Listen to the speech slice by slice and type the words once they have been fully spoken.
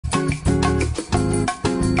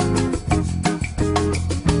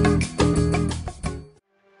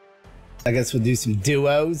I guess we'll do some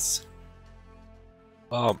duos.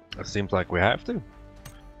 It seems like we have to. We do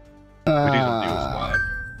some duo squad.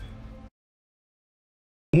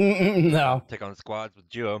 No. Take on squads with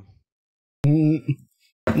duo. No,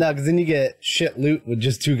 because then you get shit loot with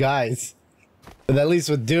just 2 guys. But at least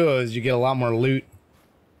with duos, you get a lot more loot.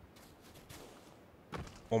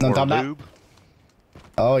 One more lube.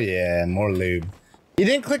 Oh yeah, more lube. You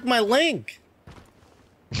didn't click my link.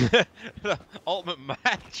 Ultimate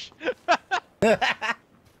match.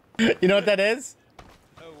 You know what that is?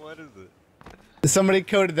 Oh, what is it? Somebody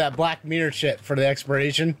coded that Black Mirror shit for the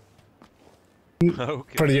expiration.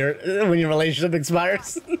 Okay. For your when your relationship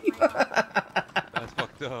expires. That's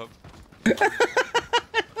fucked up.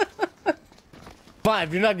 Fine,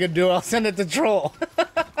 if you're not gonna do it, I'll send it to Troll.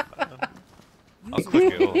 I'll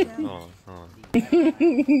click it.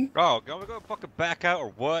 Oh, can we go fucking back out or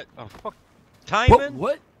what? Oh, fuck. Timing?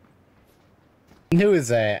 What? Who is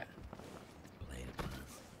that?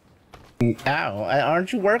 Ow,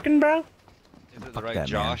 aren't you working, bro? Is it the Fuck right that,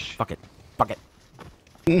 Josh? Man. Fuck it. Fuck it.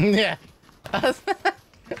 Yeah.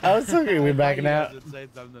 I was thinking we're backing out. Say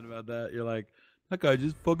something about that. You're like, that guy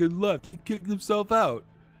just fucking left. He kicked himself out.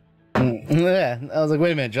 Yeah. I was like,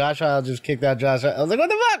 wait a minute, Josh. I'll just kick that Josh out. I was like, what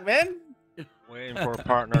the fuck, man? Waiting for a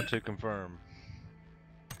partner to confirm.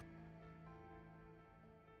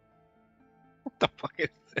 What the fuck is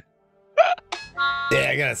this? Yeah,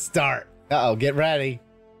 I gotta start. Uh-oh, get ready.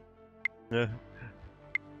 Yeah.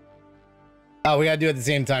 Oh, we gotta do it at the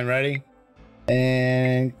same time. Ready?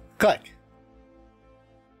 And click.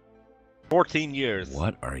 14 years.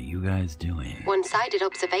 What are you guys doing? One-sided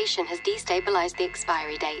observation has destabilized the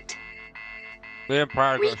expiry date. The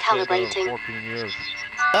Empire got Recalibrating. 14 years.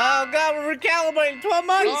 Oh god, we're recalibrating 12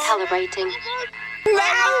 months. Recalibrating.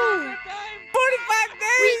 No! 45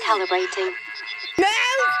 days! Recalibrating. No!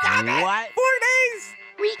 Stop it! What? 4 days!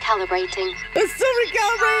 Recalibrating. It's still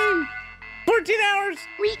recalibrating! 14 hours!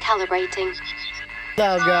 Recalibrating.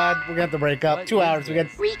 Oh god, we're gonna have to break up. 2 hours, we got...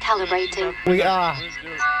 Recalibrating. We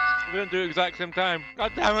We're gonna do it exact same time.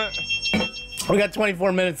 God damn it! we got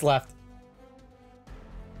 24 minutes left.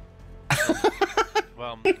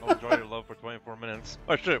 Well, I'll enjoy your love for 24 minutes.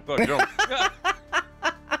 Oh shit, go jump.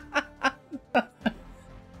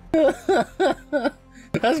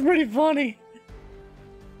 That's pretty funny.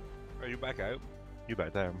 Are you back out? You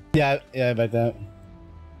back down. Yeah, about that.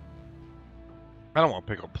 I don't want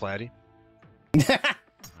to pick up Platty. I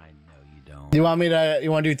know you don't. You want me to? You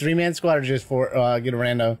want to do 3-man squad or just get a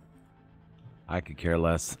rando? I could care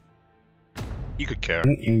less. You could care.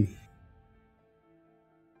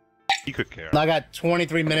 You could care. I got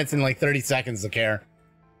 23 minutes and like 30 seconds to care.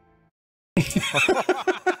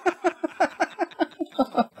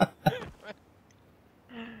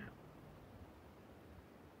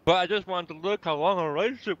 But I just wanted to look how long our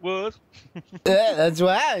relationship was. Yeah, that's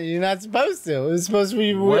why you're not supposed to. It was supposed to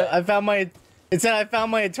be. What? I found my. It said I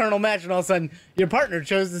found my eternal match, and all of a sudden your partner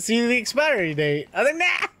chose to see the expiry date. I was like,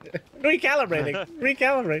 nah, recalibrating,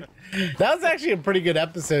 recalibrate. That was actually a pretty good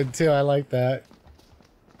episode too. I like that.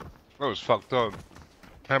 That was fucked up.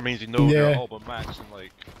 That means you know your Yeah. album max in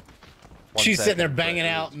like. She's sitting there banging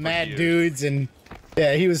out mad dudes, and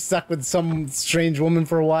yeah, he was stuck with some strange woman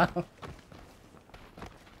for a while.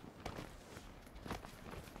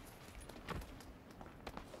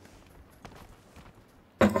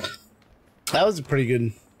 That was a pretty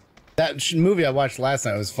good. That movie I watched last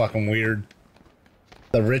night was fucking weird.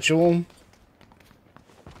 The Ritual.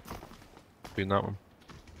 Seen that one.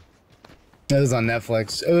 It was on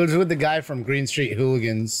Netflix. It was with the guy from Green Street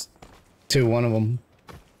Hooligans, too. One of them.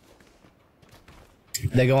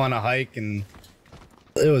 They go on a hike and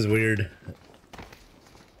it was weird.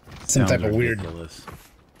 Some type of weird.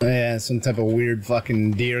 Yeah, some type of weird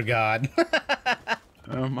fucking deer god.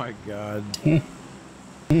 Oh my god.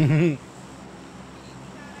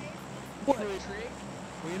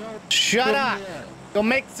 Shut up! Go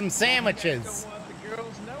make some sandwiches.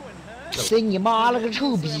 谁你妈了个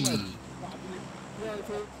臭逼！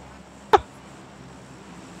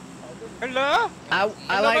 Hello? I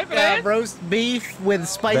like roast beef with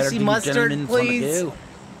spicy mustard, please.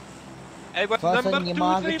 Hey, what's 发 number 生你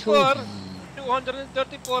妈个臭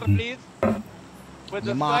 234? 逼！ 234, please. With 你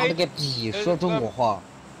the 妈了 side. 个逼！说中国话，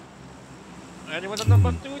 Anyone at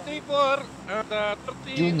number 234?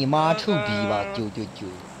 丢你妈臭逼吧！丢丢丢！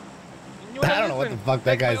 I don't know what the fuck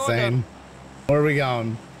that guy's saying. Where are we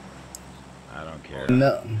going? I don't care.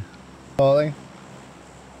 No. Paulie?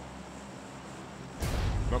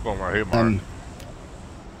 I'm going right here, Mark.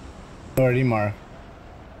 Already Mark.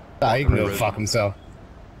 Ah, he can go fuck himself.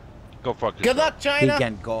 Go fuck Good yourself. luck, He China!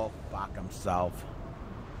 can go fuck himself.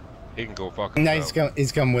 He can go fuck No, himself.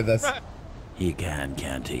 he's come with us. He can,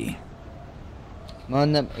 can't he?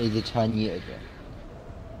 Mana idi chani idi.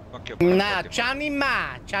 Fuck your mother, Nah, fuck your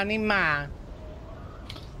mother. Chani ma.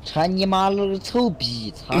 操你妈了个臭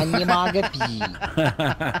逼！操你妈个逼！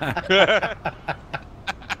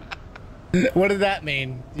 What did that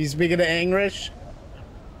mean? Do you speak into English?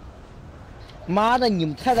 妈的，你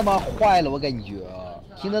们太他妈坏了，我感觉。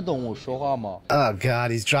听得懂我说话吗？ Oh God,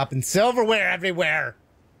 he's dropping silverware everywhere.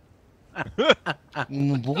 你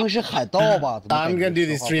们不会是海盗吧？怎么感 I'm 觉 gonna do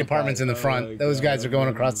these 说话 three 不带 apartments in the Oh front. my Those God, guys are going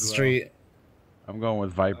I'm across the going street. I'm going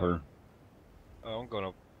with Viper. Oh, I'm going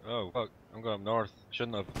up. Oh, fuck. I'm going up north.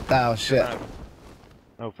 Shouldn't have. Oh shit.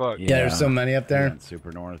 Oh, fuck. Yeah, there's so many up He there. went super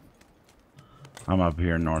north. I'm up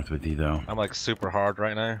here north with you though. I'm like super hard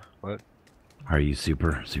right now. What? Are you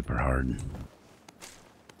super hard?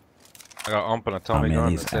 I got ump and a I Tommy mean, gun.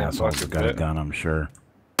 these the same assholes fucking have got a bit. gun, I'm sure.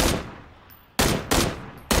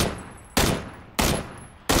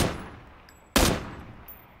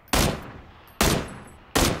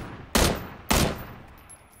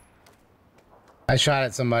 I shot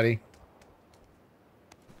at somebody.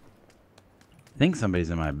 I think somebody's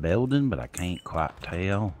in my building, but I can't quite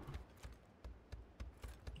tell.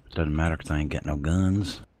 Doesn't matter because I ain't got no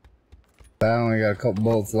guns. I only got a couple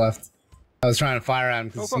bullets left. I was trying to fire at him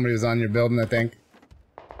because somebody was on your building, I think.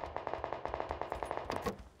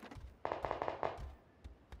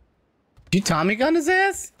 You Tommy gun his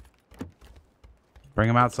ass? Bring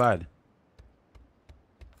him outside.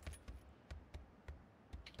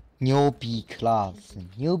 牛逼 class，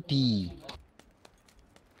 牛逼！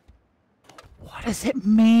 What does it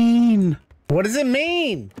mean? What does it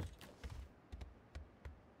mean?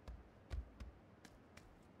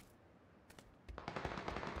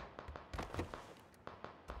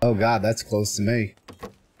 Oh God, that's close to me.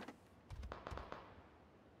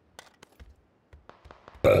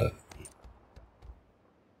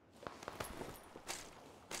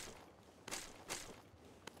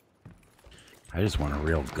 I just want a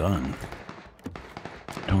real gun.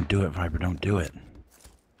 Don't do it, Viper. Don't do it.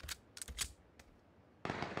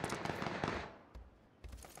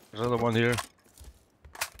 There's another one here.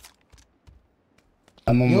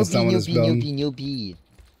 I'm 牛 almost 逼 done with 牛 this 逼牛 building. 逼牛逼！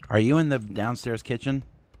 Are you in the downstairs kitchen?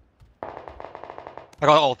 I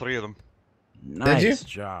got all three of them. Nice you?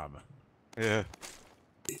 job. Yeah.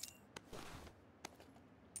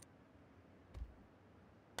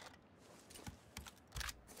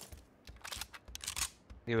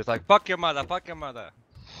 He was like, fuck your mother, fuck your mother.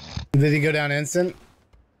 Did he go down instant?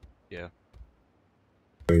 Yeah.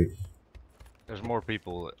 Wait. There's more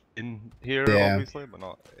people in here, Yeah. obviously, but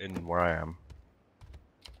not in where I am.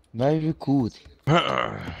 Very good.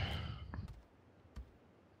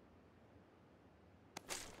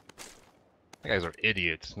 You guys are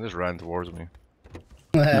idiots. They just ran towards me.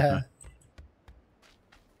 And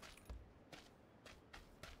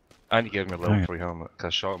he gave me a level Okay. 3 helmet, because I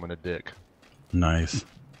shot him in the dick. Nice.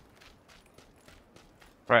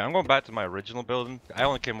 Right, I'm going back to my original building. I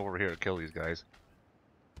only came over here to kill these guys.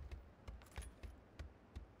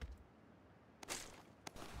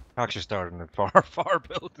 I actually started in a far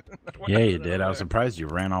building. Yeah, you did. I was surprised you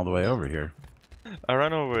ran all the way over here. I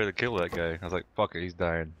ran over to kill that guy. I was like, fuck it, he's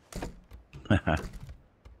dying.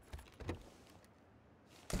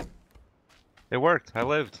 It worked. I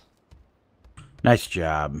lived. Nice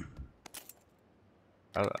job.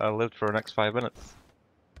 I lived for the next 5 minutes.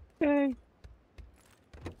 Yay.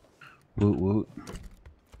 Woot woot.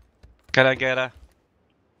 Can I get a...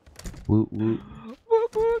 Woot woot.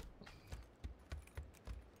 Woot woot.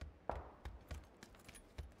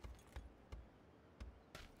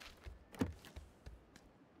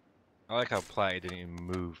 I like how Platy didn't even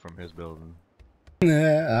move from his building.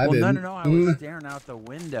 Yeah, I Well, didn't. no. I was staring out the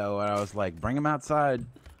window and I was like, bring him outside.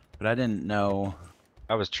 But I didn't know.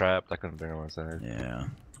 I was trapped. I couldn't bring him outside. Yeah.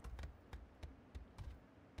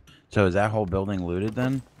 So is that whole building looted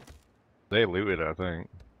then? They looted, I think.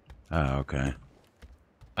 Oh, okay.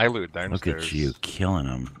 I looted Look downstairs. at you killing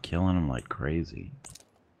them like crazy.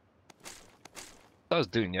 I was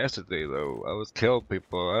doing yesterday though. I was killing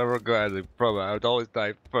people. I regret the problem. I would always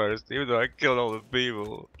die first, even though I killed all the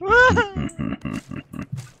people.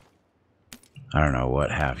 I don't know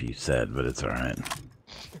what half you said, but it's alright.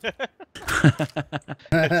 It's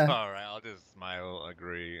alright. I'll just smile,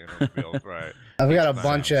 agree, and it'll be alright. I've got a Sounds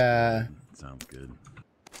bunch of Sounds good.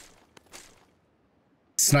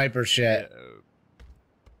 sniper shit.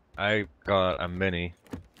 I got a mini.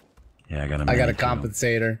 Yeah, I got a I got a mini, too.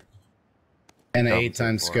 compensator and an Compensate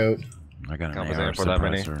 8x for scope. I got an Compensate AR for that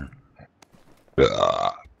mini? suppressor.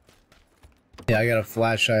 Yeah, I got a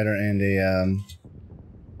flash hider and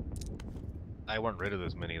a I want rid of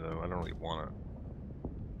this mini though. I don't really want it.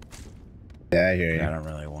 Yeah, I hear you. Yeah, I don't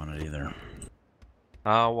really want it either.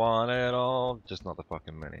 I want it all, just not the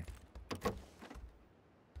fucking mini.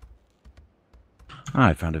 Ah,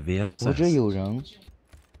 I found a VSS. 我这有人，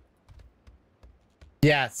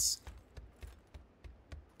 Yes.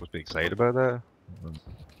 Was be excited about that?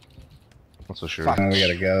 Not so sure. Fuck, we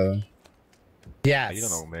gotta go. Yes. You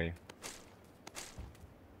don't know me.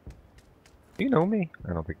 You know me?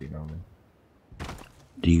 I don't think you know me.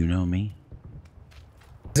 Do you know me?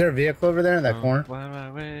 Is there a vehicle over there in that corner?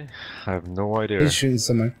 I have no idea. He's shooting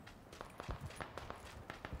somewhere.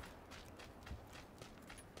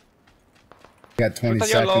 Got 20 Shoot at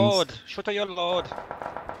seconds. your load! Shoot at your load!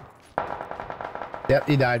 Yep,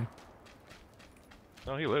 he died.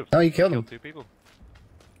 No, he lived. No, you killed him. Killed 2 people.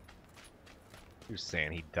 You're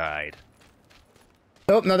saying he died.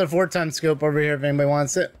 Oh, another 4-time scope over here if anybody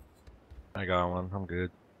wants it. I got one. I'm good.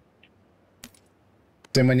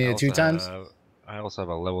 Then we need I it 2 also times. I also have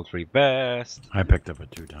a level 3 vest. I picked up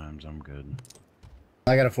it 2 times. I'm good.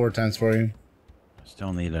 I got a 4 times for you.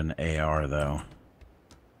 Still need an AR though.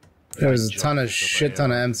 There was a Just ton of picked up shit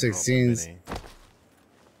ton of AR, M16s. mini.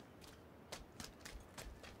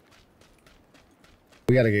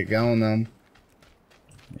 We gotta get going though.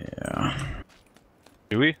 Yeah.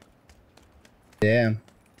 Do we? Yeah.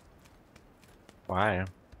 Why?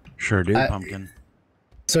 Sure do, pumpkin.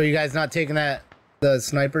 So you guys not taking the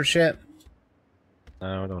sniper shit?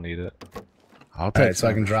 No, I don't need it. I'll take Alright, so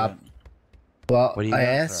I can some drop. shit. Well, What do you I got?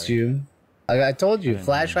 asked Sorry. you. I told you, didn't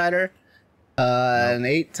flash hear. hider, an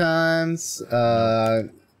 8 times, flash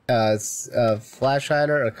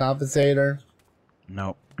hider, a compensator,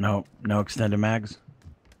 Nope. Nope. No extended mags.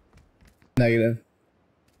 negative.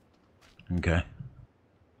 Okay.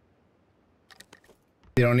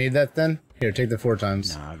 You don't need that then? Here, take the 4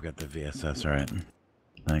 times. No, I've got the VSS, right.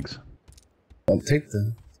 Thanks. Well, take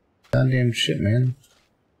the goddamn shit, man.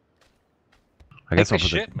 I guess Take I'll the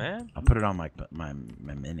put shit, it. man. I'll put it on my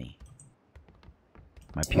mini.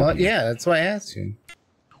 My pew Well, pew. yeah, that's why I asked you.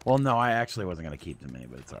 Well, no, I actually wasn't gonna keep the mini,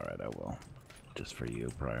 but it's all right. I will, just for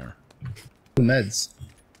you, prior. 2 meds.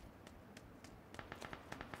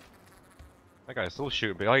 That guy's still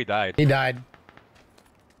shooting, but he died. He died.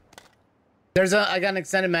 I got an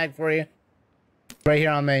extended mag for you. Right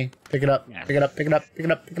here on me. Pick it up. Pick it up. Pick it up. Pick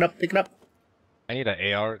it up. Pick it up. Pick it up. I need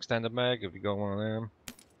an AR extended mag if you got one of them.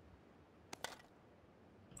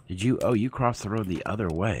 Did you? Oh, you crossed the road the other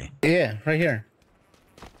way. Yeah, right here.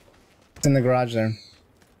 It's in the garage there.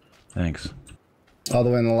 Thanks. All the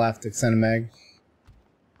way on the left, extended mag.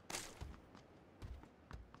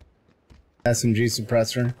 SMG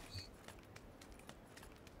suppressor.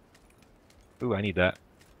 Ooh, I need that.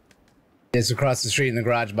 It's across the street in the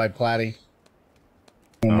garage by Platty.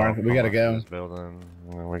 We'll mark it. We gotta go. This building.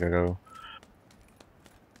 We gotta go.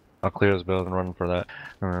 I'll clear this building, run for that.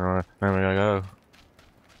 Then we gotta go.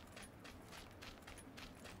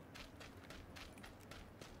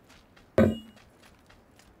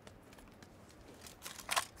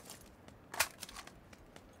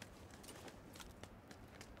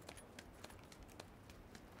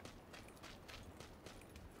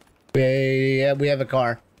 Yeah, we have a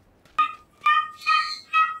car.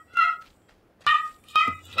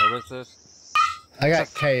 Where was this? I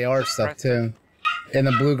got KR stuff too. In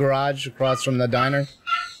the blue garage across from the diner.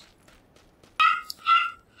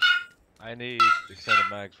 I need extended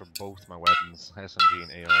mags for both my weapons, SMG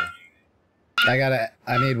and AR.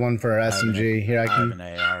 I need one for SMG. Here, I I have can.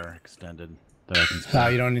 an AR extended that I can. Oh,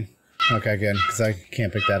 spare. you don't need. Okay, good. Because I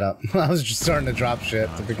can't pick that up. I was just starting to drop shit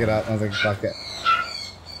to pick it up. I was like, fuck it.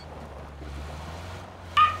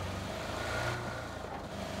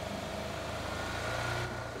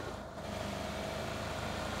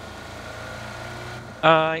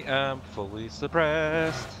 I am fully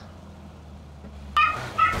suppressed.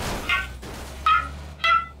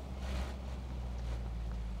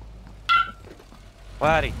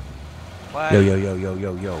 Platty. Platty. Yo, yo, yo, yo,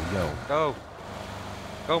 yo, yo, yo. Go.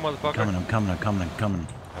 Go, motherfucker. Coming, I'm coming, I'm coming, I'm coming.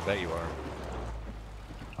 I bet you are.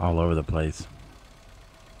 All over the place.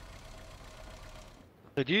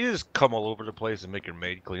 Did you just come all over the place and make your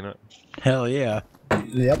maid clean it? Hell yeah.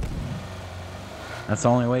 Yep. That's the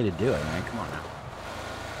only way to do it, man. Come on now.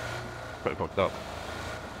 Pretty fucked up.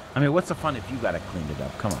 I mean, what's the fun if you gotta clean it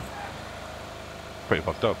up? Come on. Pretty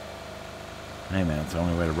fucked up. Hey, man, it's the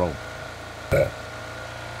only way to roll. I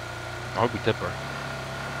hope we tip her.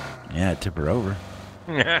 Yeah, tip her over.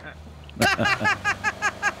 That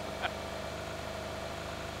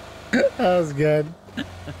was good.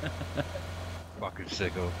 Fucking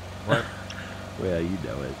sicko. What? Well, you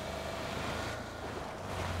know it.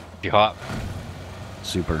 You hot?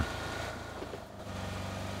 Super.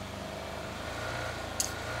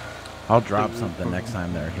 I'll drop something next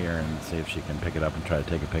time they're here and see if she can pick it up and try to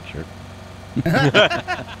take a picture.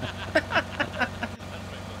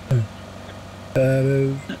 That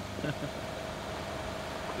is.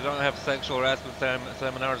 They don't have sexual harassment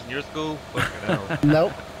seminars in your school? Fucking hell.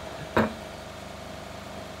 Nope.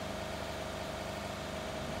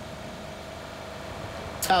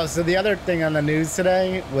 Oh, so the other thing on the news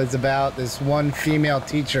today was about this one female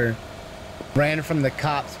teacher ran from the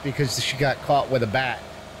cops because she got caught with a bat.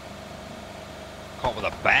 Caught with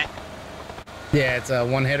a bat? Yeah, it's a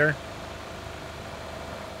one-hitter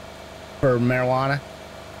for marijuana,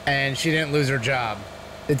 and she didn't lose her job.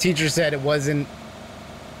 The teacher said it wasn't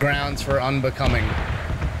grounds for unbecoming.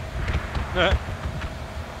 I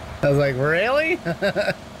was like, really?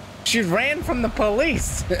 She ran from the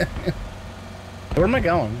police. Where am I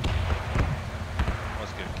going?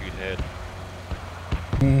 Must get a cute head.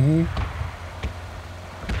 Mm-hmm.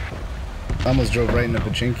 Almost drove right into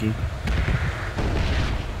Pachinki.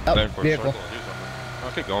 Oh, vehicle.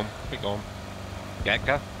 Oh, keep going. Keep going.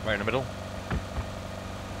 Gatka, right in the middle.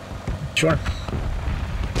 Sure.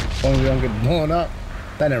 As long as we don't get blown up.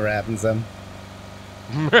 That never happens then.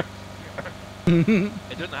 It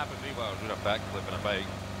didn't happen to me while I was doing a backflip in a bike.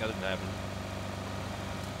 That didn't happen.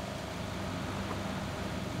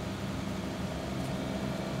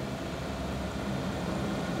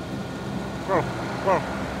 Squirrel, squirrel,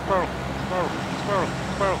 squirrel, squirrel, squirrel,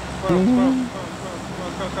 squirrel, squirrel, squirrel.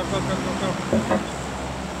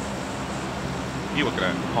 You looking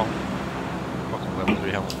at honk. Fucking level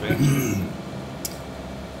 3 helmet bitch.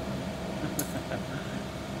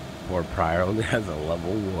 Poor Pryor only has a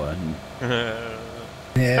level 1.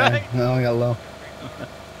 Yeah, I only got low.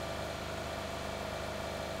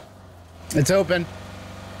 It's open.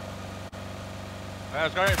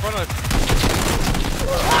 There's a guy in front of us.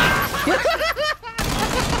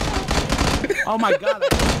 Oh my god!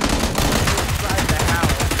 Inside the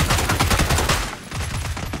house.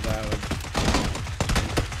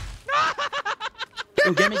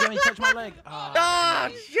 Ooh, gimme, touch my leg. Oh,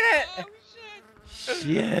 shit!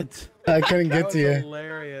 Shit. I couldn't get to you.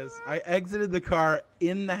 Hilarious. I exited the car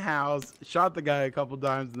in the house, shot the guy a couple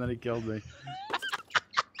times, and then he killed me.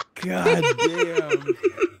 God damn.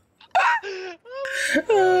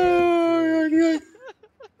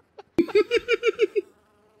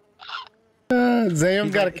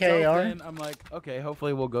 Zayum got a KR. I'm like, okay,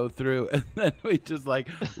 hopefully we'll go through, and then we just like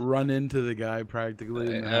run into the guy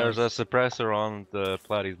practically. In the There's house. a suppressor on the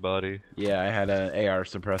Platty's body. Yeah, I had an AR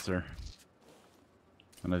suppressor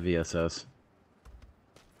on a VSS.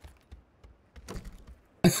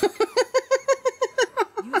 That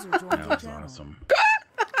was awesome.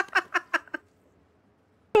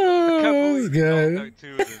 Oh, that's good.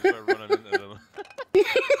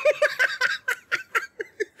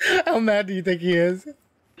 How mad do you think he is?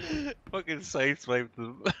 Fucking safe swiped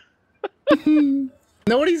them.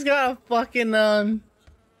 Nobody's got a fucking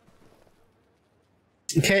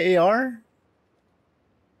KAR?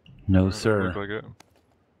 No, sir. Like it.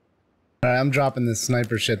 Alright, I'm dropping this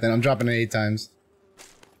sniper shit then. I'm dropping it 8 times.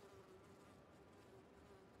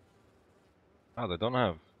 Oh, they don't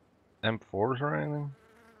have M4s or anything?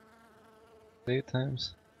 8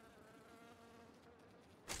 times?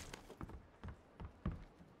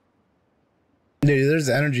 Dude, there's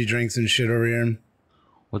energy drinks and shit over here.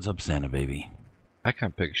 What's up, Santa baby? I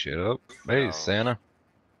can't pick shit up. Hey, Santa.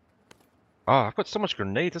 Oh, I've got so much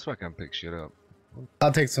grenades, that's why I can't pick shit up.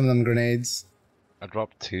 I'll take some of them grenades. I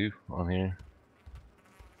dropped 2 on here.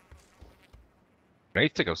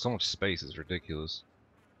 Grenades take up so much space, it's ridiculous.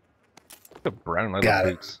 Look at brown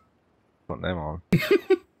leather boots. Put them on.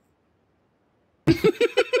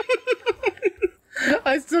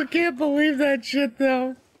 I still can't believe that shit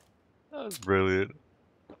though. That was brilliant.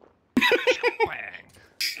 I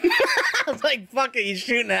was like, fuck it, he's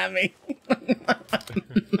shooting at me.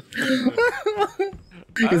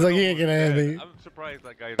 He's like, he ain't gonna hit me. I'm surprised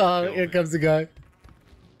that guy. Oh, here comes the guy.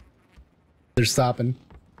 They're stopping.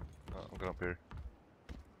 Oh, I'm going up here.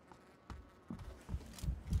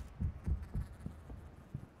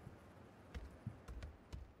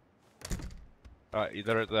 Alright,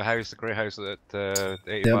 they're at the house, the grey house at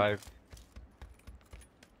 85. Yep.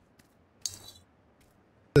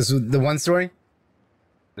 This is the 1-story?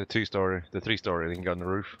 The 2-story, the 3-story, they can go on the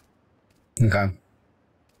roof. Okay.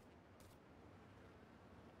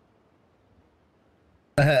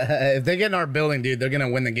 If they get in our building, dude, they're gonna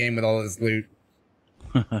win the game with all this loot.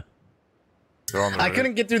 They're on the I roof.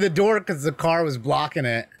 couldn't get through the door because the car was blocking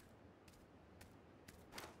it.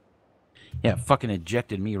 Yeah, fucking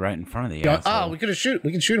ejected me right in front of the Oh, asshole. we could shoot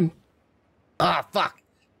him. Ah, fuck.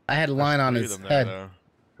 I had a line on his head.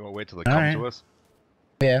 Go wait till they come to us.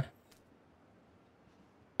 Yeah.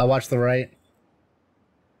 I watched the right.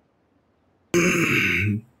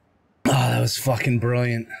 Oh, that was fucking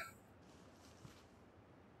brilliant.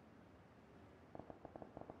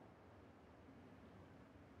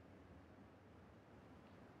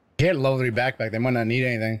 He had level 3 backpack. They might not need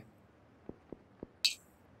anything.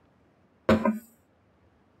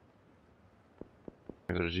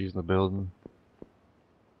 There's G's in the building.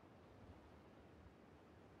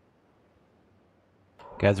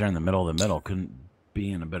 Guys are in the middle of the middle. Couldn't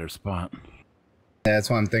be in a better spot. Yeah, that's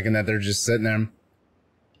why I'm thinking that they're just sitting there.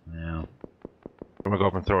 Yeah. I'm gonna go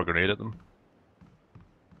up and throw a grenade at them.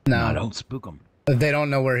 No, don't spook them. If they don't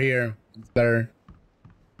know we're here, it's better.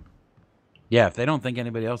 Yeah, if they don't think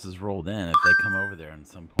anybody else has rolled in, if they come over there in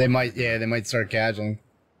some point, They might, yeah, they might start casualing.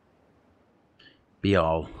 be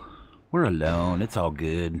all, we're alone. It's all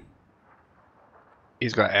good.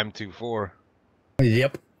 He's got M24.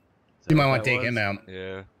 Yep. Is You that might what want that to take was? him out.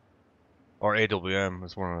 Yeah. Or AWM.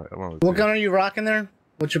 That's one of the What two. gun are you rocking there?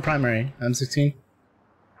 What's your primary? M16?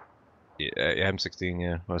 Yeah, M16,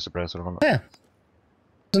 yeah. With a suppressor on it. Yeah.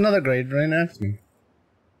 There's another grade right next to me.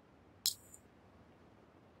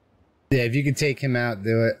 Yeah, if you could take him out,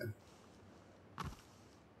 do it.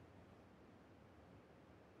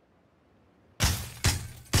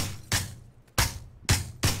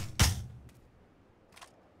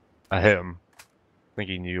 I hit him. I think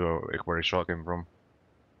he knew where he shot came from.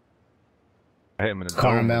 I hit him in the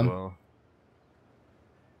Calm dome as down. well.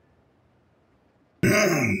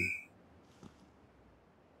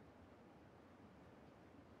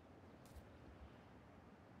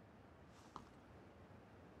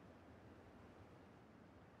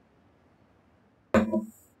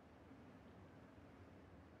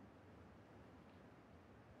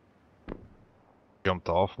 Jumped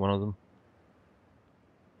off one of them.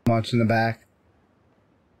 Watching the back.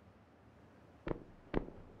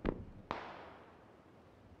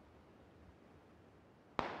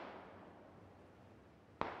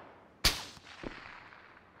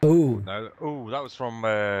 Ooh. No, oh, that was from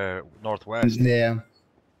northwest. Yeah.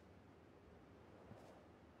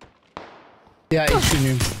 Yeah, he's shooting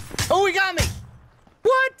you. Oh, he got me!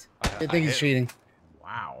 What? I think he's hit him. cheating.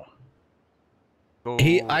 Wow. Go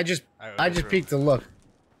I just out of peeked to look.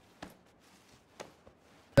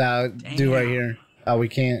 Do right here. Oh, we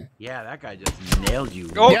can't. Yeah, that guy just nailed you.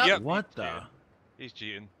 Oh, Yep. yep. What he's the? cheating. He's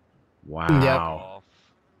cheating. Wow. Off.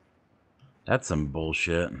 That's some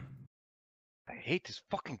bullshit. I hate this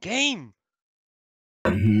fucking game.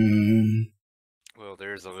 Mhm. Well,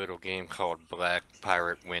 there's a little game called Black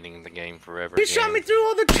Pirate winning the game forever. He shot me through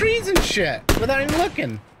all the trees and shit without even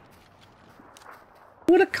looking.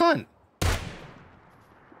 What a cunt.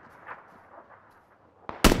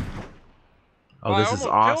 Oh, I this is almost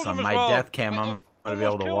killed him awesome. as My well. death cam, I I'm gonna be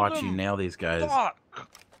able to almost watch killed you him. nail these guys. Fuck.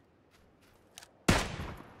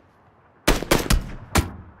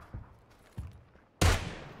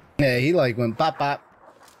 Yeah, he like went pop pop.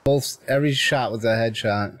 Both every shot was a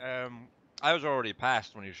headshot. I was already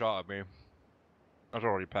past when he shot at me. I was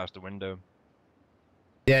already past the window.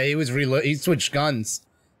 Yeah, he was he switched guns.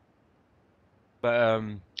 But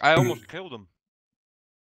I almost killed him.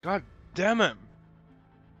 God damn it!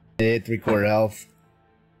 He hit 3/4 health.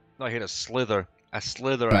 No, I hit a slither. A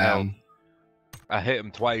slither of Wow. health. I hit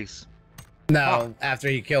him twice. No, after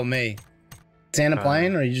he killed me. Santa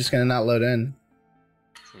playing, or are you just gonna not load in?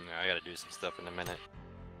 No, I gotta do some stuff in a minute.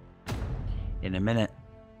 In a minute.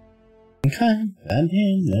 Okay, I'm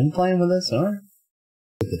here. I'm playing with us, or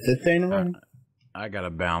the 5th day in a row. I gotta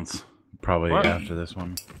bounce. Probably What? after this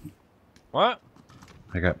one. What?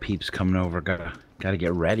 I got peeps coming over. Gotta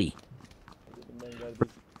get ready.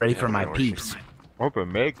 Ready for my peeps. Hope a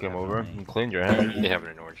maid came over and cleaned your hands. You having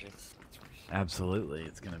an orgy? Absolutely,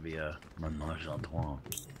 it's gonna be a menage a trois.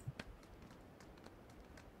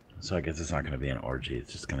 So I guess it's not gonna be an orgy.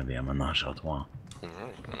 It's just gonna be a menage a trois. Yeah,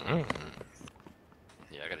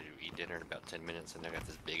 I gotta eat dinner in about 10 minutes, and I got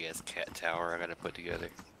this big ass cat tower I gotta put together.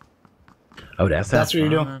 Oh, that's what you're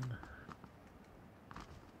doing? fun.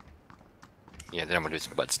 Yeah, then I'm gonna do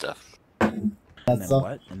some butt stuff. And That's then stuff.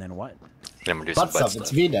 what? And then what? Then I'm gonna do Butt some butt stuff. It's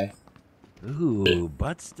stuff. V-Day. Ooh,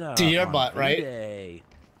 butt stuff. To your on butt, right? V-Day.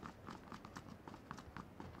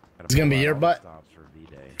 It's gonna be Gotta your pull out butt? all the stops for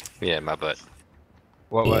V-Day. Yeah, my butt.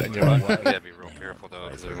 What in your You butt? gotta be real careful though,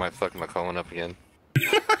 because we might fuck my colon up again.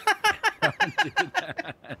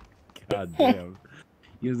 God damn.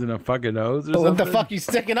 Using a fucking hose or What something? the fuck you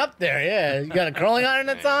sticking up there? Yeah, you got a curling iron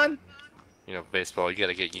that's on? You know, baseball. You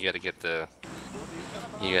gotta get the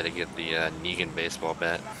Negan baseball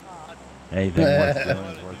bat. Anything worth doing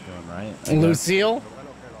is worth doing, right? I guess. Lucille?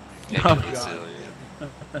 Yeah, Lucille,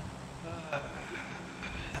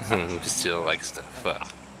 yeah. Lucille likes stuff.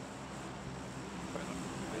 Fuck.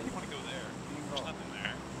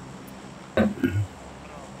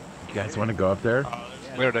 You guys want to go up there?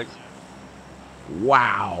 Weird X.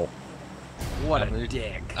 Wow. What I'm a a-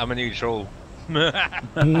 dick. I'm a new troll. The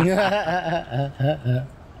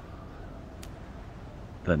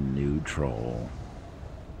new troll.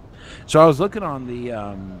 So I was looking on the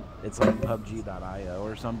it's like PUBG.io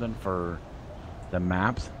or something for the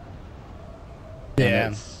maps. Yeah.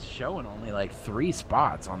 And it's showing only like 3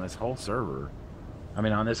 spots on this whole server. I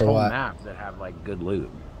mean, on this For whole what? map that have like good loot.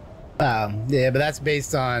 Yeah, but that's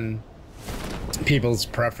based on people's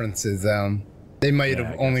preferences. They might Yeah,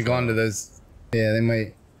 have I only guess gone so. to those. Yeah, they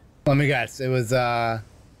might. Let me guess. It was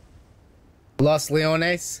Los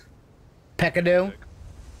Leones, Pecado.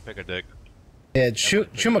 Pick a dick. Yeah, Definitely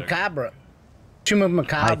Pecado. Chumacabra.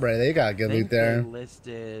 Chumacabra. They got good loot They there.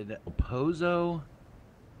 listed Pozo,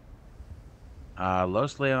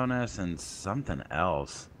 Los Leones, and something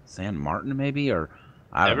else. San Martin, maybe, or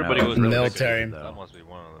I don't Everybody know. was It's really Military. excited, though. That must be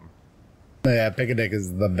one of them. Yeah, Pickadick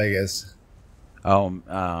is the biggest. Oh,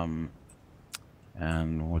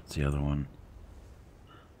 and what's the other one?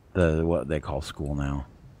 The what they call school now.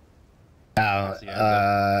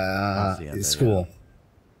 Hacienda, School.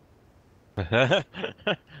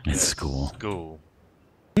 It's school. School.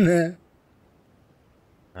 The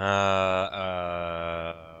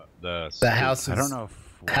The house I of, don't know if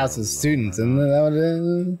we're house of alone students, or isn't not. that what it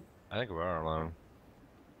is? I think we are alone.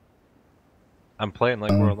 I'm playing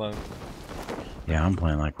like we're alone. Yeah, I'm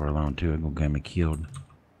playing like we're alone too. It will get me killed.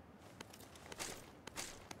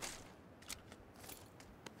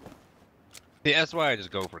 See, that's why I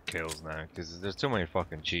just go for kills now, because there's too many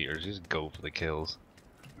fucking cheaters. Just go for the kills.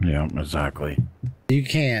 Yeah, exactly. You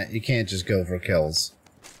can't just go for kills.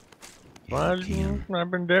 Well, You can.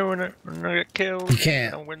 I've been doing it, and I get kills. You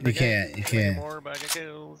can't. I don't win You the can't. game You can't. anymore, but I get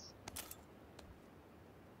kills.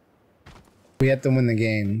 We have to win the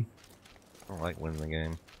game. I don't like winning the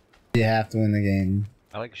game. You have to win the game.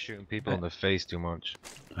 I like shooting people in the face too much.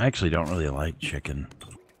 I actually don't really like chicken.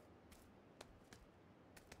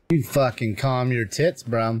 You fucking calm your tits,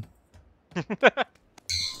 bro.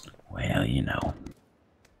 Well, you know.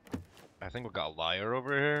 I think we got a liar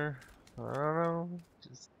over here. I don't know.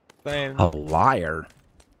 Just saying. A liar.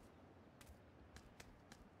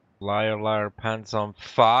 Liar, liar, pants on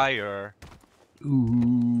fire.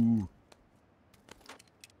 Ooh.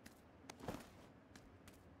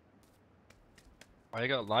 Why you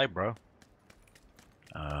gotta lie, bro?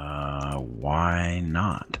 Why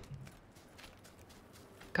not?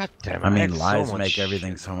 God damn it. I mean, had so lies much make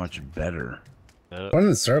everything shit. so much better. We're in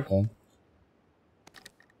the circle.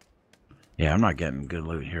 Yeah, I'm not getting good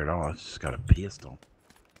loot here at all. I just got a pistol.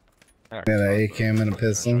 Alright, Got an crossbow. AKM and a Can I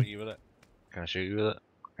pistol. shoot you with it? Can I shoot you with it?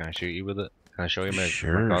 Can I shoot you with it? Can I show you my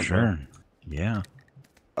Sure, crossbow? sure. Yeah.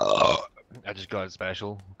 I just got it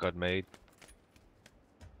special. Got made.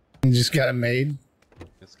 You just got it made.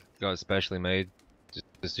 Just got it specially made.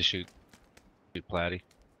 Just to shoot Platy.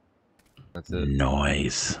 That's it.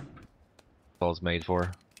 Nice. That's all it's made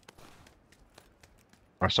for.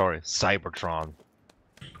 Or sorry, Cybertron.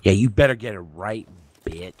 Yeah, you better get it right,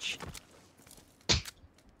 bitch.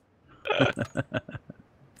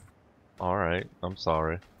 Alright, I'm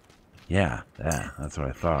sorry. Yeah, that's what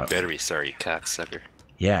I thought. Better be sorry, you cocksucker.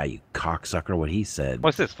 Yeah, you cocksucker, what he said.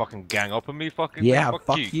 What's this? Fucking gang up on me? Fucking Yeah, fuck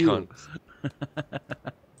fuck you, you. cunt.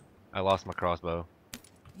 I lost my crossbow.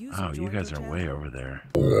 Oh, you guys are way over there.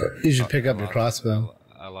 You should pick up your crossbow.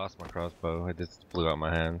 I lost my crossbow. It just flew out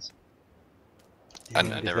my hands. I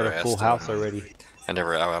He's never got a asked. full house already. I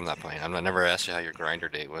never. I'm not playing. I never asked you how your grinder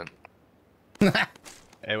date went.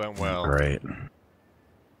 It went well. Great.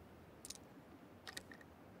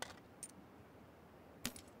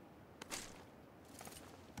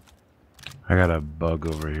 I got a bug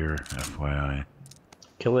over here, FYI.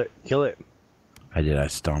 Kill it. Kill it. I did, I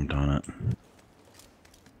stomped on it.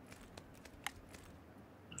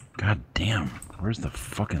 God damn, where's the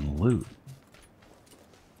fucking loot?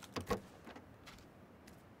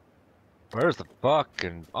 Where's the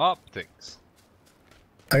fucking optics?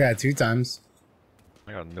 I got it 2 times.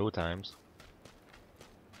 I got no times.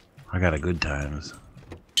 I got a good times.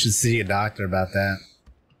 Should see a doctor about that.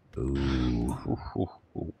 Ooh.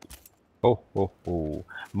 Oh.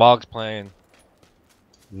 Mog's playing.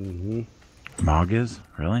 Mm-hmm. Mog is?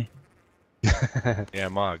 Really? Yeah,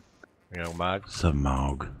 Mog. You know, Mog. What's up,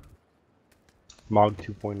 Mog? Mog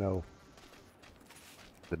 2.0.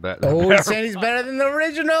 The bet. Oh, Sandy's better than the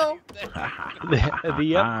original.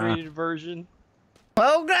 The upgraded version.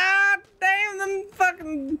 Oh god damn, them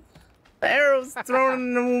fucking arrows thrown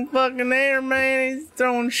in the fucking air, man. He's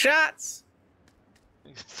throwing shots.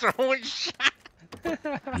 Throwing shot.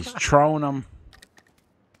 He's throwing them.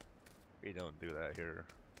 We don't do that here.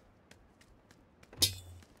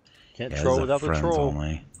 Can't Yeah, troll this is a without the friends troll.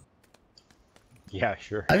 only. Yeah,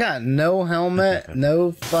 sure. I got no helmet,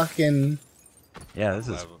 no fucking. Yeah, this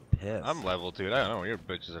is Level. piss. I'm level 2. I don't know what your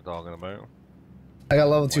bitches are talking about. I got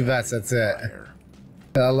level 2 vest. That's it. I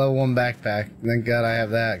got a level 1 backpack. Thank God I have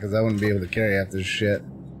that because I wouldn't be able to carry half this shit.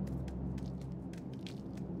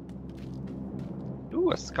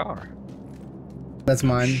 Ooh, a scar. That's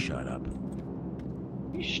mine. Shut up.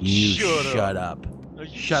 You You shut up.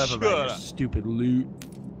 Shut up about your stupid loot.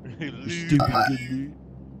 Your stupid good loot.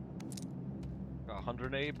 Got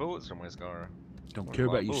 180 bullets from my scar. Don't care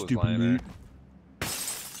about your stupid loot.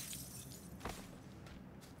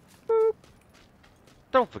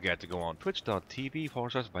 Don't forget to go on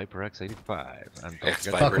twitch.tv/ViperX85 and don't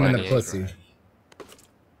forget Fuck him in the 98. pussy.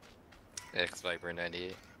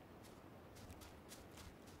 X-Viper98.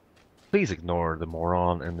 Please ignore the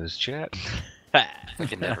moron in this chat. I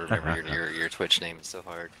can never remember your Twitch name. It's so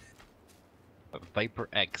hard.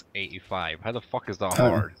 ViperX85. How the fuck is that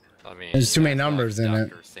hard? I mean, There's too many it's like numbers in it.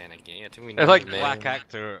 Dr. Santa Game. Too many It's like numbers, Black man.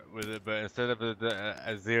 Actor with it, but instead of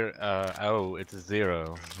a zero, oh, it's a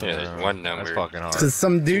 0. Yeah, there's one number. That's fucking hard. Because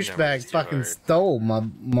some numbers douchebag is too fucking hard. stole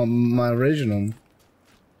my original.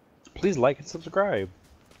 Please like and subscribe.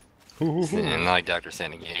 And like Dr.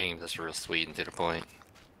 Santa Games, that's real sweet and to the point.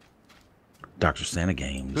 Dr. Santa Who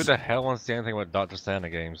Games. the hell wants to see anything about Dr.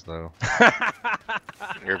 Santa games, though?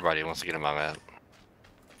 Everybody wants to get on my map.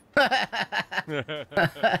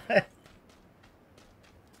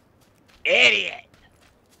 Idiot!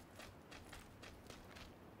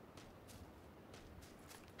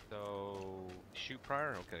 So, shoot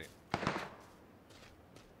prior? Okay.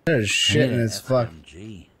 There's shit in this fuck.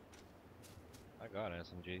 SMG. I got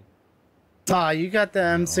SMG. Aw, you got the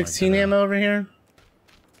M16 ammo over here?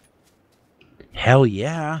 Hell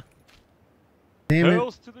yeah. Damn it.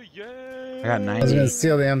 Hells to the yeah! I got I was gonna 90.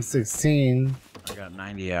 steal the M16. I got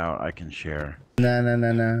 90 out. I can share. No. I'm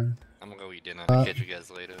gonna go eat dinner. I'll catch you guys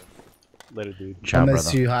later. Later, dude. I Ciao, miss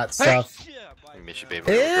brother. you, hot stuff. I miss you,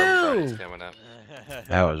 baby. Ew! Friday's coming up.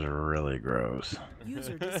 That was really gross.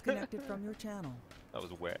 User disconnected from your channel. That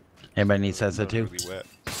was wet. Anybody need That was sensitive? really wet.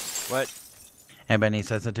 What? Anybody need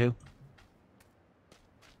sensitive?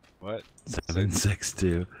 What?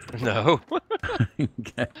 762. No.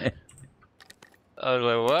 Okay. I was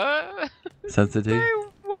like, what? Sensitive? Hey,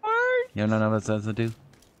 what? You don't know about sensitive?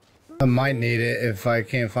 I might need it if I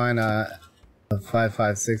can't find a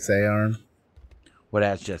 5.56 AR. Well,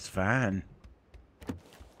 that's just fine.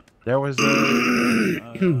 There was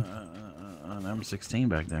an M16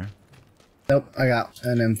 back there. Nope, I got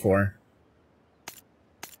an M4.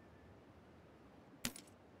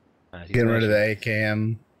 Getting rid of the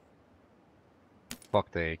AKM.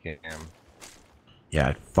 Fuck the AKM. Yeah,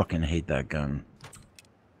 I fucking hate that gun.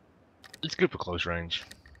 It's good for close range.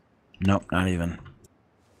 Nope, not even.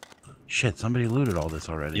 Shit, somebody looted all this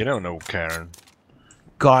already. You don't know, Karen.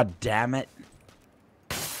 God damn it.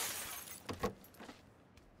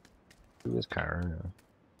 Who is Karen?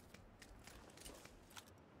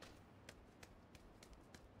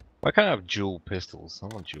 Why can't I have dual pistols? I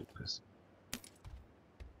want dual pistols.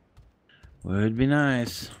 Would be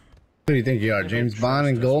nice. Who do you think you are, James Bond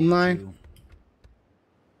and Goldeneye?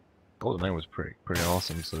 GoldenEye was pretty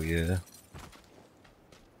awesome, so yeah.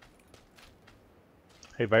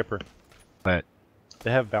 Hey, Viper. But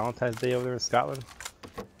They have Valentine's Day over there in Scotland?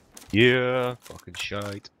 yeah, fucking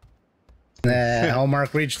shite. Nah,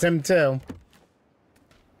 Hallmark reached him too.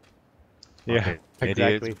 Yeah, Okay,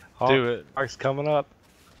 exactly. idiots. Do it. Mark's coming up.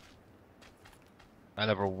 I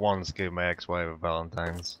never once gave my ex-wife a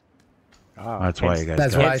Valentine's. Ah, That's why you guys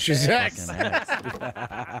That's got why she's ex. fucking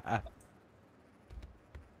ex.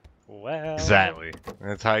 Well. Exactly.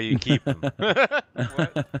 That's how you keep them.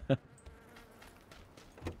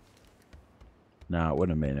 No, it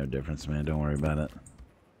wouldn't have made no difference, man. Don't worry about it.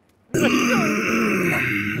 I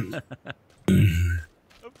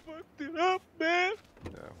fucked it up, man.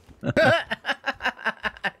 No.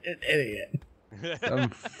 An idiot. Some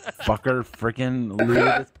fucker freaking looted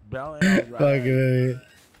this bell. Fucking idiot.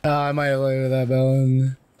 I might have loaded that bell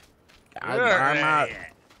in. I'm out. You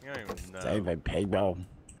don't even know. Save a paywall.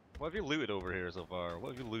 What have you looted over here so far?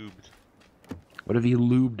 What have you lubed? What have you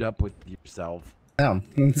lubed up with yourself? Oh,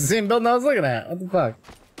 it's the same building I was looking at. What the fuck?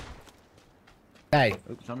 Hey,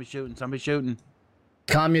 Oops, somebody's shooting. Somebody's shooting.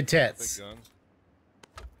 calm your Big tits. gun.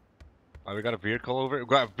 Oh, we got a vehicle over. We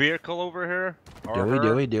got a vehicle over here.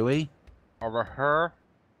 Do we? Over her.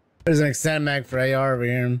 There's an extended mag for AR over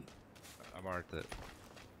here. I marked it.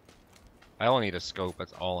 I only need a scope.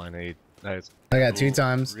 That's all I need. That's I got 2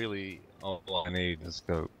 times. really all I need is a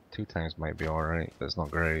scope. 2 times might be alright. That's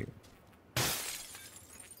not great.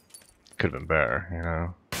 Could have been better, you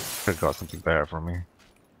know. Could have got something better for me.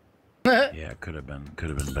 Yeah, could have been. Could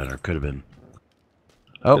have been better. Could have been.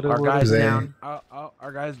 Oh, Coulda, our woulda, guy's been. down. Oh,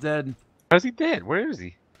 our guy's dead. How's he dead? Where is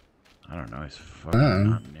he? I don't know. He's fucking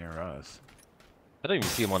not near us. I don't even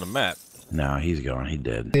see him on the map. No, he's gone. He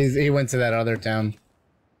did. He went to that other town.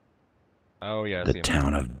 Oh yeah, I The see him.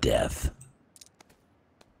 town of death.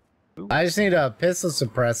 I just need a pistol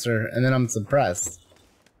suppressor, and then I'm suppressed.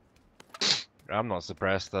 I'm not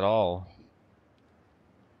suppressed at all.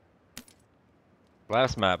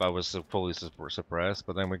 Last map I was fully suppressed,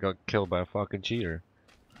 but then we got killed by a fucking cheater.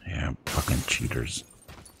 Yeah, fucking cheaters.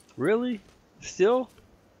 Really? Still?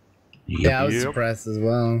 Yeah, I was suppressed as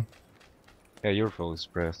well. Yeah, you were fully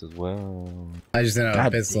suppressed as well. I just didn't have a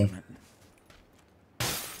God pistol. damn it.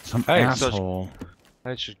 Some Hey, asshole.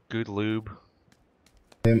 That's just good lube.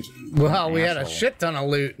 Well, we had a Asshole. shit ton of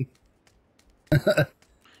loot.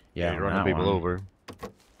 Yeah, you're running that people one. over.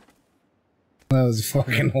 That was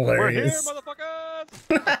fucking hilarious. We're here,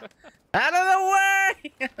 motherfuckers! Out of the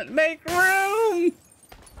way! Make room!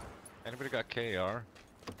 Anybody got KR?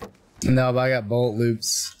 No, but I got bullet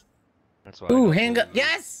loops. That's why. I Ooh, got handgun. blue.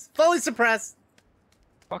 Yes! Fully suppressed.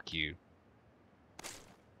 Fuck you.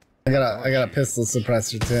 I got a pistol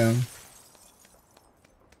suppressor too.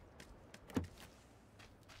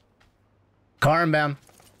 Car inbound.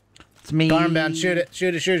 It's me. Car inbound. Shoot it.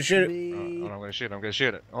 Shoot it. Shoot it. Shoot it. Hold on, I'm gonna shoot it. I'm gonna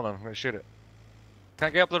shoot it. Hold on, I'm gonna shoot it.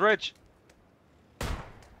 Can't get up the ridge.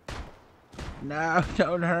 No,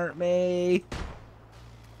 don't hurt me.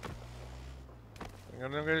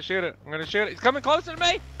 I'm gonna shoot it. I'm gonna shoot it. He's coming closer to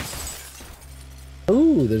me.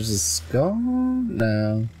 Ooh, there's a scar.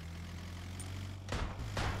 No.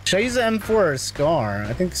 Should I use the M4 or a scar?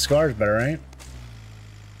 I think scar's better, right?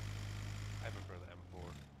 I prefer the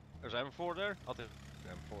M4. There's an M4 there. I'll take the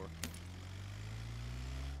M4.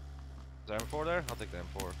 Is there M4 there? I'll take the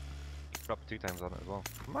M4. Drop it 2 times on it as well.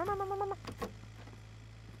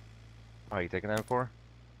 Oh, you taking the M4?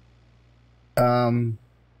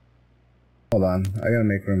 Hold on. I gotta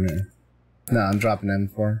make room here. No, I'm dropping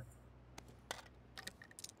M4.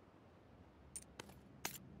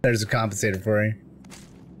 There's a compensator for you.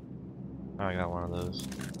 Oh, I got one of those.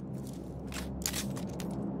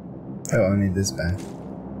 Oh, I need this back.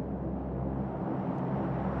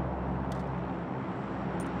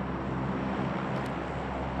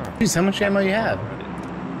 Jeez, how much ammo you have?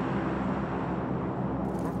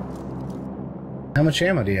 How much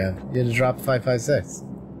ammo do you have? You had to drop 5.56.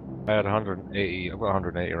 I had 180. I've got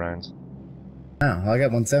 180 rounds. Oh, well, I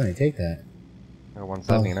got 170. Take that. I got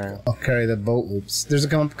 170 now. I'll carry the bolt loops. There's a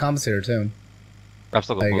compensator too. I've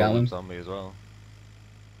still got Oh, you got bullet one? loops on me as well.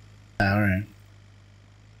 Alright.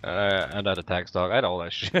 And I had attack stock. I had all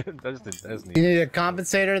that shit. That's neat. You need a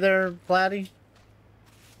compensator there, Platty?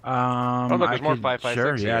 Oh, look, there's I more could, 5.56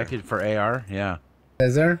 sure, yeah, I here. could for AR, yeah.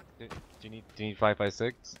 Is there? Do you need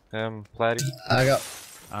 5.56, Platty? I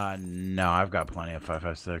got. No, I've got plenty of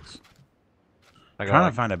 5.56. I Trying got,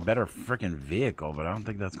 to find a better freaking vehicle, but I don't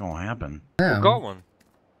think that's gonna happen. Yeah. I've got one.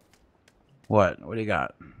 What? What do you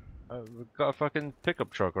got? I've got a fucking pickup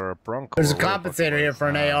truck or a Bronco. There's a or whatever the fuck compensator it here was. for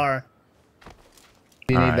an AR.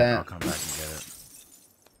 You need Alright, that. I'll come back and get it.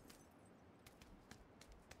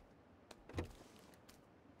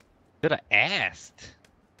 Should have asked.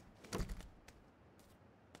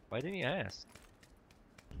 Why didn't you ask?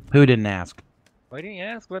 Who didn't ask? Why didn't you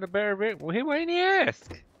ask what a bear? Why didn't you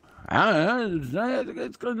ask? I don't know.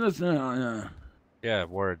 It's good. Yeah,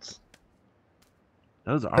 words.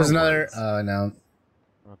 Those are There's another. words. No.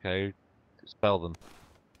 Okay, spell them.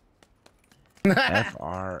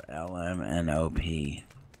 FRLMNOP.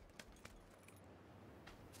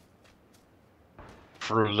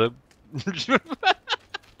 Frulib.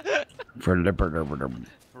 For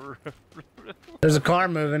There's a car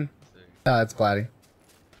moving. Oh, it's Platty.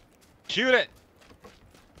 Shoot it!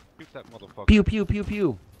 Shoot that motherfucker. Pew pew pew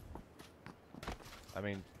pew. I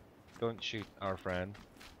mean, don't shoot our friend.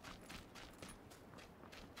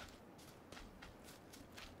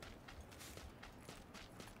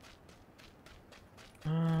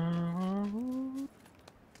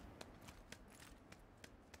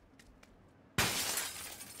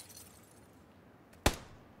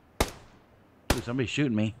 Ooh, somebody's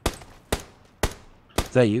shooting me. Is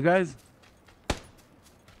that you guys?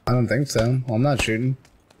 I don't think so. Well, I'm not shooting.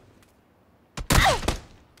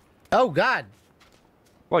 Oh God!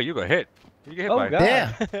 Well, you got hit. You get hit by.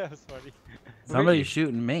 Yeah. That's funny. Somebody's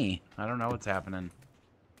shooting me. I don't know what's happening.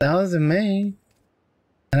 That wasn't me.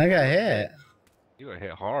 And I got hit. You got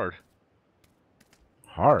hit hard.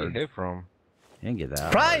 Hard. Where you hit from? You didn't get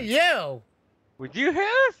that. Probably you. Would you hit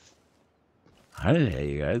us? I didn't hit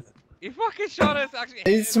you guys. He fucking shot us. Actually,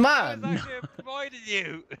 He's smart. actually avoided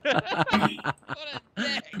you. What a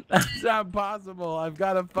dick. That's not possible. I've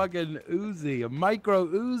got a fucking Uzi, a micro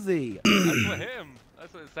Uzi. That's what hit him.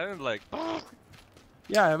 That's what it sounded like.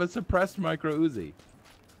 Yeah, I have a suppressed micro Uzi.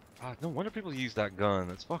 Oh, no wonder people use that gun.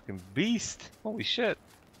 It's fucking beast. Holy shit.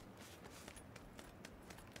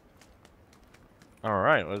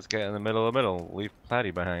 Alright, let's get in the middle of the middle. Leave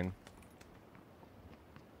Platty behind.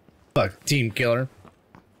 Fuck, team killer.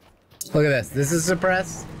 Look at this. This is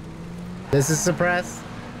suppressed. This is suppressed.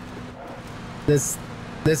 This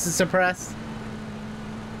is suppressed.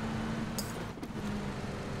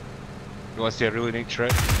 You want to see a really neat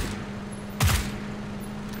trick?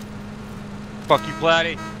 Fuck you,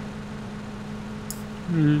 Platty.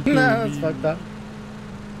 No, that's fucked up.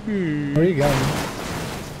 Where are you going?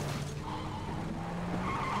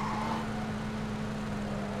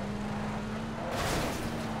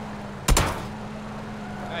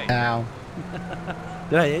 Hey. Ow.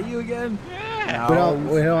 Did I hit you again? Yeah. No.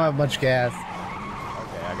 We don't have much gas.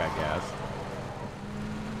 Okay, I got gas.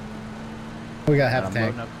 We got half I'm a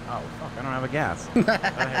tank. loading up. Oh fuck! I don't have a gas. I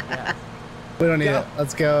have gas. We don't need it.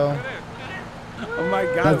 Let's go. Oh my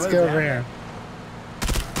god! Let's what go is over happening? here.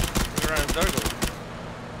 We're around circles.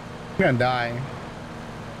 We're gonna die.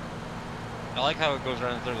 I like how it goes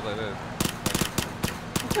around in circles like this.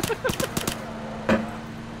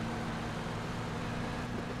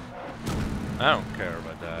 I don't care if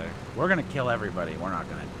I die. We're gonna kill everybody. We're not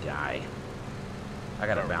gonna die. I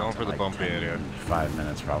gotta We're bounce going for in the like bumpy 10, area. 5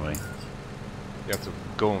 minutes probably. You have to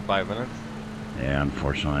go in 5 minutes? Yeah,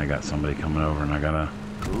 unfortunately, I got somebody coming over, and I gotta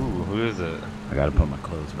Ooh, who is it? put my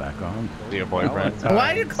clothes back on. Is it your boyfriend?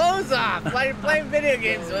 Why are your clothes off? Why are you playing video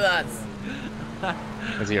games with us?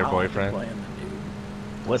 Is he your boyfriend?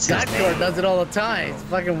 What's his Skycore name? does it all the time. It's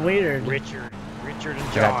fucking weird. Richard and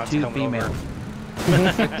I got John's 2 coming females.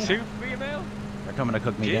 over. 2 female? They're coming to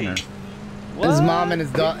cook me Gee. dinner. His mom and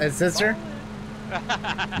his sister?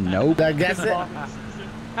 Nope. Did I guess it?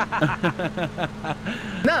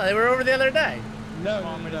 No, they were over the other day. No,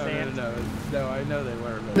 I know they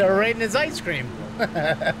were. They were raiding his ice cream.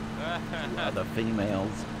 The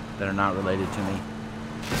females that are not related to me.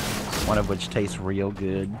 One of which tastes real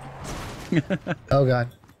good. Oh god.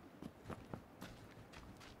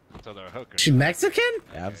 So they're hookers. She Mexican?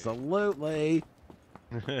 Absolutely.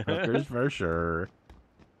 Hookers for sure.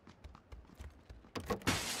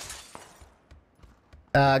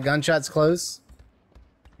 Gunshots close.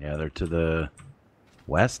 Yeah, they're to the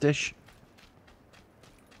westish.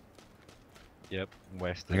 Yep,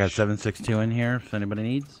 west. I got 762 in here if anybody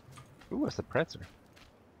needs. Ooh, what's the pretzer?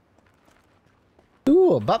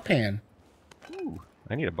 Ooh, a butt pan. Ooh,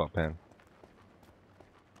 I need a butt pen.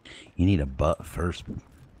 You need a butt first.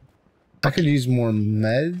 I could use more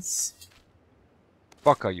meds.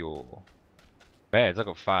 Fuck you. Bad, I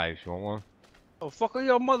got 5. You want one? Oh, fuck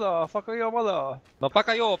your mother. Fuck your mother. No, fuck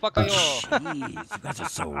yo, fuck yo. Jeez, you guys are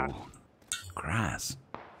so crass.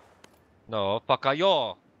 No, fuck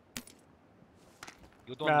yo.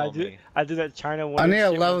 You don't know me. I did that China one. I need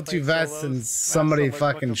a level 2 vest and somebody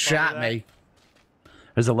fucking shot me.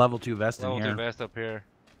 There's a level 2 vest Level in 2 here. vest up here.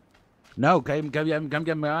 No, come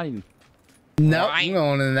get mine. Nope, I'm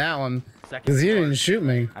going in that one. Second Because he floor. didn't shoot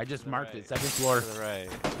me. I just marked it. Second floor. To the right.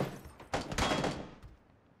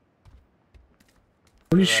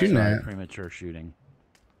 What are you shooting Sorry, at? premature shooting.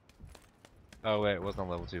 Oh wait, it wasn't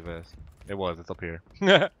a level 2 vest. It was, it's up here.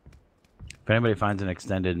 If anybody finds an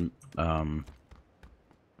extended, you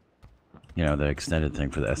know, the extended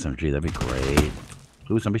thing for the SMG, that'd be great.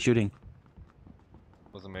 Ooh, somebody shooting.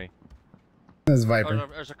 Wasn't me. That's Oh, Viper.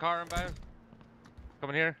 there's a car inbound.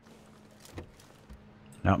 Coming here.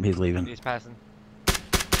 Nope, he's leaving. He's passing.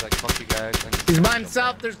 He's like, fuck you guys. He's by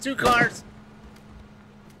himself. There's 2 cars.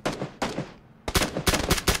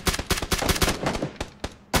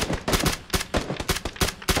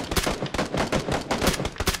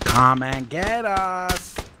 Come and get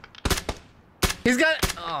us. He's got.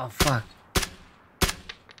 Oh, fuck.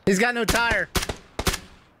 He's got no tire.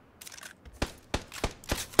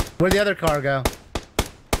 Where'd the other car go?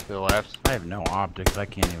 To the left. I have no optics. I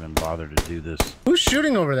can't even bother to do this. Who's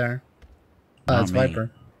shooting over there? Oh, Not that's me.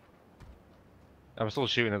 Viper. I'm still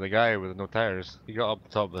shooting at the guy with no tires. He got up the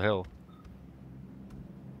top of the hill.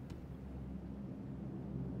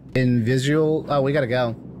 In visual. Oh, we gotta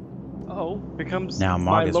go. Oh, here comes Now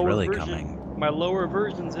my Mog is lower really version. coming. My lower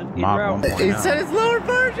version's in Mog route. 1.0. He said it's lower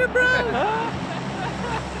version, bro.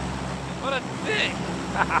 What a dick!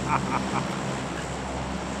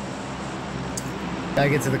 Gotta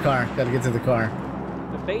get to the car. Gotta get to the car.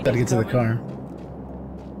 The fate Gotta is get to the coming. car.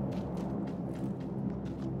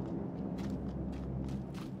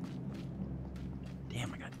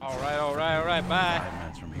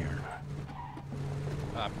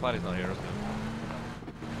 I'm glad he's not here.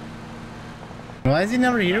 Why is he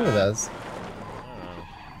never here with us?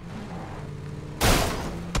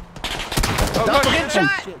 Oh, Don't God, get Oh,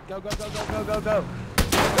 shot! shit. Go, go, go, go, go, go, go.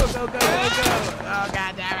 Go, go, go, go, go. Oh,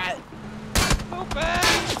 God damn it. So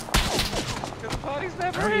bad! The body's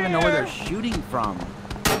never I don't even know where they're shooting from.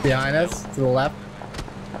 Behind us, to the left.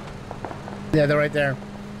 Yeah, they're right there.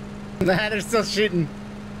 Nah, they're still shooting.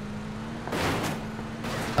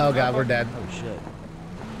 Oh god, we're dead. Oh, shit.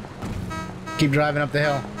 Keep driving up the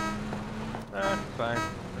hill. Nah, it's fine.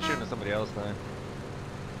 I'm shooting at somebody else now.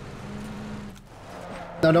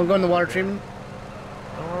 No, don't go in the water treatment.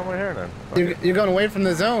 Oh, what am I here then? You're going away from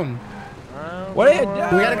the zone. What are you doing?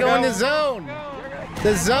 We gotta go in the zone.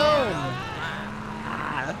 The zone.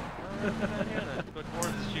 Go towards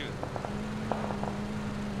the shoot.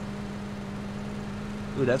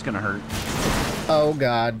 Ooh, that's gonna hurt. Oh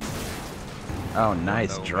god. Oh,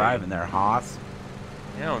 nice No driving there, Hoss.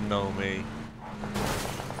 You don't know me.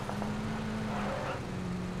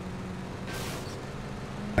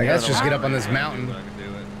 I guess just get up on this mountain. I can do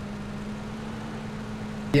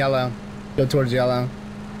it. Yellow. Go towards yellow.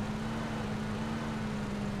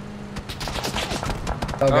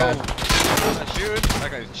 Oh god. I'm not shooting.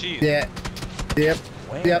 That guy's cheating. Yeah. Yep.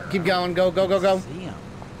 Where? Yep. Keep going. Go, go, go, go. See him.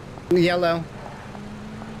 Yellow.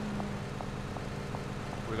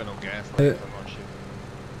 We got no gas. Uh, I'm not shooting.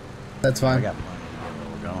 That's I fine. got plenty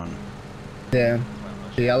of where we're going. Yeah. I'm not The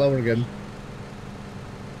shooting. yellow, we're good.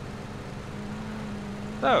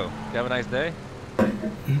 So, you have a nice day?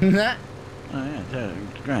 Nah. Oh, yeah,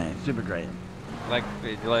 great. Super great. You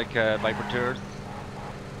like Viper Tours?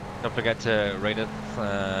 Don't forget to rate it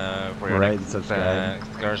for your Rate and next subscribe.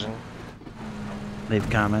 excursion. Leave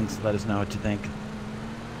comments. Let us know what you think.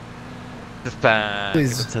 Just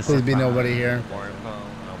Please, It's a please be fun. nobody here. more info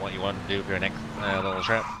on what you want to do for your next little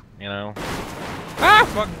trip, you know? Ah,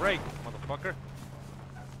 fuck, break, motherfucker.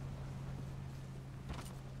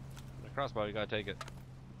 The crossbow, you gotta take it.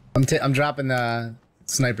 I'm dropping the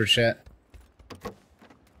sniper shit.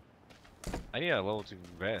 I need a level 2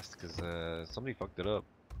 vest, because somebody fucked it up.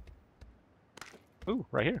 Ooh,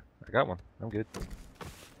 right here. I got one. I'm good.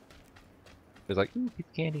 It's like, ooh, piece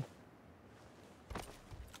of candy.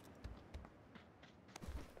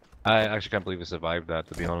 I actually can't believe we survived that,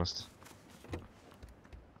 to be honest.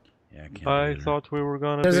 Yeah, I can't I either. thought we were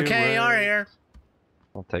gonna There's a be KAR late. here.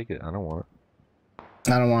 I'll take it. I don't want it.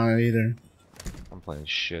 I don't want it either. I'm playing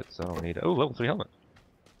shit, so I don't need it. Oh, level 3 helmet.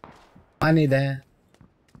 I need that.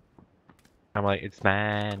 I'm like, it's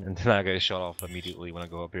mine, and then I get shot off immediately when I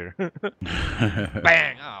go up here.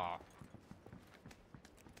 Bang! Oh.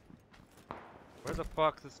 Where the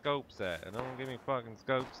fuck's the scopes at? And don't give me fucking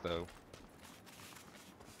scopes though.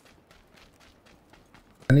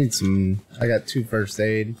 I need some. I got 2 first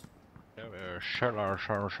aid.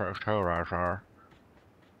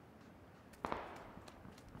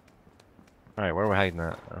 Alright, where are we hiding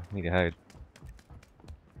at? I need to hide.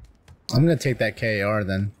 I'm gonna take that KAR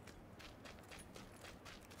then.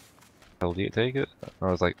 Hell, do you take it?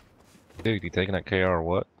 I was like, dude, you taking that KR or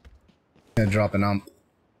what? Gonna drop an ump.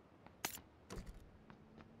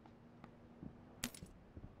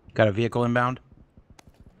 Got a vehicle inbound.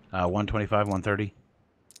 125, 130.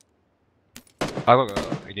 Oh,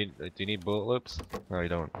 do you need bullet loops? No, you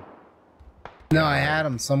don't. No, I had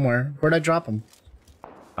them somewhere. Where'd I drop them?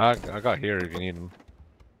 I got here if you need them.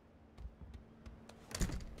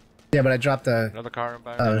 Yeah, but I dropped a. Another car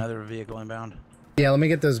inbound? Another vehicle inbound. Yeah, let me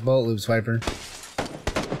get those bullet loops, Viper.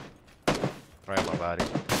 Right, my body.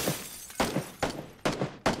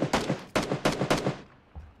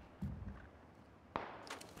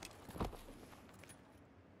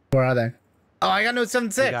 Where are they? Oh, I got no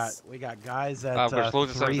 7.6. We got guys at we're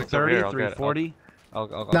supposed to send six over 330, here, I'll get it. 340, I'll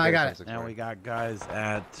No, I get got some it. six and for we you. got guys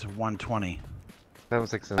at 120.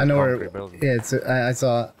 7.6 in I the know where. concrete building. Yeah, it's. I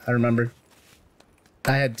saw. It. I remember.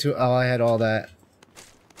 I had 2. Oh, I had all that.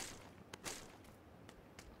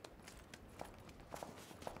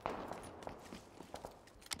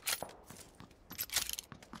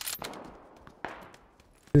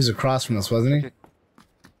 He was across from us, wasn't he?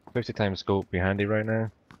 50 times scope behind you right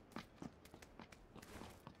now.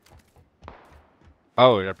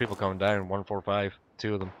 Oh, there are people coming down. 145.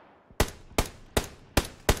 2 of them.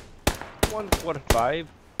 145.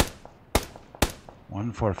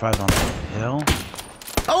 145 on the hill.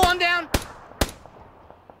 Oh, I'm down.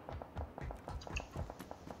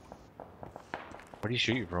 Where do you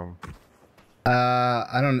shoot you from?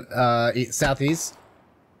 I don't. Southeast.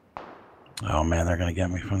 Oh man, they're gonna get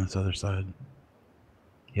me from this other side.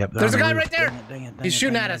 Yep. they're There's on a the guy roof. right there. Dang it, He's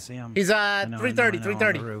shooting at I us. see him. He's I know, 330. on the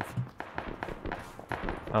 330. roof.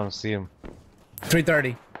 I don't see him.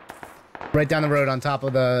 330. Right down the road on top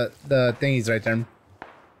of the thingies right there.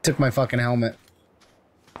 Took my fucking helmet.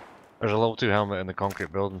 There's a level 2 helmet in the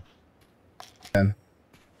concrete building. Yeah.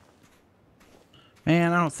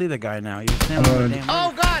 Man, I don't see the guy now. You're standing on the damn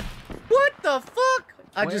Oh god! What the fuck?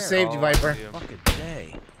 I just saved you, Viper. fucking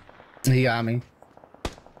day. He got me.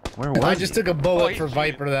 Where was I just took a bullet for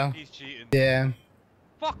Viper though. He's cheating. Yeah.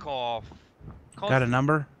 Fuck off. Got a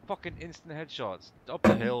number? Fucking instant headshots. Up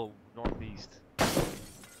the hill, northeast.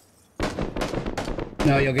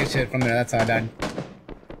 No, you'll get shit from there. That's how I died.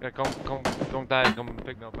 Yeah, don't die. Come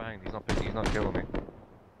pick me up behind. He's not killing me.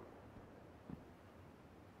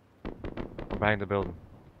 I'm behind the building.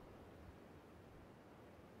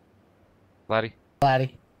 Laddie.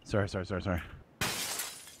 Laddie. Sorry.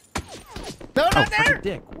 No, not fucking there!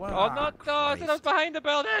 dick. What? Oh, no, I said I was behind the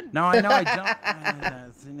building! No, I know, I don't.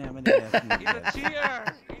 He's a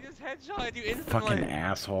cheater! He just headshotted you instantly! Fucking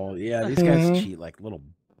asshole. Yeah, these guys cheat like little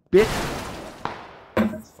bitch.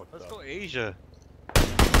 Let's go Asia.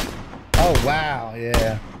 Oh, wow.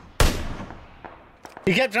 Yeah.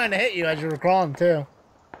 He kept trying to hit you as you were crawling, too.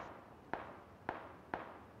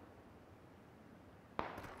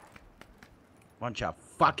 Bunch of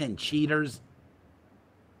fucking cheaters.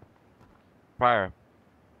 Fire.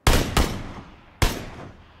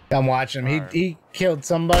 I'm watching him. He killed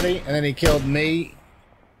somebody, and then he killed me.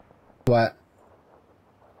 What?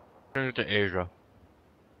 Turn it to Asia.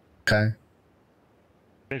 Okay.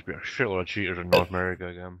 There needs to be a shitload of cheaters in North America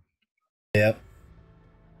again. Yep.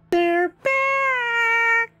 They're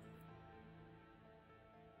back!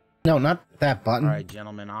 No, not that button. Alright,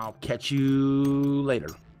 gentlemen, I'll catch you later.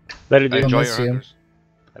 Later, dude. Enjoy miss your you. hunters.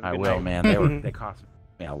 I will, man. They cost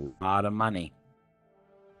me a lot of money.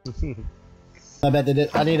 I bet they did.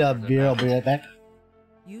 I need a beer. I'll be right back.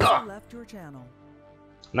 User left your channel.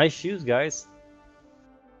 Nice shoes, guys.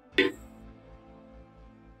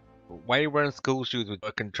 Why are you wearing school shoes with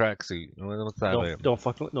fucking tracksuit? What's that about?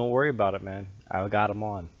 Don't worry about it, man. I got them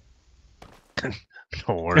on.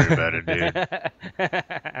 Don't worry about it, dude.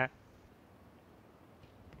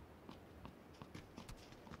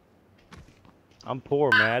 I'm poor,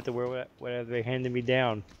 man. I have to wear whatever they handed me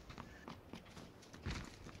down.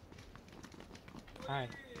 Hi.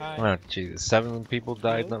 Oh, Jesus. 7 people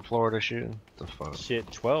died in that Florida shooting? What the fuck?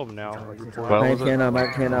 Shit, 12 now. Why?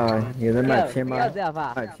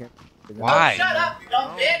 Oh, shut up, you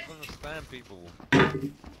dumb bitch! Understand people.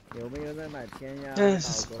 This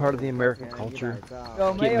is part of the American culture.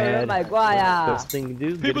 Get mad. Best thing to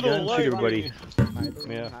do, get a gun, shoot everybody.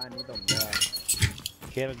 Yeah.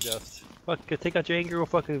 Can't adjust. Fuck, take out your anger, go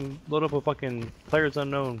fucking load up a fucking Players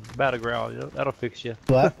Unknown Battleground. You know, that'll fix you.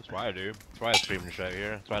 What? That's why I do. That's why I stream the shit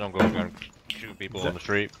here. That's why I don't go and shoot people on the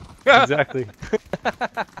street. Exactly. Nice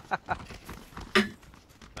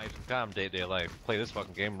and calm, day-to-day life. Play this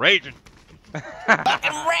fucking game, raging!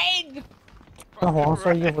 Fucking rage!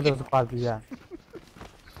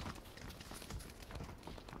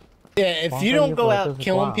 Yeah, if you don't go out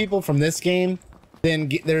killing people from this game,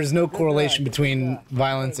 then there's no correlation between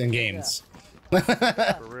violence and games. For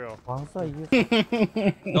real.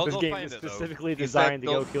 This game is specifically designed to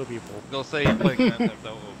go kill people. They'll say you played Grand Theft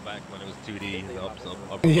Auto back when it was 2D.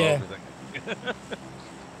 Yeah.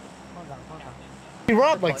 He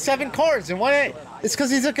robbed like 7 cars in 1 day. It's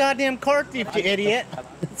because he's a goddamn car thief, you idiot.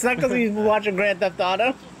 It's not because he's watching Grand Theft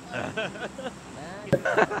Auto. That's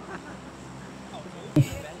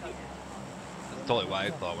totally what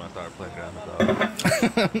I thought when I started playing Grand Theft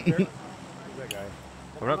Auto. That guy.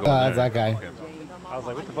 We're not going That's there. that guy. I was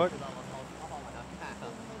like, what the fuck?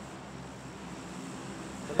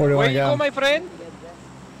 Where do you want to go? my friend?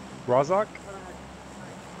 Rozok?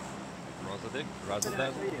 Razadick?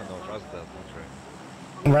 Razadazzle? No, Razadazzle, that's right.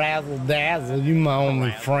 Razzle dazzle, you my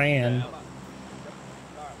only friend.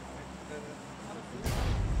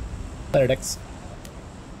 Later, Dix.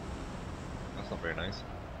 That's not very nice.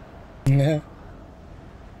 Yeah.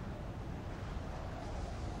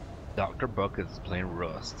 Dr. Bucket's playing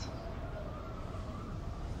Rust.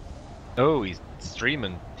 Oh, he's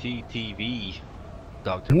streaming TTV.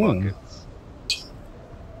 Dr. Buckets.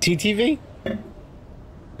 TTV?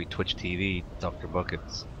 We Twitch TV, Dr.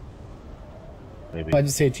 Buckets. Maybe. Why'd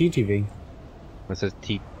you say TTV? It says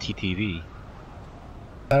TTV.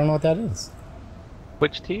 I don't know what that is.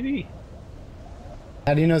 Twitch TV.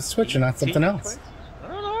 How do you know it's Twitch and not something else? I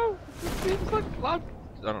don't know. It seems like a lot.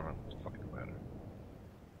 I don't know. It fucking matter.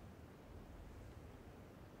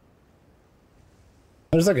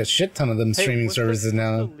 There's like a shit ton of them streaming services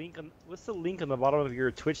now. What's the link on the bottom of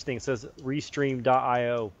your Twitch thing? It says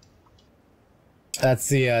restream.io. That's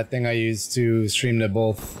the thing I use to stream to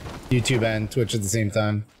both YouTube and Twitch at the same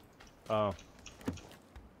time. Oh.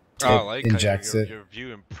 I like injects how it. you're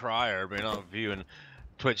viewing prior, but you're not viewing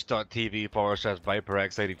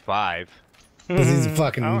twitch.tv/ViperX85. Because he's a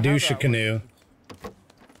fucking douche canoe. You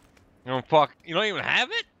don't fuck. You don't even have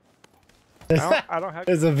it? I don't have.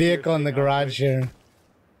 There's a vehicle in the garage here.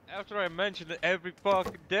 After I mention it every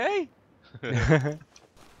fucking day?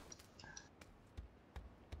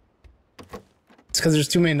 It's because there's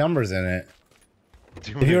too many numbers in it.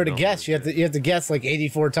 If you were to guess, you have to guess like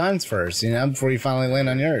 84 times first, you know, before you finally land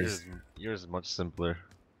on yours. Yours is much simpler.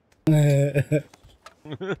 Yeah.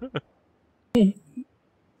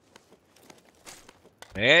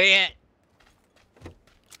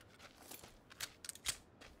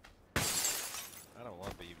 I don't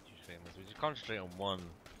want the YouTube famous. We just concentrate on one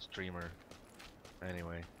streamer.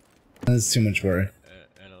 Anyway. That's too much work.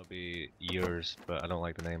 And it'll be yours, but I don't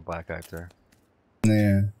like the name Black Actor.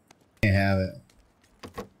 Yeah. Can't have it.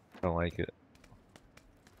 I don't like it.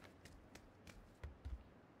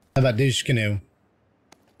 How about douche canoe?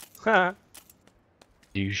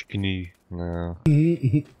 Douche canoe. No.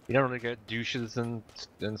 You don't really get douches in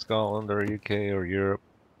Scotland or UK or Europe.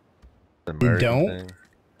 It's an American don't? thing.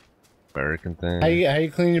 American thing. How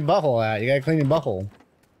you clean your butthole out? You gotta clean your butthole.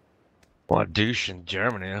 Well, douche in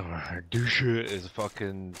Germany. Douche is a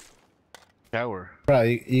fucking shower. Bro,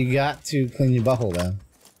 you got to clean your butthole though.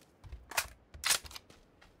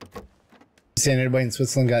 You saying everybody in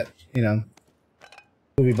Switzerland got, you know,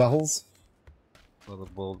 poopy buttholes?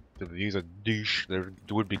 Well, if they use a douche, they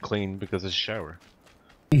would be clean because it's a shower.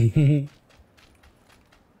 You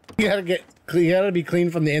gotta be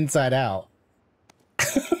clean from the inside out.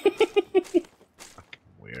 Fucking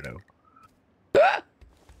weirdo.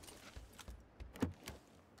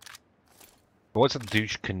 What's a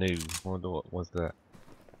douche canoe? What's that?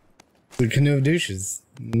 The canoe of douches.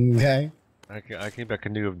 Okay. I came a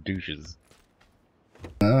canoe of douches. I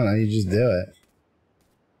don't know, you just do it.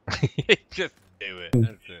 Just do it.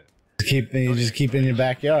 That's it. You just keep it in your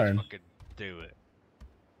backyard. Fucking do it.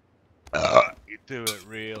 You do it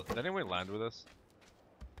real. Did anyone land with us?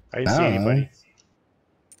 I didn't see anybody.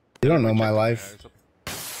 You don't know my life.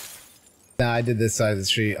 Nah, I did this side of the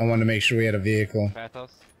street. I wanted to make sure we had a vehicle. Pathos?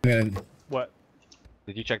 What?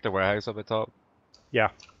 Did you check the warehouse up at top? Yeah.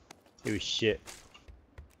 It was shit.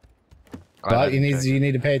 Well, you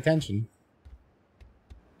need to pay attention.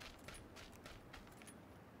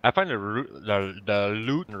 I find the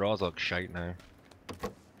loot in Rozok shite now.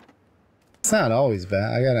 It's not always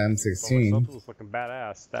bad. I got an M16. It was looking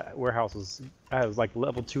badass. That warehouse was. I was like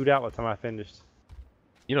level 2'd out by the time I finished.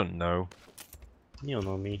 You don't know. You don't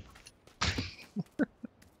know me.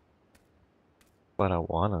 But I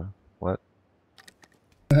wanna. What?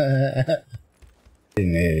 An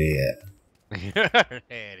idiot. You're an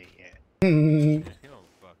idiot. You don't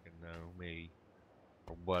fucking know me.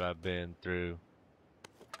 Or what I've been through.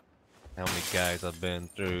 How many guys I've been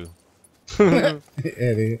through.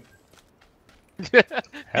 Idiot.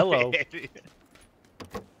 Hello.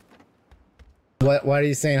 Why are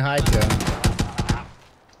you saying hi to him?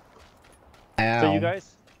 Ow. So you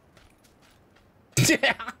guys?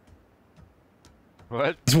 Yeah.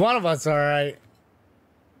 What? It's one of us, alright.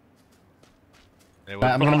 It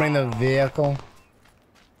I'm gonna bring the vehicle.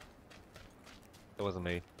 It wasn't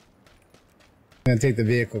me. I'm gonna take the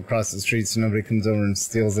vehicle across the street so nobody comes over and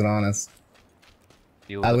steals it on us.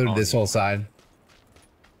 I looted this whole side.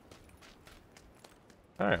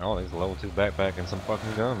 Alright, oh, there's a level 2 backpack and some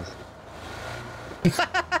fucking guns.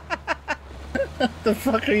 What the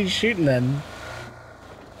fuck are you shooting then?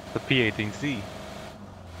 The P-18C.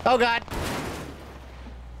 Oh god!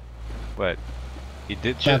 What? He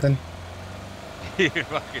ditched it? Nothing. He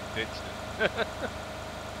fucking ditched it.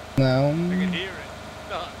 No. I can hear it.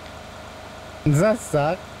 Stuck. Does that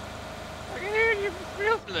suck? I can hear you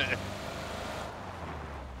from it.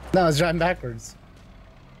 No, I was driving backwards.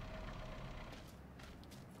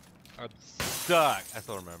 I'm stuck. I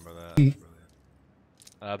still remember that. That's brilliant.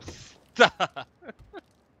 I'm stuck.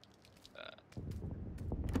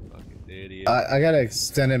 Fucking idiot. I got an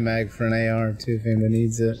extended mag for an AR too if anybody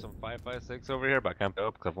needs it. There's some 5.56 over here, but I can't pick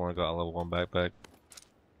up because I've only got a level 1 backpack.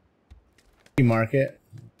 You mark it?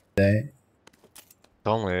 Day. It's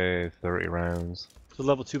only 30 rounds. So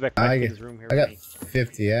level 2 backpack in his room here. I got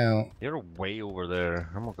 50 out. You're way over there.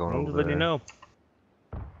 I'm not going I'm over just there. letting you know.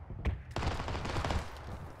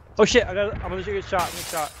 Oh shit! I'm gonna shoot a shot. I'm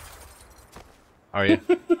shot. Are you?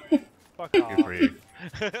 Fuck off. Good for you.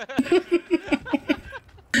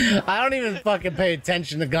 I don't even fucking pay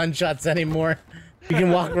attention to gunshots anymore. You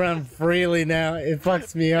can walk around freely now. It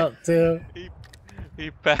fucks me up too.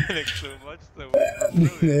 He panicked so much so.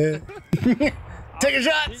 Take a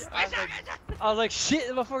shot! I was like, shit,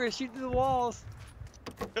 the motherfucker shoot through the walls.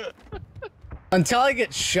 Until I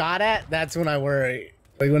get shot at, that's when I worry.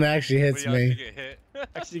 Like when it actually hits When you me. actually get hit.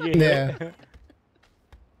 Actually get hit. Yeah.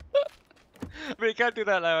 I mean, you can't do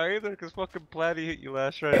that now either, because fucking Platy hit you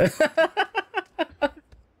last round.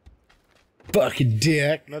 Fucking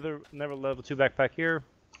dick. Another level 2 backpack here.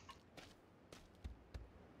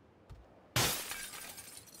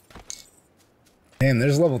 Damn,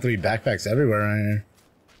 there's level 3 backpacks everywhere around here.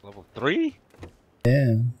 Level 3?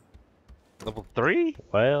 Yeah. Level 3?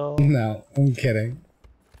 Well. No, I'm kidding.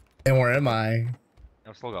 And where am I?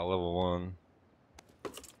 I've still got level 1.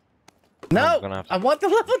 No! I want the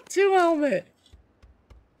level 2 helmet!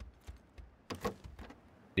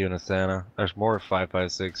 You and a Santa. There's more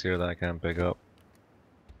 5.56 here that I can't pick up.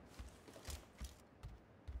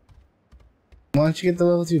 Why don't you get the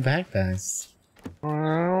level 2 backpacks? Well,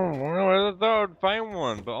 I thought I would find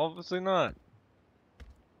one, but obviously not.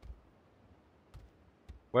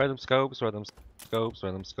 Where are them scopes? Where are them scopes? Where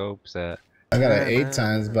are them scopes at? I got it 8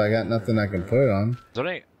 times, but I got nothing I can put it on. Is there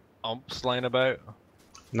any umps lying about?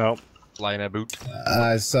 Nope. Lying about?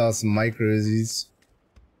 I saw some micro Uzis.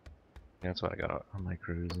 Yeah, that's what I got on my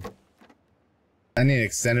cruise. I need an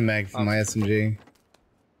extended mag for my SMG.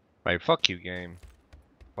 Right, fuck you, game.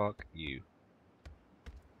 Fuck you.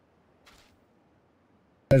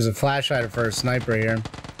 There's a flashlight for a sniper here.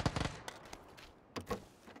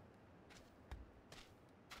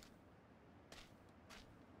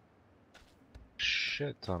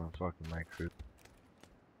 Shit ton of fucking my crew.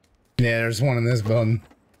 Yeah, there's one in this building.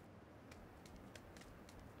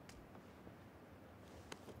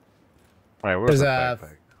 Alright, where's There's the a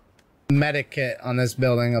backpack? medic kit on this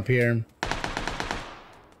building up here.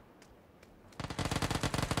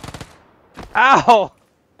 Ow!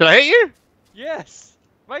 Did I hit you? Yes!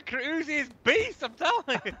 My Uzi is beast, I'm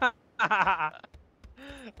telling you!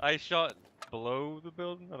 I shot below the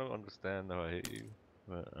building? I don't understand how I hit you.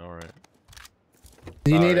 But alright.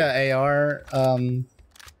 Do you need a AR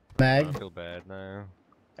mag? I feel bad now.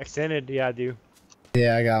 Extended, yeah, I do.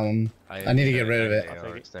 Yeah, I got one. I need to get rid of it.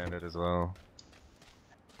 AR extended as well.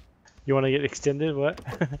 You want to get extended? What?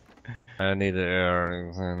 I need the AR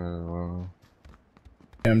extended as well.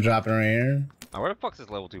 I'm dropping right here. Where the fuck's this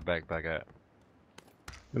level 2 backpack at?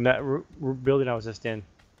 In that building I was just in.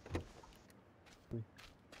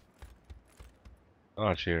 Oh,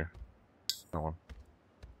 it's here. No one.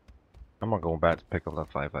 I'm not going back to pick up that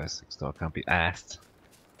 5.56 though. I can't be asked.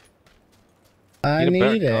 I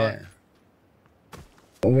need it.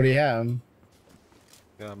 What do you have?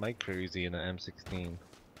 Got a micro Uzi and an M16.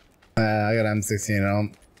 I got M16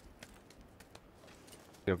 on.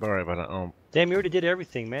 Yeah, alright about that. Damn, you already did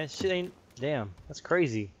everything, man. Shit ain't. Damn, that's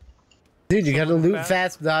crazy. Dude, you gotta loot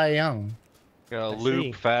fast, die young. Gotta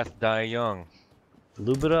loot fast, die young.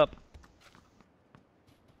 Lube it up.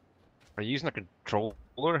 Are you using a controller?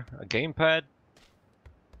 A gamepad?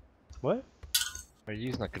 What? Are you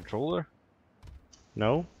using a controller?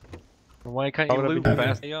 No. Why can't you loot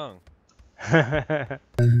fast, die young?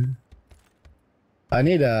 I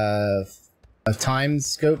need a time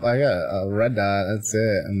scope. I got a red dot. That's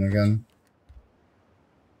it. And the gun.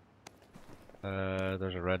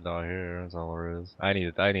 There's a red dot here. That's all there is. I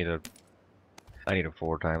need a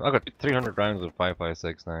 4 times. I got 300 rounds of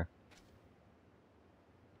 5.56 now.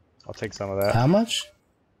 I'll take some of that. How much?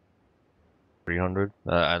 300.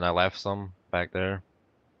 And I left some back there.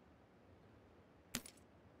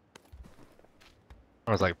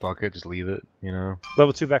 I was like, fuck it, just leave it, you know?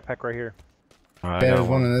 Level 2 backpack right here. Yeah, there's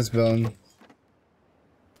one in this building.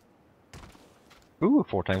 Ooh, a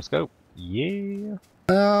 4-time scope. Yeah.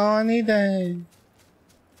 Oh, I need that.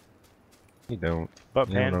 You don't. Butt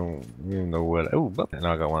You pan. don't know, you don't know what. Oh, butt pan.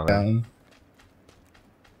 No, I got one of them.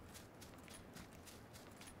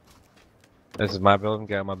 This is my building.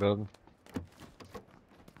 Get out of my building.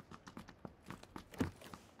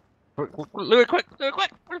 Louis, quick! Louis,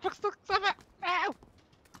 quick! Where the fuck's the stuff at? Ow!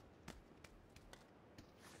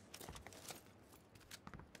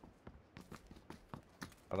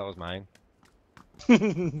 Oh, that was mine.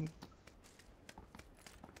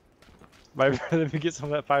 My brother, let me get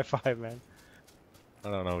some of that 5.5, man. I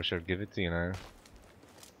don't know. We should give it to you now.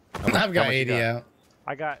 I've got 80 out.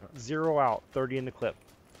 I got 0 out, 30 in the clip.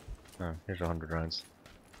 Oh, here's 100 rounds.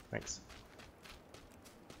 Thanks.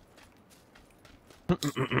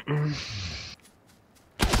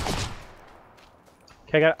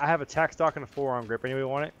 Okay, I have a tack stock and a forearm grip. Anybody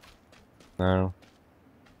want it? No.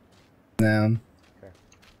 No. Okay.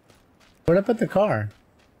 Where'd I put the car?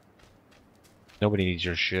 Nobody needs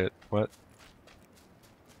your shit. What?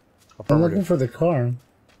 I'm looking for the car.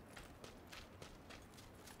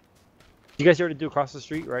 You guys already do across the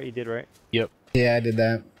street, right? You did, right? Yep. Yeah, I did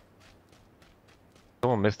that.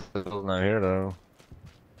 Someone missed the building out here though.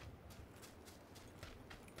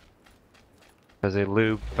 Cause they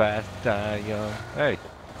loop fast, die young. Hey,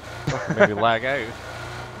 maybe lag out.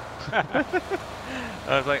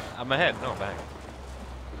 I was like, I'm ahead. No, I'm back.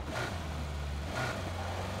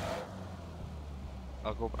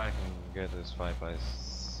 I'll go back and get this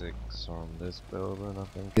 5x6 on this building, I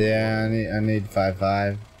think. Yeah, I need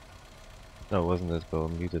 5.5. No, it wasn't this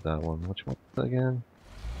building. You did that one. Which one was it again?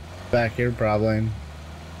 Back here, probably.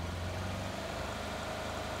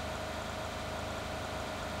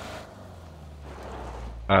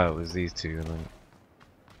 Oh, it was these two. Then.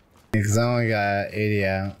 Because I only got 80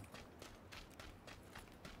 out.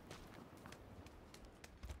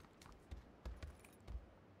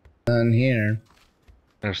 None here.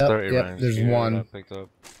 There's 30 yep, rounds. there's here one. that I picked up.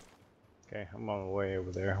 Okay, I'm on the way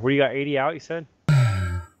over there. What do you got? 80 out, you said?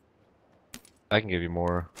 I can give you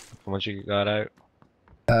more. How much you got out?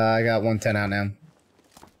 I got 110 out now.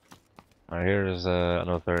 Alright, here's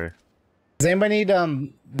another 30. Does anybody need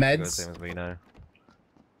The meds? same as me now.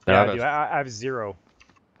 Yeah, I do. I have 0.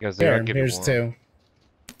 You got 0. Here, I'll give here's you 1. 2.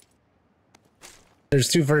 There's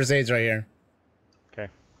 2 first aids right here. Okay.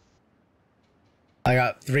 I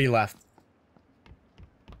got 3 left.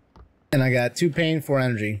 And I got 2 pain, 4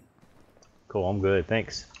 energy. Cool, I'm good.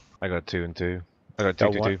 Thanks. I got 2 and 2. I got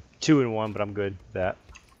 2, 2, 2. 2 and 1, but I'm good with that.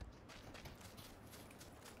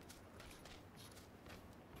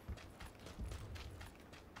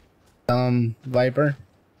 Viper.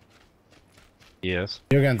 Yes.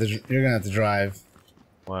 You're gonna have to drive.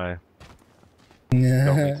 Why?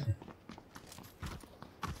 Yeah.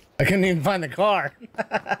 I couldn't even find the car.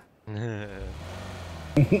 But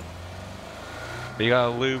you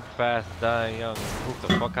gotta loop fast, die young. What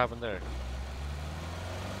the fuck happened there?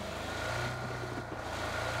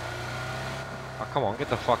 Oh, come on, get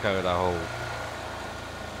the fuck out of that hole.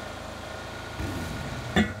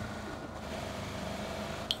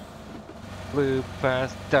 Loop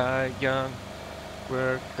fast, die young.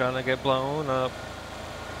 We're gonna get blown up.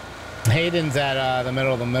 Hayden's at the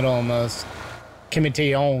middle almost. Kimmy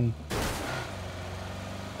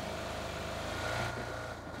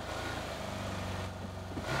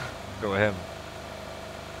Go ahead.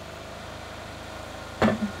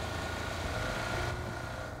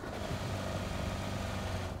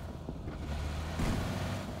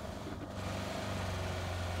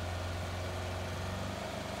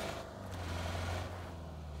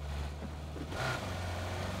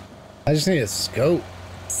 I just need a scope.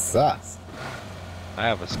 Sucks. I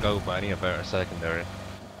have a scope, but I need a better secondary.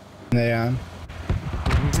 Yeah.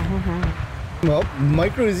 Well,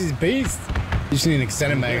 micro is his beast. You just need an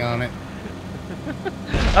extended mag on it.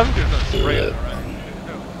 I'm just gonna spray it around.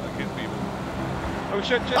 Oh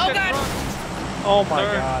shit, shit, Oh shit, god! run. Oh my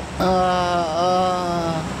Turn. god.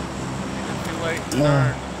 It's too late.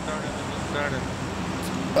 No. Turn.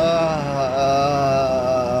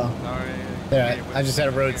 Sorry. Yeah, I just had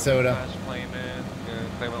a road soda.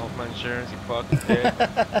 Claim it off my insurance, you fucking dick.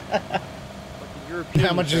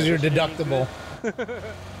 How much is your deductible?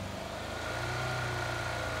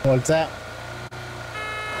 What's that?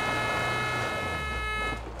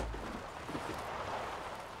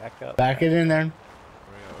 Back up. Back it in there.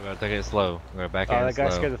 We gotta take it slow. We're back in That guy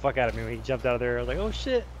slow. scared the fuck out of me when he jumped out of there. I was like, oh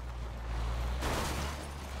shit.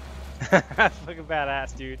 That's fucking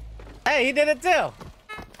badass, dude. Hey, he did it too.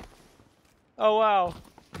 Oh wow.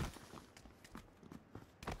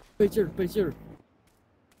 Picture.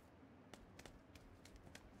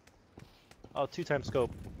 Oh, 2-time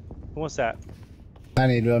scope. Who wants that? I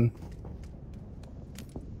need one.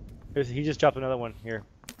 He just dropped another one here.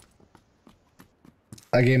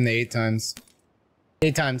 I gave him the 8 times.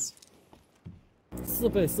 8 times. 4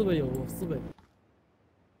倍有4倍。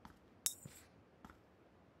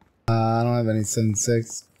I don't have any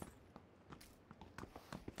 7.6.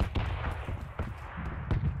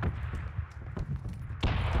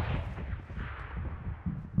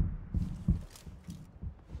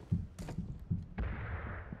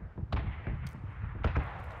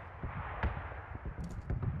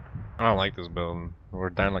 I don't like this building. We're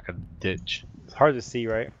down like a ditch. It's hard to see,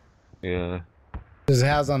 right? Yeah. There's a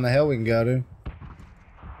house on the hill we can go to.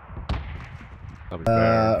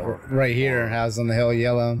 Right here, house on the hill,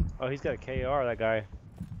 yellow. Oh, he's got a KR, that guy.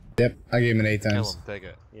 Yep, I gave him an 8 Kill times. him, take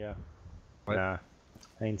it. Yeah. What? Nah.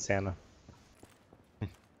 I ain't Santa.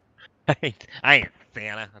 I ain't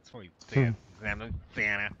Santa. That's what you said.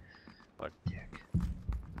 Santa. What a dick.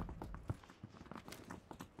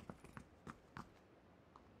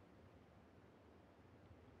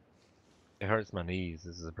 It hurts my knees.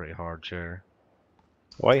 This is a pretty hard chair.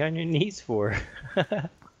 Why are you on your knees for?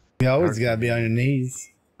 You always gotta be on your knees.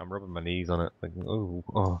 I'm rubbing my knees on it. Like, ooh,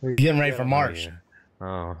 oh. Getting ready for March.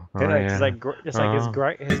 Oh, Yeah, yeah. just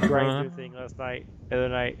like his grinder thing last night, the other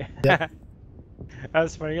night. Yep. That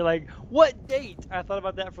was funny. You're like, what date? I thought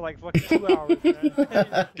about that for like fucking 2 hours,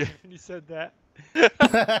 man. And you said that.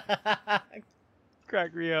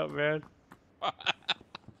 Crack me up, man.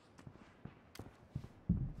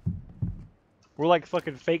 We're like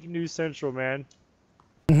fucking fake news central, man.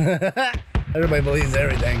 Everybody believes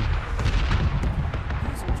everything.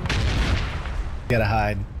 Gotta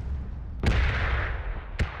hide.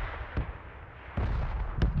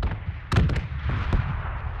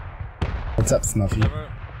 What's up, Snuffy?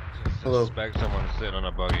 Hello. Suspect someone sitting on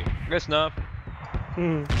a buggy. Hey, Snuff.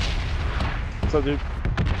 What's up, dude?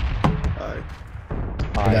 Hi.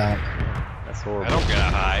 Hi. Yeah. That's horrible. I don't get a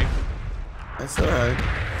hi. I said hi.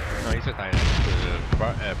 No, you said hi.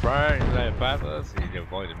 Brian, you said hi to us. You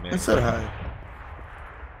avoided me. I said hi.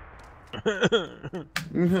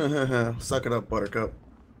 Suck it up, Buttercup.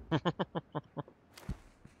 Oh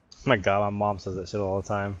my god, my mom says that shit all the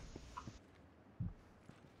time.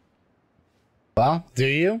 Well, do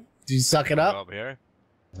you? Do you suck it up? Up here.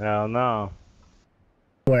 Hell no.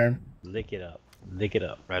 Where? Lick it up. Lick it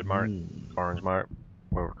up. Red mark. Orange mark.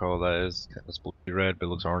 Whatever color that is. It's supposed to be red, but it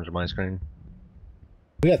looks orange on my screen.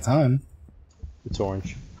 We got time. It's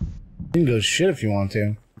orange. You can go shit if you want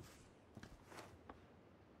to.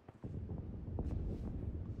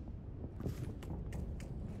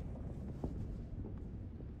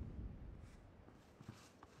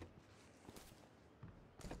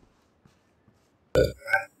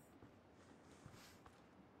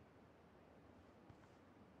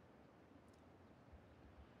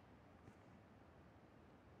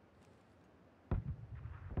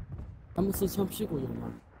他们是枪屁股有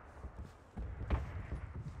吗？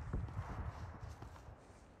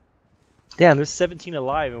 Damn, there's 17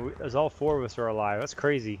 alive, and there's all 4 of us are alive. That's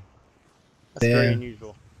crazy. That's very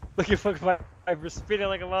unusual. Look at fucking Viper spinning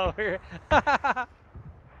like a motherfucker.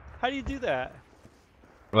 How do you do that?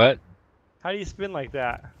 What? How do you spin like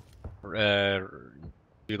that?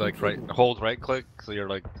 You like hold right click, so you're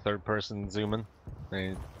like third person zooming, and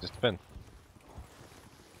you just spin.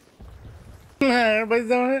 Everybody's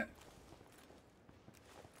doing it.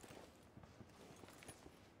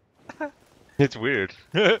 It's weird.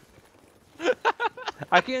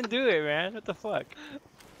 I can't do it, man. What the fuck?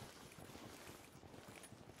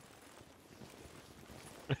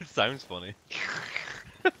 It sounds funny.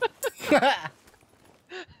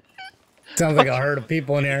 Sounds like a herd of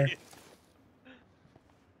people in here.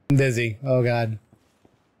 I'm dizzy. Oh god.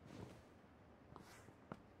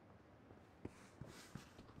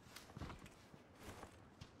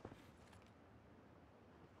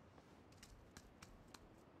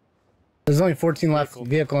 There's only 14 left.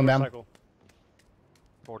 Vehicle inbound.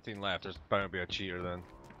 14 left. There's bound to be a cheater then.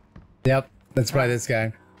 Yep, that's probably this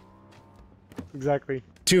guy. Exactly.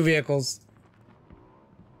 2 vehicles.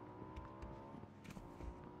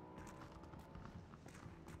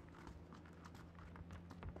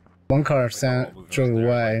 One car drove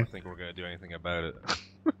away. I don't think we're gonna do anything about it.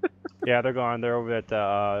 Yeah, they're gone. They're over at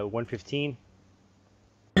 115.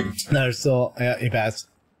 No, they're still. Yeah, he passed.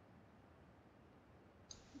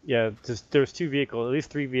 Yeah, there's 2 vehicles, at least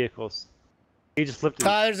 3 vehicles. He just flipped it.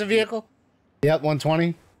 There's a vehicle. Yep,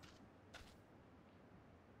 120.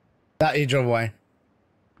 He drove away.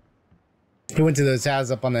 He went to those houses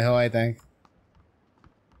up on the hill, I think.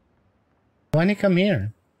 Why didn't he come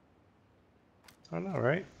here? I don't know,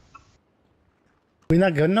 right? We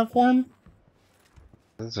not good enough for him?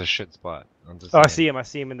 This is a shit spot. I'm just I saying. see him. I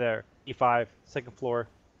see him in there. E5, second floor,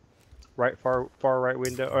 right far right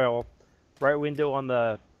window. Oh, well, right window on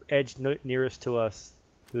the edge nearest to us.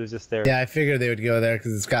 He was just there. Yeah, I figured they would go there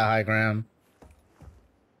because it's got high ground.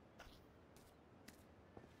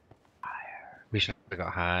 We should have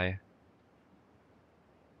got high.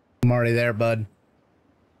 I'm already there, bud.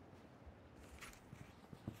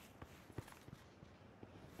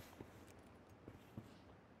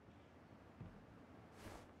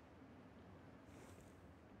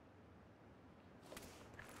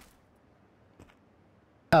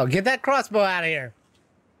 Oh, get that crossbow out of here.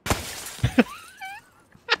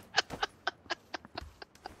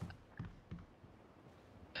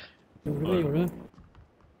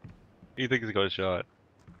 You think he's got a shot?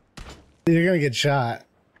 You're gonna get shot.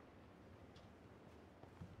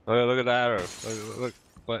 Look at the arrow. Look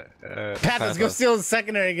what? Pathos, go steal the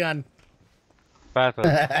secondary gun. Pathos.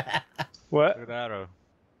 What? Look at the arrow. Look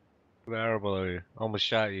at the arrow below you. Almost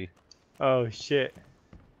shot you. Oh shit.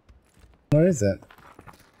 Where is it?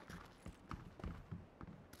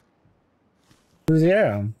 Who's the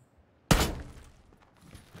arrow?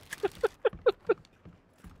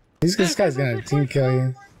 This guy's gonna team kill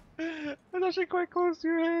you. That's actually quite close to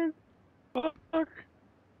your head. Fuck.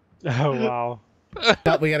 Oh wow.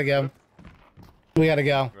 Oh, we gotta go. We gotta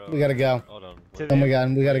go. We gotta go. Hold on. Oh my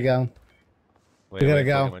god, we gotta go. Wait, We gotta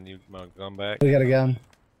go. When you come back. We gotta go.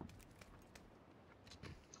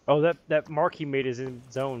 Oh, that mark he made is in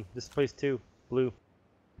zone. This place too. Blue.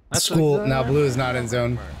 That's cool. Now blue is not in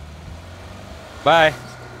zone. Bye.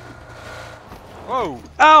 Whoa!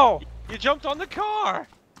 Ow! You jumped on the car!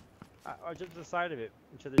 I jumped to the side of it.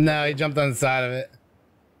 No, he jumped on the side of it.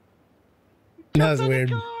 That was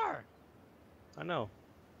weird. I know.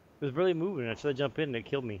 It was really moving. I tried to jump in and it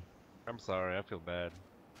killed me. I'm sorry, I feel bad.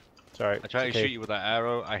 Sorry. I tried to shoot you with that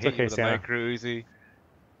arrow. I hit you with a micro Uzi.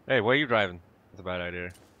 Hey, where are you driving? That's a bad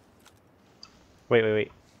idea.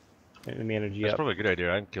 Wait. Let me energy That's up. probably a good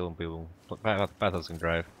idea. I'm killing people. Pathos can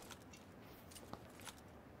drive.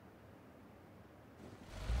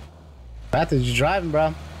 Pathos, you driving,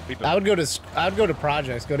 bro? I would go to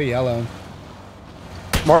projects. Go to yellow.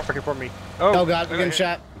 Mark it for me. Oh god, we're getting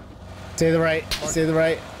shot. Stay to the right. Stay to the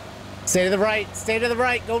right. Stay to the right. Stay to the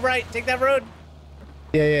right. Go right. Take that road.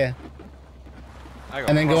 Yeah.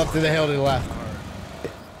 And then go up to the hill to the left.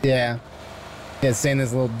 Yeah. Yeah, stay in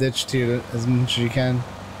this little ditch too as much as you can.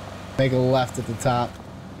 Make a left at the top.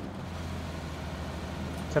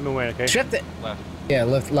 Tell me when, okay? Shift it. Left. Yeah,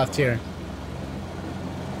 left here.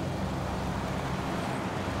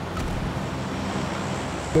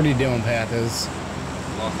 What are you doing, Pathos?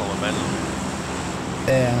 Lost all momentum.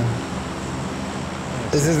 Yeah.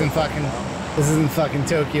 This isn't fucking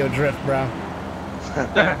Tokyo Drift, bro.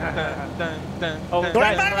 Oh,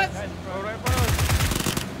 right front of us!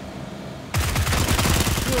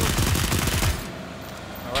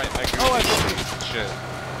 Alright, I agree. Shit.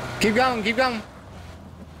 Keep going.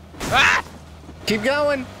 Ah! Keep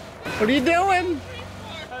going. What are you doing?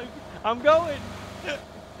 I'm going.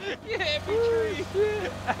 You hit me, tree.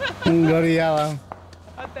 Go to yellow.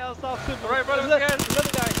 I bounced off to Alright, brother, again. Another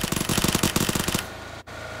guy.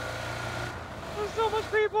 There's so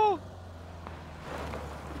much people.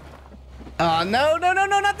 Oh, no,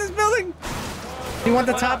 not this building. You want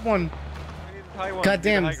the top one. God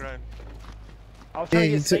damn. Yeah,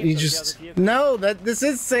 you just no. This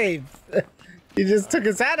is safe. You just took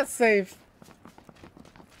us out of safe.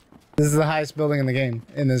 This is the highest building in the game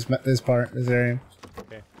in this area.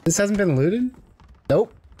 Okay. This hasn't been looted.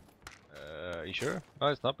 Nope. You sure? No,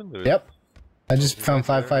 it's not been looted. Yep. I just found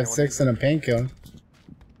 5.56 and a paint cone.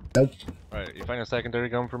 Nope. Alright, you find a secondary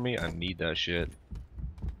gun for me? I need that shit.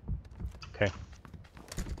 Okay.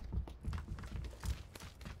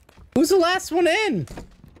 Who's the last one in?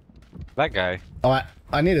 That guy. Oh,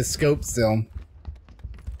 I need a scope still.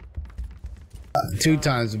 2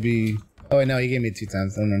 times would be. Oh wait, no, he gave me 2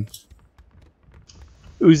 times. Never mind.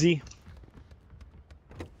 Uzi.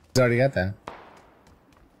 He's already got that.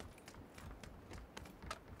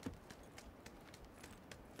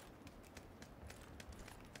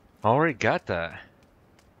 Already got that.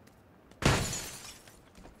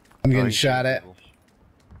 I'm getting shot at.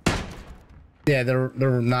 Yeah, they're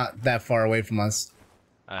not that far away from us.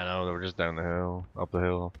 I know, they were just down the hill, up the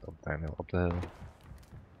hill, up the hill.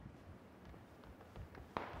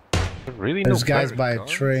 There's really There's no guys by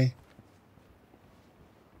guns? a tree.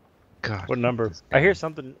 God. What number? I hear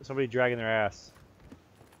somebody dragging their ass.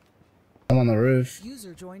 I'm on the roof.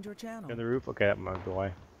 User joined your channel. On the roof? Okay, I'm on the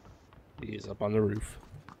way. He's up on the roof.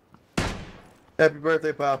 Happy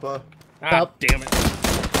birthday, Papa. Ah, damn it.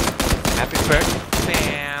 Happy birthday,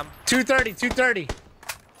 Sam. 230.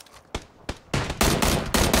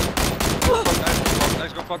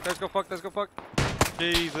 Let's go fuck.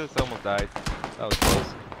 Jesus, I almost died. That was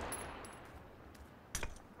close.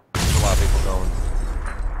 There's a lot of people going.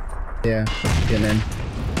 Yeah, getting in.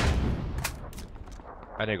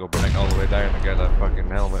 I need to go back all the way down to get that fucking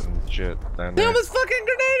helmet and shit down He there. almost fucking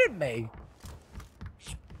grenaded me.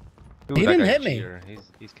 Ooh, He that didn't guy's hit a me. cheater.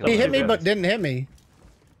 He's killing He hit me, guys. but didn't hit me.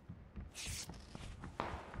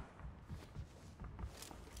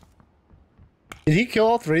 Did he kill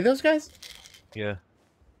all 3 of those guys? Yeah.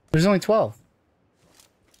 There's only 12.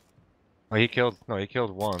 Oh, he killed 1. He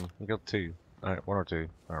killed 2. Alright, 1 or 2.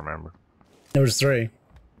 I don't remember. There was 3.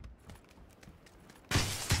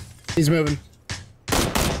 He's moving.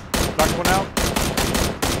 Knocked one out.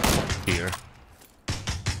 Here.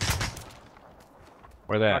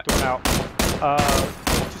 Where that? Knocked one out.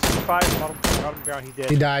 265, bottom ground, he did.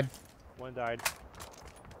 He died. One died.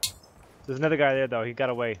 There's another guy there though, he got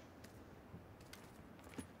away.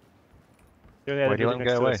 Why'd you let him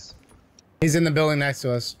get away? He's in the building next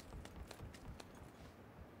to us.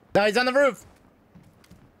 No, he's on the roof.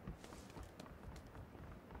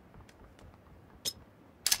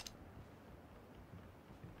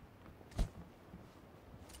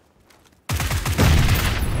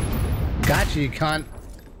 Got you, cunt.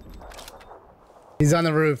 He's on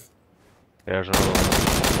the roof. There's another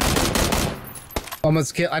one.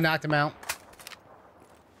 Almost killed. I knocked him out.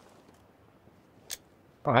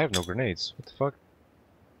 Oh, I have no grenades. What the fuck?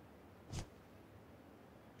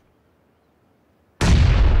 Oh,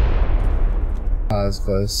 that was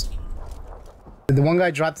close. Did the one guy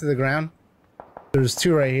drop to the ground? There's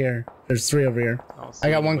 2 right here. There's 3 over here. I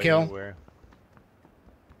got 1 kill. Anywhere.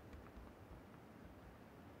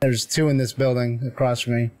 There's 2 in this building across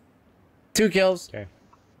from me. 2 kills. Okay.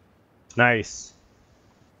 Nice.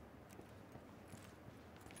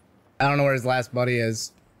 I don't know where his last buddy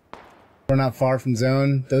is. We're not far from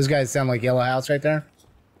zone. Those guys sound like Yellow House right there.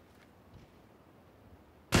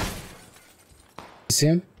 You see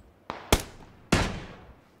him?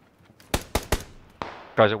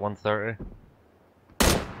 Guys at 130.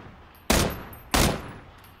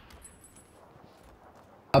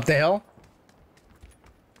 Up the hill?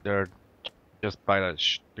 They're just by that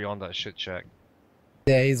beyond that shit shack.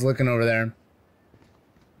 Yeah, he's looking over there.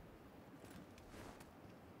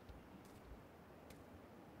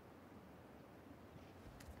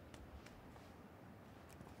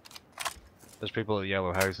 There's people at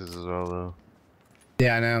yellow houses as well, though.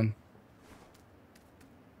 Yeah, I know.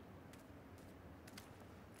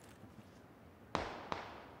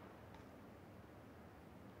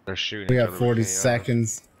 They're shooting. We each got other 40 with ARs.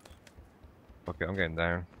 seconds. Okay, I'm getting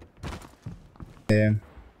down. Yeah.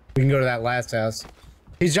 We can go to that last house.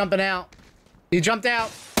 He's jumping out. He jumped out.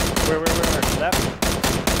 Where? Left?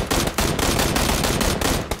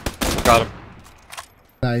 Got him.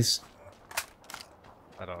 Nice.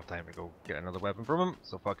 I don't have time to go get another weapon from him,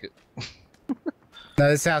 so fuck it. No,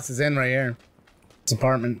 this house is in right here. It's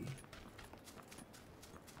apartment.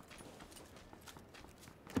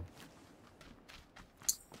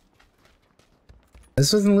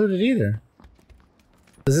 This wasn't looted either.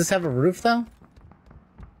 Does this have a roof though?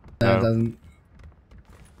 No, it doesn't.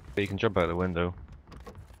 But you can jump out the window.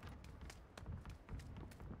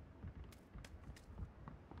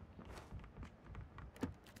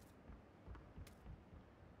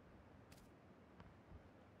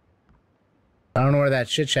 I don't know where that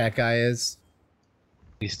shit shack guy is.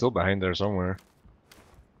 He's still behind there somewhere.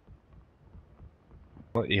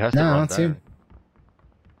 Well, he has to No, I run don't see him. down.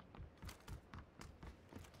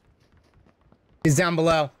 He's down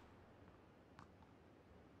below.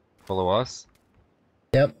 Follow us.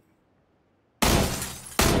 Yep.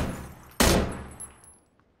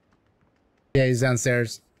 Yeah, he's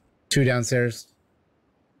downstairs. 2 downstairs.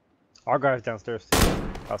 Our guy's downstairs too.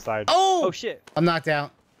 Outside. Oh! Oh shit! I'm knocked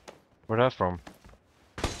out. Where'd that from?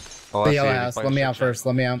 Oh, The I yellow see it. He's house. by Let the me shit out shack. first.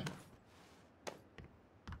 Let me out.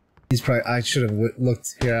 He's probably. I should have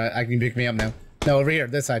looked here. I can pick me up now. No, over here,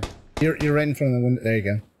 this side. You're right in front of the window. There you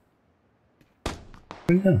go.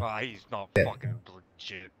 Where'd you go? Ah, he's not fucking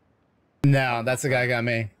legit. No, that's the guy who got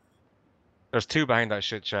me. There's 2 behind that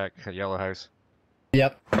shit shack at yellow house.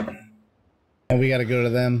 Yep. And we gotta go to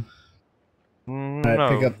them. Alright,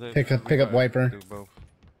 No, pick up we wiper. do both.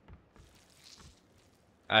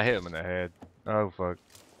 I hit him in the head. Oh fuck.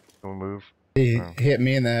 Don't move. He Oh. hit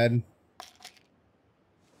me in the head.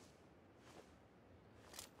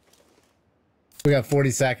 We got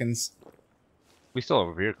 40 seconds. We still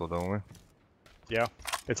have a vehicle, don't we? Yeah,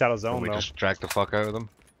 it's out of Can zone we though. just drag the fuck out of them?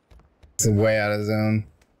 It's way out of zone.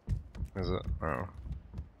 Is it? Oh.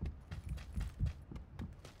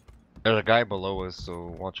 There's a guy below us, so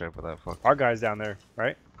watch out for that fuck. Our guy's down there,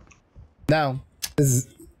 right? No. This is.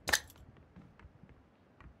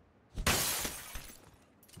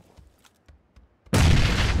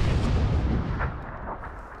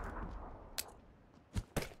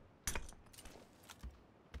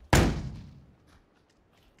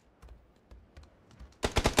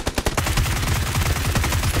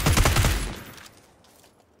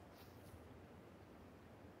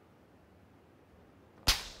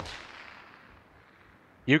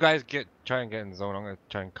 You guys try and get in the zone. I'm gonna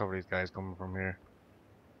try and cover these guys coming from here.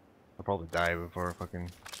 I'll probably die before fucking.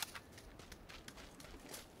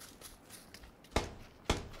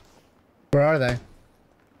 Where are they?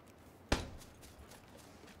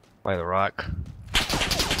 By the rock.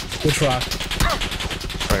 Which rock?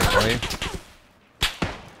 Right in front of you.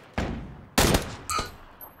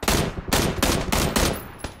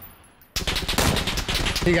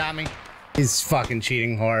 He got me. He's fucking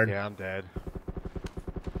cheating hard. Yeah, I'm dead.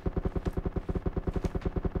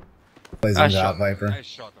 Plays on Dot Viper. I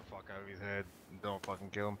shot the fuck out of his head. Don't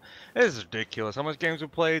fucking kill him. This is ridiculous. How much games we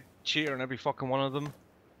played? Cheater in every fucking one of them.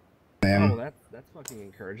 Man. Oh, that's fucking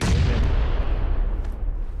encouraging, isn't it?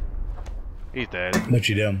 He's dead. What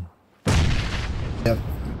you do? Yep.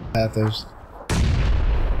 Pathos.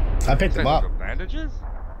 I picked him up. Bandages?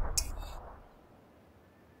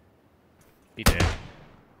 He did.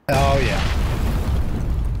 Oh yeah.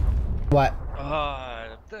 What?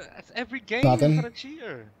 That's every game. Nothing. You're a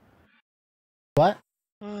cheater. What?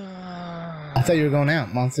 I thought you were going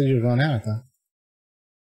out. Mom said you were going out. I thought.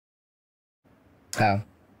 Oh.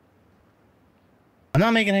 I'm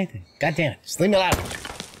not making anything. God damn it! Just leave me alone.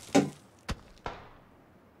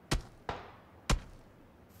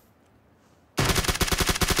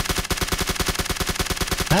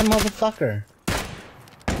 That motherfucker.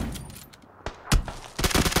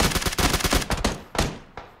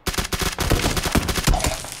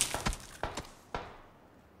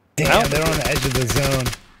 Damn, they're on the edge of the zone.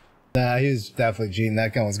 Nah, he was definitely cheating.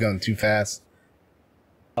 That gun was going too fast.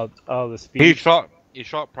 Oh, the speed. He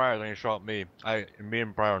shot Pryor, then he shot me. Me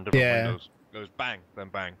and Pryor on different windows. It goes bang, then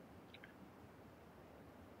bang.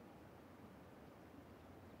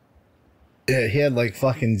 Yeah, he had like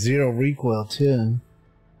fucking 0 recoil too.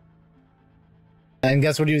 And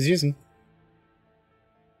guess what he was using?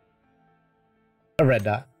 A red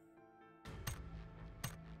dot.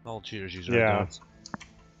 All cheaters use red dots.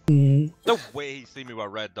 No way he see me with a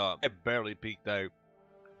red dot. I barely peeked out.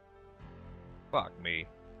 Fuck me.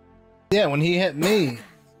 Yeah, when he hit me.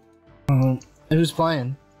 Who's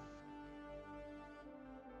playing?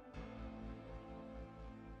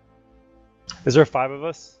 Is there 5 of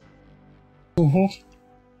us?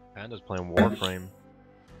 Panda's playing Warframe.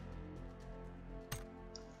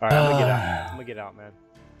 Alright, I'm gonna get out. I'm gonna get out, man.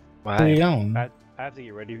 Where are you going? I have to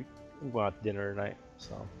get ready. I'm going out to dinner tonight,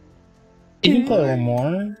 so. You can play one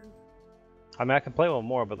more. I mean, I can play one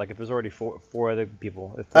more, but like if there's already four other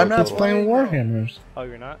people. I'm not playing Warhammers. Oh,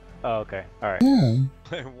 you're not? Oh, okay. Alright. Yeah.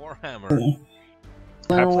 Playing Warhammer.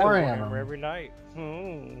 Playing Warhammer every night.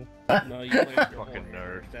 No, you play fucking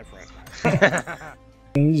nerd. Different.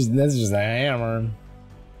 That's just a hammer.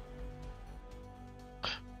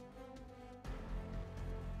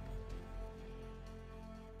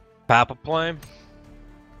 Papa playing?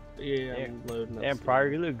 Yeah, I'm loading up. And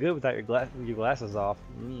Pryor, you look good without your glasses off.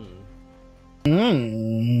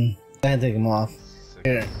 I had to take them off.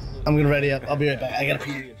 Here, I'm gonna ready up. I'll be right back. I gotta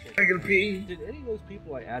pee. I gotta pee. Did any of those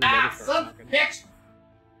people I added ever start talking? Bitch!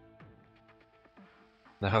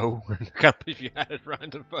 No, I can't believe you added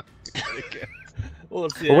random fucking Well,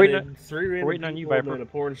 let's see. We're Three waiting on you, Viper. And a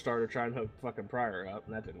porn star to try and hook fucking Pryor up,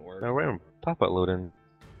 and that didn't work. No, wait, Papa loading.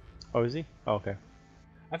 Oh, is he? Oh, okay.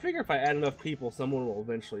 I figure if I add enough people, someone will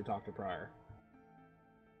eventually talk to Pryor.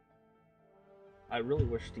 I really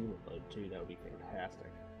wish Steam would load too. That would be fantastic.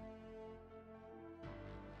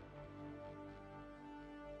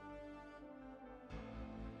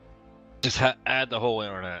 Just add the whole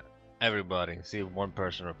internet. Everybody. See if one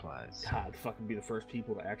person replies. God, fucking be the first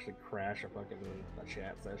people to actually crash a fucking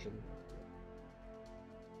chat session.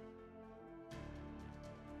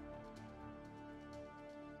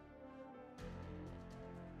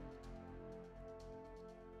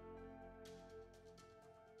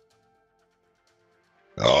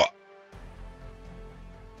 Oh.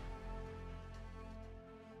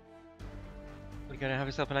 You gonna have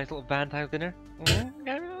yourself a nice little Valentine's dinner? Oh my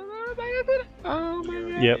god.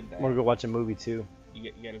 Yep, we're gonna go watch a movie too.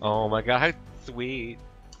 You gotta oh my god, how sweet.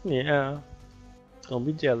 Yeah. Don't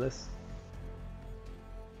be jealous.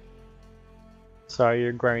 Sorry,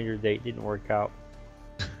 your grinder date didn't work out.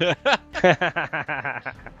 Fucking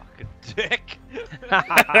dick.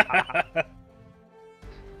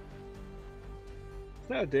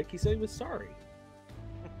 No, Dick, he said he was sorry.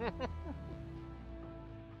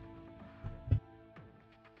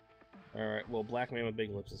 Alright, well, Black Man with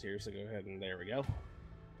Big Lips is here, so go ahead and there we go.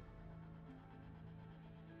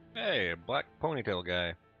 Hey, black ponytail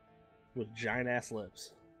guy. With giant ass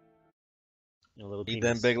lips. A little Eat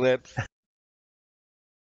penis. them big lips.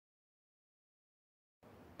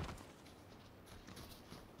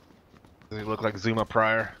 Does he look like Zuma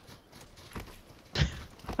Pryor?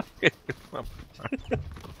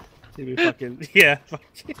 He'd be fucking, yeah.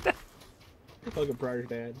 Fucking Pryor's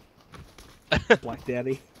dad. Black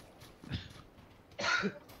Daddy.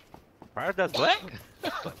 Pryor's dad's black?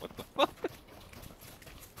 What the fuck?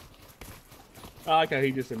 I like how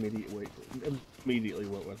he just immediately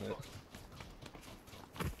went with it.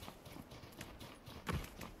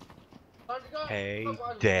 Hey,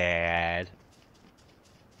 Dad.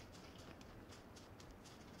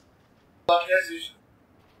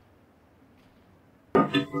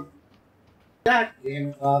 God damn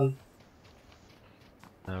it, Bobby.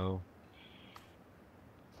 No.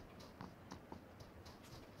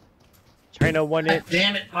 China 1 inch.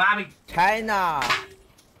 Damn it, Bobby. China.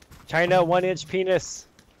 China 1 inch penis.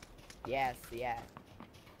 Yes, yes.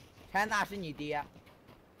 China 是你爹。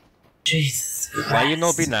Jesus. Why you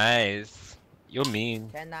not be nice? You're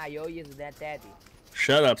mean.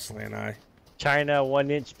 Shut up, Slant Eye. China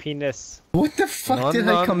 1-inch penis. What the fuck did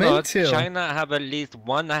I come into? China have at least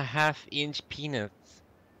 1.5 inch penis.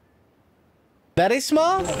 Very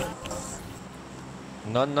small?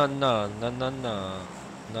 No.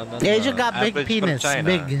 Asia got big Average for penis.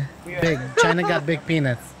 China. Big. China got big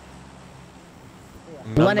penis.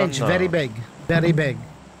 1 inch, very big. Very big.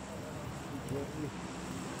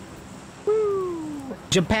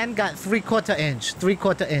 Japan got 3/4 inch.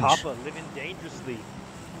 3/4 inch. Papa living dangerously.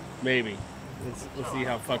 Maybe. Let's see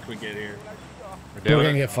how fucked we get here. We're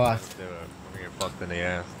gonna get fucked. We're gonna get fucked in the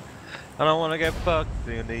ass. I don't wanna get fucked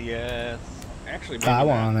in the ass. Actually, I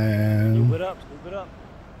want it. Move it up.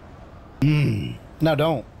 No,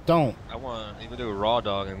 don't. I want you to do a raw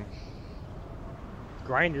dogging.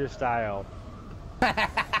 Grinder style. You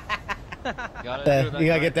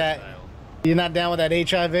gotta get that. You're not down with that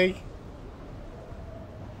HIV?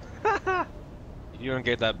 You don't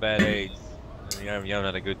get that bad AIDS. You haven't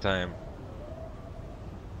had a good time.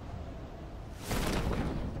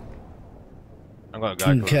 I'm gonna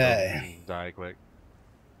die quick. Okay. Die quick.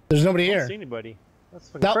 There's nobody I here. don't see anybody. That's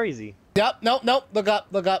fucking crazy. Yep. Nope. Look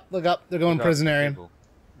up. They're going prison area.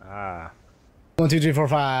 Ah. 1, 2, 3, 4,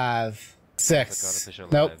 5, 6.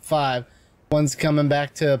 Nope. 5. One's coming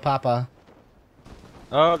back to Papa.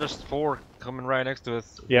 Oh, there's 4 coming right next to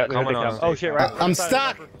us. Yeah, coming on. Oh shit! Right. I'm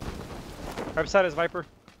stuck. Right beside us, Viper.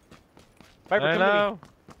 Viper, I come know. to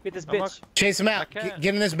me. Get this bitch. Chase him out. Get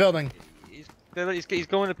in this building. He's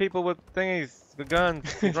going to people with thingies, with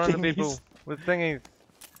guns. He's running to people with thingies.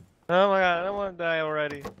 Oh my god, I don't want to die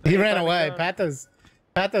already. He ran away. Pathos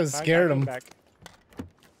scared him.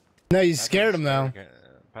 No, you scared him though.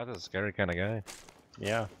 Pathos a scary kind of guy.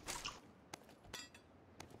 Yeah.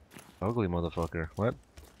 Ugly motherfucker. What?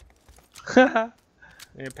 Yeah,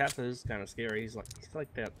 Patha is kind of scary. He's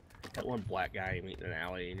like that one black guy you meet in an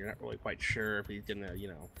alley, and you're not really quite sure if he's gonna,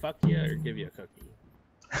 fuck you or give you a cookie.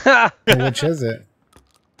 Which is it?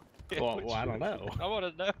 Well, I don't know. I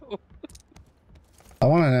want to know. I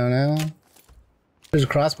want to know now. There's a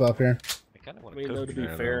crossbow up here. I mean, though, to be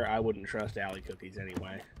fair, I wouldn't trust alley cookies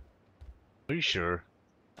anyway. Are you sure?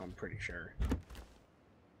 I'm pretty sure.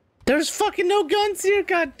 There's fucking no guns here.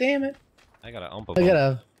 God damn it. I got a umpa. I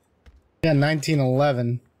got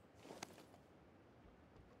 1911.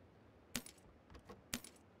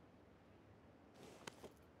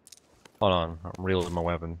 Hold on, I'm reloading my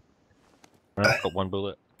weapon. I've got 1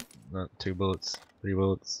 bullet. Not 2 bullets. 3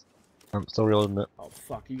 bullets. I'm still reloading it. Oh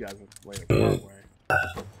fuck, you guys are way far away.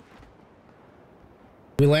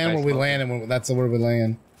 We land where we land, and that's where we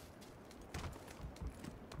land.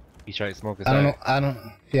 You try to smoke us I don't out.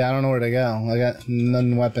 know. Yeah, I don't know where to go. I got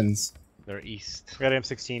none weapons. They're east. I got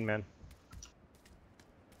M16, man.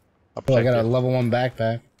 Oh, I got a level 1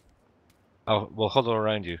 backpack. Oh, well, huddle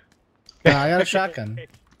around you. No, I got a shotgun.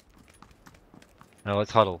 Now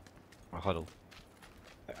let's huddle. Or huddle.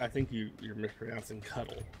 I think you're mispronouncing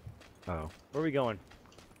cuddle. Oh. Where are we going?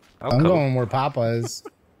 I'm going where Papa is.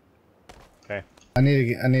 Okay. I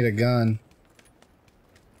need a gun.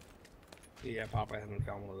 Yeah, Papa hasn't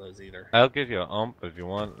found one of those either. I'll give you an ump if you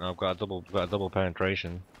want. I've got a double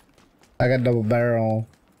penetration. I got double barrel.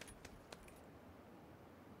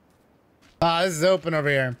 Ah, this is open over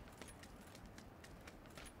here.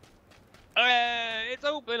 It's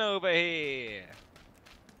open over here.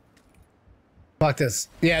 Fuck this.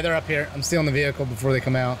 Yeah, they're up here. I'm stealing the vehicle before they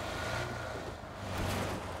come out.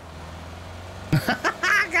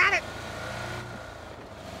 Got it.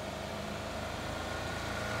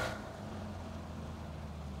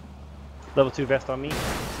 Level 2 vest on me.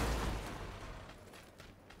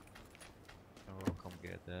 Oh, come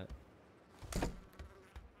get that.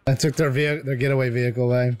 I took their getaway vehicle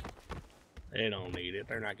away. They don't need it.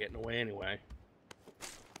 They're not getting away anyway.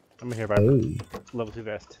 I'm here, Viper. Ooh. Level 2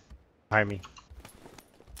 vest. Behind me.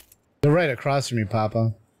 They're right across from you,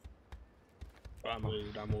 Papa. I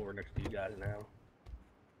moved. I'm over next to you guys now.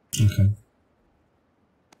 Okay.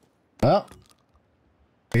 Well,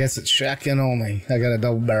 I guess it's shotgun only. I got a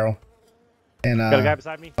double barrel. And got a guy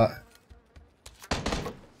beside me.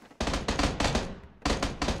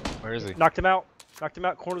 Where is he? Knocked him out. Knocked him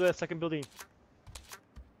out. Corner of the second building.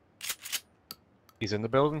 He's in the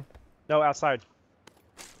building? No, outside.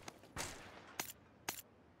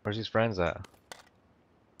 Where's his friends at?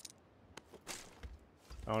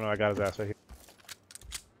 Oh no, I got his ass right here.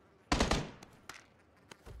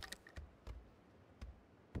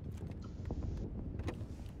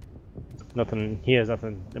 Nothing. He has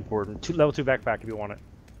nothing important. Level 2 backpack if you want it.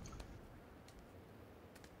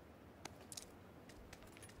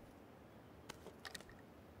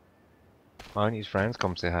 Why don't his friends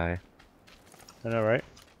come say hi? I know, right?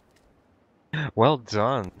 Well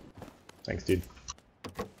done. Thanks, dude.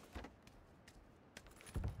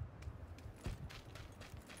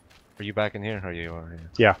 Are you back in here? Or you are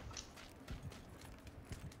here? Yeah.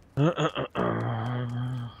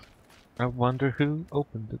 I wonder who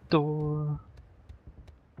opened the door.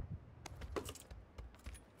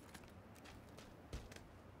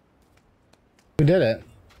 Who did it?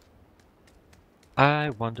 I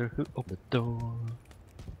wonder who opened the door.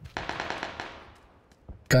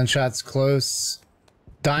 Gunshots close.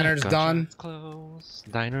 Diner's done. Close.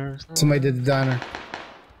 Diner's done. Somebody did the diner.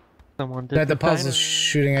 Someone did the puzzle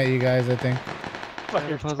shooting at you guys, I think.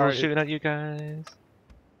 Fucking puzzle shooting at you guys.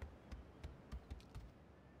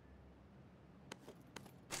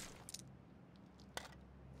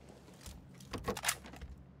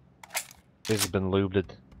 This has been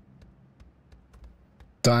looted.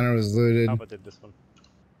 Diner was looted. Papa did this one.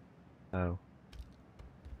 Oh.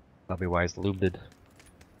 That'll be wise looted.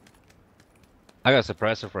 I got a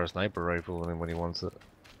suppressor for a sniper rifle when he wants it.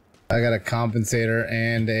 I got a compensator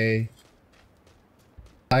and a...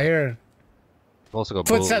 I hear... I've also got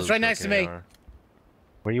footsteps right next to me.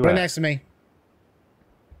 Where you right at? Next to me.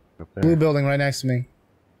 Up there. Blue building right next to me.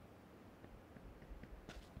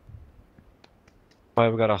 Why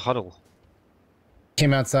we got a huddle?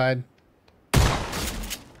 Came outside.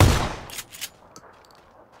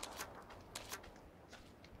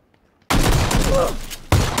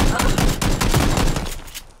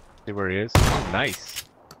 See where he is? Nice.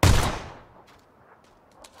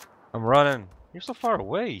 I'm running. You're so far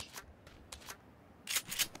away.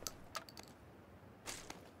 Is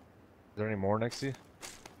there any more next to you?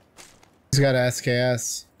 He's got a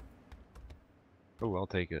SKS. Oh, I'll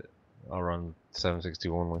take it. I'll run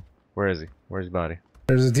 762 only. Where is he? Where's his body?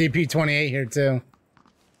 There's a DP-28 here too.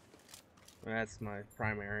 That's my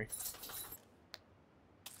primary.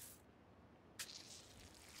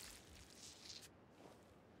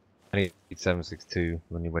 I need 762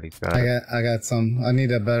 when anybody's got I it. got some. I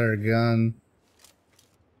need a better gun.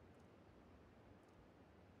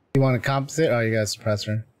 You want to compensate? Oh, you got a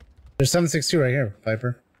suppressor. There's 762 right here,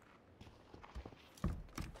 Viper.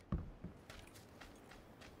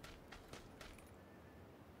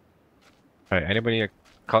 Alright, anybody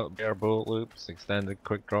cut bear bullet loops, extended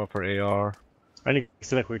quick draw for AR? I need to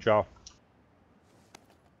extend a quick draw.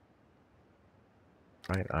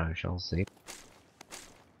 Right, I shall see.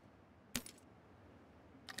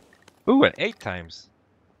 Ooh, at 8 times.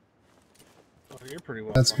 Oh, you're pretty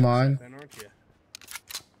well. That's mine. Then, aren't you?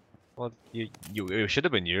 Well, it should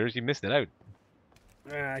have been yours. You missed it out.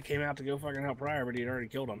 I came out to go fucking help Pryor, but he'd already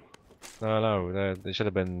killed him. No, they should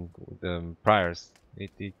have been Priors.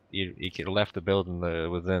 He left the building that it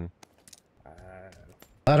was in.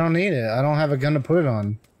 I don't need it. I don't have a gun to put it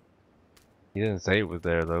on. He didn't say it was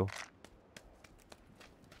there though.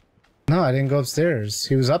 No, I didn't go upstairs.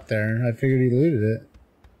 He was up there. I figured he looted it.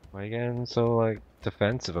 Why are you getting so like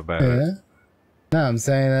defensive about Yeah. it? No, I'm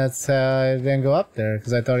saying that's how I didn't go up there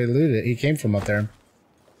because I thought he looted it. He came from up there.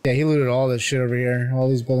 Yeah, he looted all this shit over here. All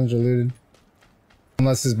these buildings are looted.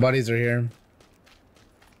 Unless his buddies are here.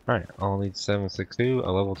 Alright, I'll need 762,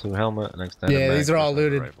 a level 2 helmet, an extended Yeah, mag, these are all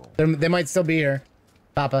looted. They might still be here.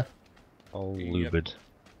 Papa. All looted.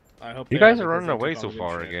 I hope You they are, guys are because running they away took so all the good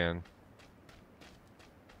far shit. again.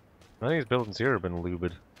 I think these buildings here have been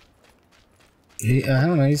looted. I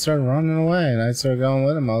don't know. He started running away, and I started going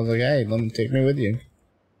with him. I was like, "Hey, let me take me with you."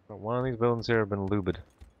 But one of these buildings here have been looted.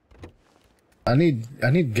 I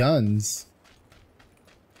need guns.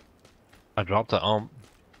 I dropped a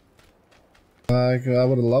Like I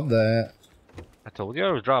would have loved that. I told you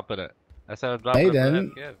I was dropping it. I said I was dropping Hey, it. for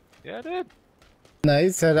didn't. that. Yeah, I did. No, he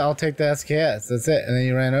said, "I'll take the SKS." That's it, and then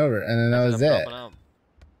he ran over, and then that was it.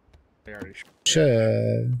 They already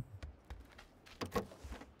Should.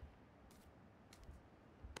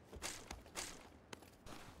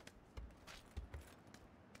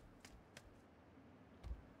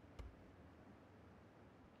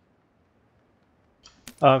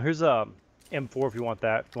 Here's a M4 if you want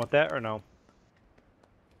that. You want that or no?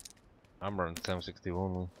 I'm running 760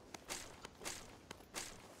 only.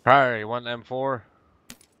 Prior, you want M4?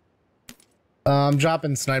 I'm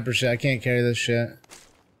dropping sniper shit. I can't carry this shit.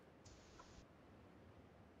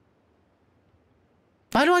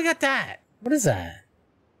 Why do I got that? What is that?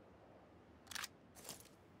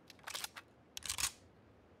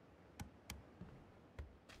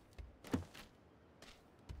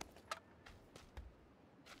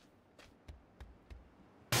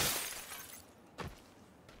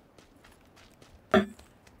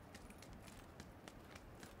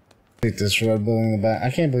 Take this red building in the back. I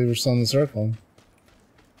can't believe we're still in the circle.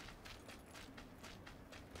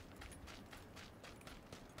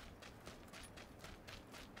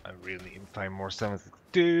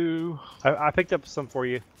 762. I picked up some for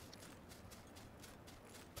you.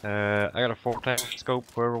 I got a 4-times scope.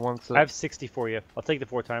 Whoever wants it. I have 60 for you. I'll take the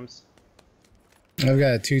 4 times. I've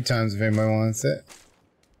got it 2 times if anybody wants it.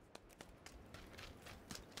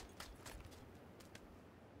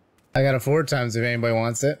 I got a 4 times if anybody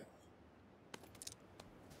wants it.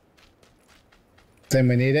 Does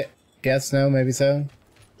anybody need it? Yes, no, maybe so.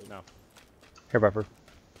 No. Here, Buffer.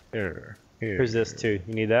 Here. Here's this too.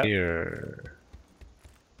 You need that? Here.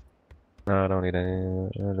 No, I don't need any.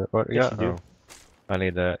 What you got? You do. Oh. I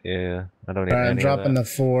need that. Yeah. I don't need Alright, any I'm dropping the of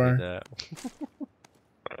 4. that.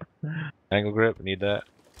 Angle grip. Need that.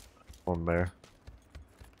 One there.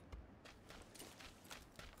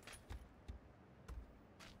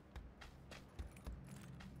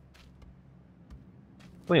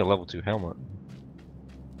 Only a level 2 helmet.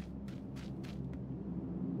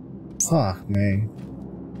 Fuck me.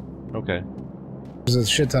 Okay. There's a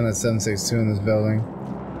shit ton of 762 in this building.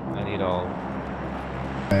 I need all.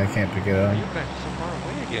 I can't pick it up. You guys are so far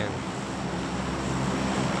away again.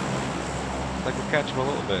 Like we'll catch him a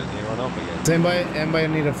little bit and you run off again. Does anybody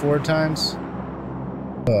need a 4 times?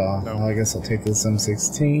 Oh, no. I guess I'll take this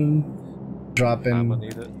M16. Drop in. I'm gonna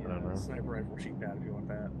need it. I don't know. Sniper rifle sheet pad if you want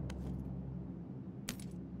that.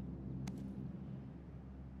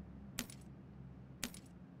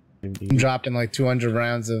 I'm dropping like 200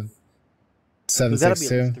 rounds of There's gotta be at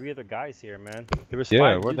 762. least 3 other guys here, man. There was 5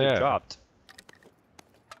 where'd dudes they that at? dropped.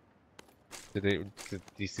 Did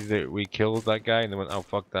you see that we killed that guy and then went, oh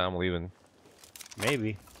fuck that, I'm leaving?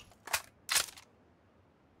 Maybe.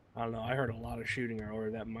 I don't know. I heard a lot of shooting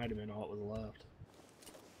earlier. That might have been all that was left.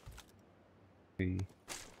 Maybe.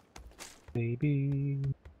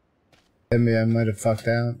 Maybe I might have fucked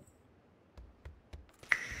out.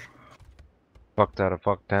 Fucked out of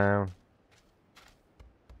fuck town.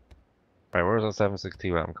 Alright, where's the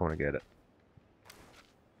 762 at? I'm coming to get it.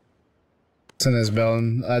 It's in this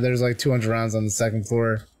building. There's like 200 rounds on the 2nd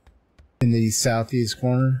floor in the southeast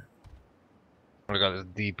corner. I got this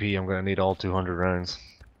DP, I'm gonna need all 200 rounds.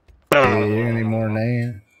 Yeah, you're gonna need more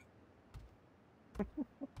than that.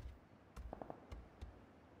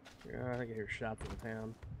 Yeah, I think I hear shots in the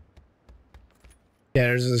town. Yeah,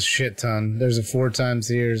 there's a shit ton. There's a 4 times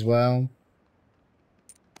here as well.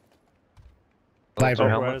 Viper,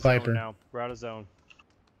 We're out of zone Viper. now. We're out of zone.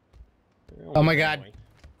 Oh my god.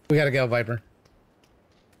 We gotta go, Viper.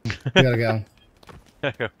 We gotta go.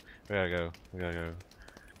 We gotta go. We gotta go.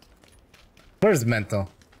 Where's Mental?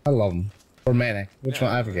 I love him. Or Manic. Which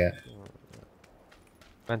one? I forget.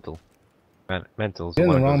 Mental. Mental's You're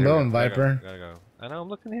in the one that wrong goes here. building, Viper. Gotta go. I know, I'm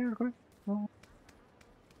looking here quick. Oh.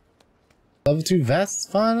 Level 2 vests,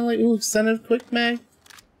 finally. Ooh, extended quick mag.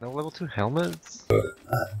 No level 2 helmets?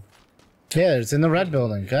 Yeah, it's in the red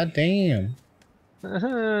building. God damn. There's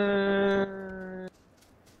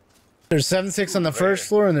 7.6 on the 1st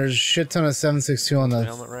floor, and there's a shit ton of 7.62 on the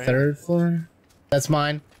right 3rd floor. That's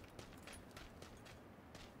mine.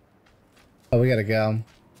 Oh, we gotta go.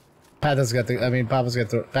 Papa's got the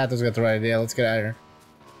right idea. Let's get out of here.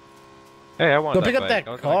 Hey, I want Go that pick up bike. that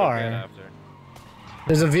I was gonna go car. get it after.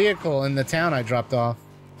 There's a vehicle in the town I dropped off.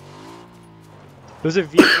 There's a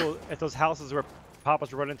vehicle at those houses where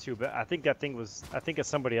Papa's running to, but I think that thing was. I think it's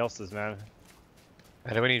somebody else's, man.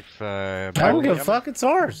 Hey, do we need I don't give a fuck. It's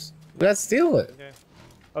ours. Let's steal it. Okay.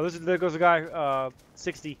 Oh, there goes a guy.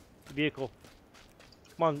 60 vehicle.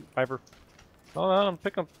 Come on, Viper. Hold on, I'm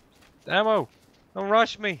picking up ammo. Don't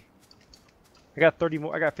rush me. I got 30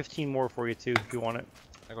 more. I got 15 more for you too, if you want it.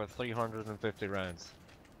 I got 350 rounds.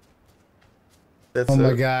 Oh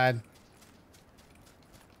my god.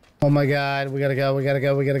 Oh my god. We gotta go. We gotta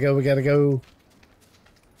go. We gotta go. We gotta go.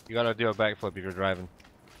 You gotta do a backflip if you're driving.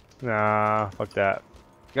 Nah, fuck that.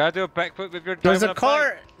 You gotta do a backflip if you're driving. There's a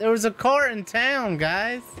car. There was a car in town,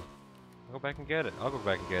 guys. I'll go back and get it. I'll go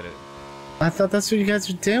back and get it. I thought that's what you guys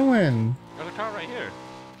were doing. There's a car right here.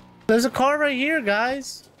 There's a car right here,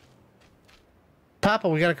 guys. Papa,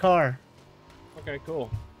 we got a car. Okay, cool.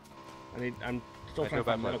 I'm still trying to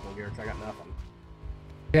find medical gear because I got nothing.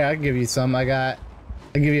 Yeah, I can give you some. I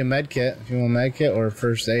can give you a med kit if you want a med kit, or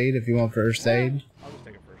first aid if you want first aid. I'll just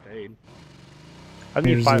take a first aid. I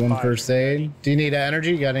need Here's one first aid. Do you need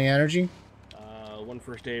energy? You got any energy? 1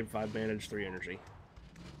 first aid, 5 bandage, 3 energy.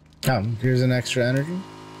 Oh, here's an extra energy.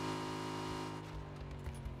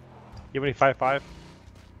 You have any 5.5?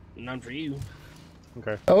 None for you.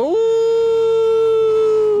 Okay.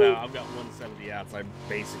 Oh! No, I've got 170 out, so I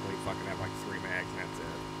basically fucking have like 3 mags, and that's it.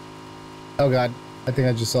 Oh god, I think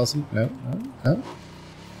I just saw some. No, no, no.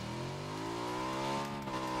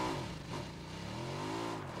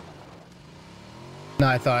 No,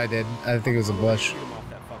 I thought I did. I think it was a bush. Shoot him off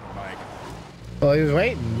that fucking bike. Well, he was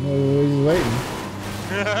waiting. He was waiting.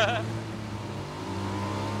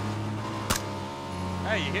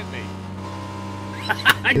 Hey, you hit me.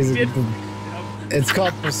 I did. It's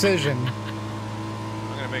called precision.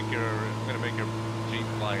 I'm gonna make your Jeep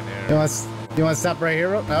fly in the air. You want to stop right here?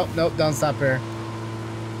 Nope, nope, don't stop here.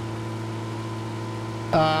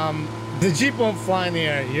 The Jeep won't fly in the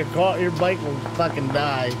air. Your bike will fucking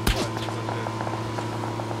die.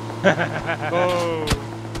 Oh,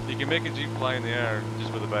 you can make a Jeep fly in the air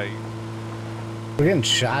just with a bike. We're getting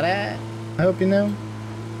shot at. I hope you know.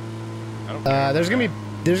 I don't care. There's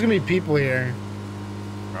gonna be people here.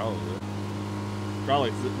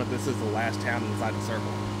 Probably, but this is the last town inside the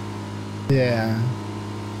circle. Yeah.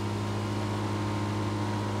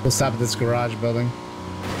 We'll stop at this garage building.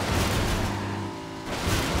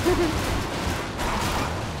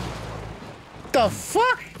 The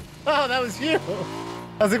fuck? Oh, that was you.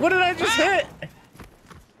 I was like, what did I just hit?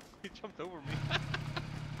 He jumped over me.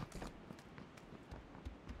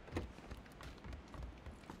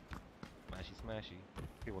 Smashy.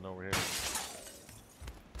 People know we're here.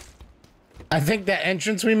 I think that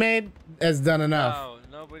entrance we made has done enough.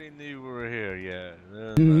 No, nobody knew we were here yet.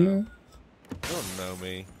 Mm-hmm. They don't know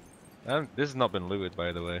me. This has not been looted,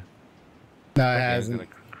 by the way. No, it hasn't. Gonna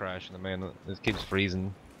crash in the man. This keeps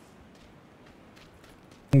freezing.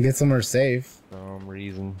 Get somewhere safe. For some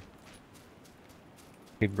reason.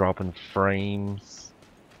 Keep dropping frames.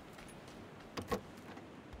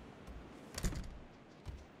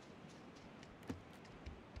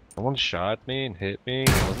 Someone shot me and hit me. It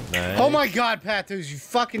wasn't nice. Oh my god, Patos, you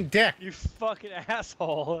fucking dick. You fucking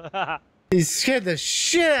asshole. You scared the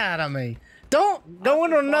shit out of me. Don't go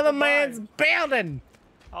into another man's building.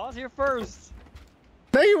 I was here first.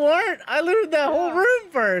 No, you weren't. I looted that whole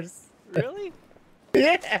room first. Really?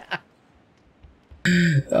 Yeah.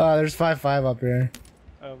 Oh, there's 5.5 up here.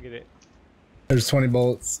 I don't get it. There's 20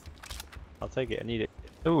 bullets. I'll take it. I need it.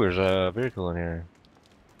 Oh, there's a vehicle in here.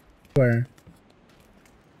 Where?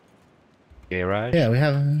 Garage? Yeah, we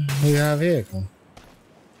have a vehicle.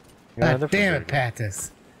 Yeah, God damn it,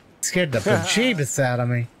 Patos. Scared the bejeebus out of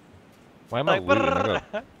me. Why am I looting? I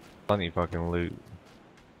got plenty of fucking loot.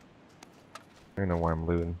 I don't know why I'm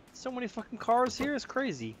looting. So many fucking cars here. It's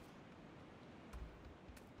crazy.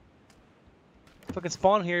 Fucking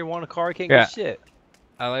spawn here. You want a car? You can't get shit.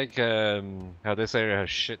 I like how this area has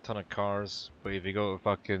shit ton of cars, but if you go to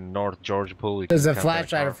fucking North Georgia Pool, you There's a can't find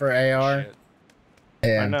flashlighter for AR. Shit.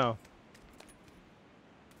 Yeah. I know.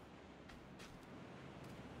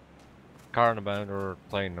 Car inbound or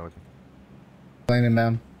plane node. Plane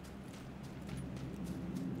inbound.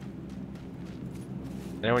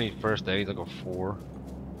 Anyone need first aid? Like a 4.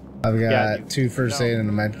 I've got 2 first aid and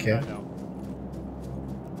a med kit.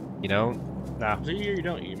 You don't? No. Do you or you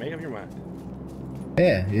don't? You make up your mind.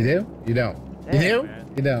 Yeah, you do? You don't. You do?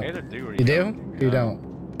 You don't. Either do or You do? You don't.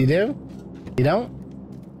 You do? You don't?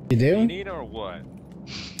 You do? You need or what?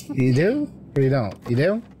 You do? Or you don't? You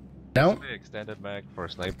do? Don't? Extended mag for a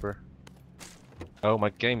sniper. Oh,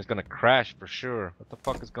 my game is gonna crash for sure. What the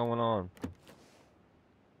fuck is going on?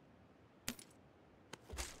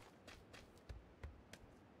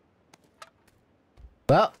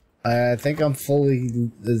 Well, I think I'm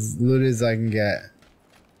fully as looted as I can get.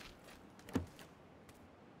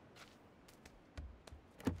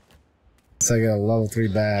 So I got a level 3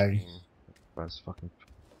 bag. That's fucking.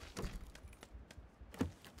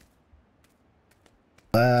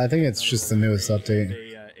 I think it's just the newest update.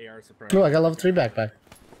 Oh, I got level 3 backpack.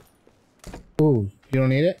 Ooh, you don't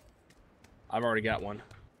need it? I've already got one.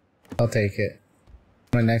 I'll take it.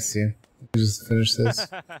 Right next to you. Just finish this.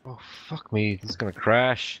 Oh, fuck me. This is gonna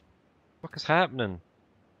crash. What is happening?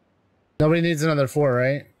 Nobody needs another 4,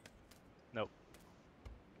 right? Nope.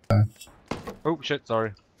 Oh, shit,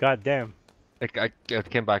 sorry. God damn. I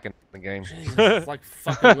came back in the game. It's like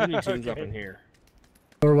fucking Looney Tunes up in here.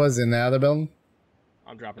 Where was it? In the other building?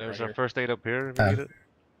 I'm dropping There's right our here. first aid up here if you need it.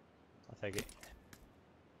 I'll take it.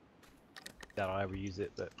 Doubt I'll ever use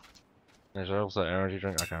it, but. There's also an energy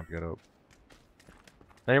drink. I can't get up.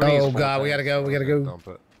 Oh god, we gotta go, we gotta go. Dump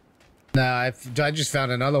it. Nah, I just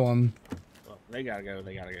found another one. Well, they gotta go,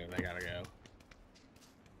 they gotta go, they gotta go.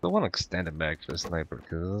 I want extended mag for the sniper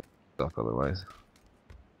because it's stuck otherwise.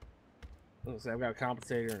 So I've got a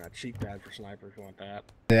compensator and a cheap pad for sniper if you want that.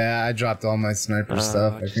 Yeah, I dropped all my sniper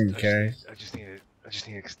stuff. I couldn't carry. I just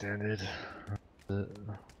need extended.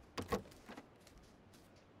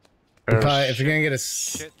 If you're gonna get a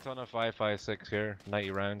shit ton of 5.56 here,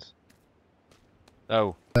 90 rounds.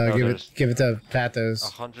 Oh, give it to Patos.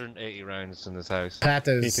 180 rounds in this house.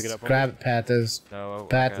 Patos, grab it, Patos. No,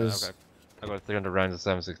 Patos. I got 300 rounds of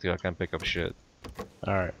 7.62. I can't pick up shit.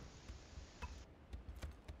 All right.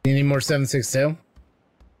 You need more 7.62?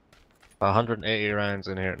 180 rounds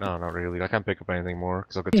in here. No, not really. I can't pick up anything more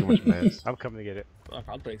because I've got too much meds. I'm coming to get it. Fuck,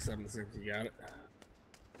 I'll take 7.6. You got it.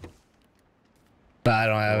 I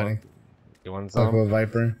don't have any. You want Fuck some? with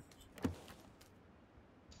Viper.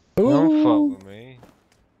 Don't fuck Ooh. with me.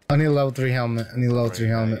 I need a level 3 helmet. I need a level 3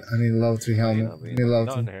 helmet. I need a level 3 helmet. I need a level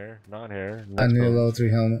Not 3. in here. Not in here. I Next need a one. level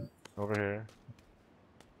 3 helmet. Over here.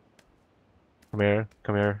 Come here.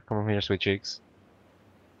 Come here. Come over here, sweet cheeks.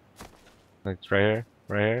 It's right here.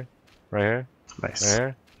 Right here. Right here. Nice. Right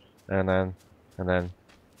here. And then.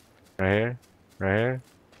 Right here. Right here.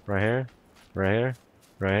 Right here. Right here.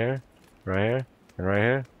 Right here. Right here. And right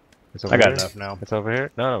here. It's over I got here. enough now. It's over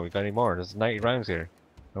here. No, we got any more. There's 90 rounds here.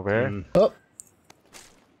 Over here. Oh.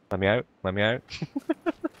 Let me out. Let me out.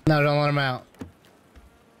 No, don't let him out.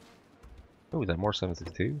 Oh, is that more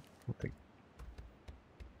 7.62? I think.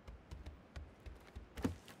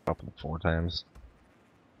 Up it 4 times.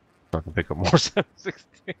 So I can pick up more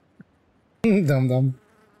 7.62. Dum.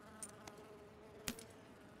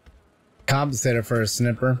 Compensator for a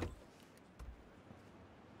snipper.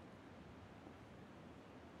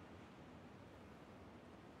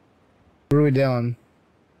 What are we doing?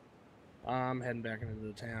 I'm heading back into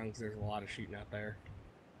the town because there's a lot of shooting out there.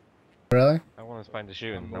 Really? I want to find the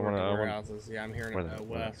shooting. I'm over at the warehouses. Yeah, I'm hearing it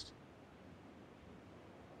west.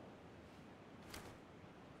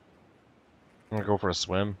 I'm gonna go for a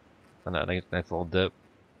swim. And that nice little dip.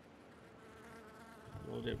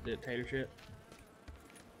 A little dictatorship.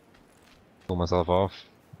 Pull myself off.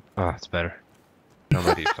 Ah, it's better. I'm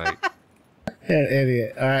ready to fight. Yeah,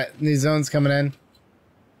 idiot. Alright, new zone's coming in.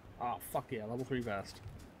 Oh, fuck yeah, level 3 vest.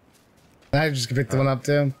 I just picked the one up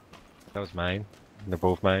too. That was mine. They're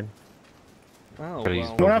both mine. Oh, But he's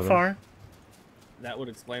well. We're not far. That would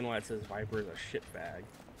explain why it says Viper is a shit bag.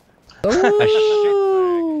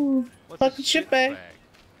 Ooh, fucking shit bag.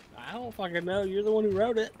 I don't fucking know. You're the one who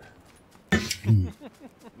wrote it. I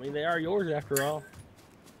mean, they are yours after all.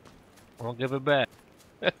 I'll give it back.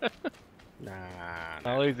 Nah.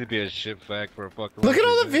 I'll easily be a shit fact for a fucking. Look at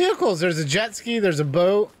all the vehicles. There's a jet ski. There's a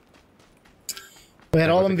boat. We had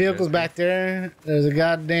all them vehicles back there. There's a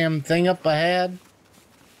goddamn thing up ahead.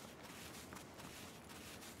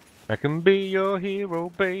 I can be your hero,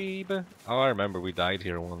 baby. Oh, I remember we died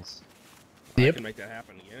here once. I can make that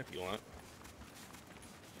happen again if you want.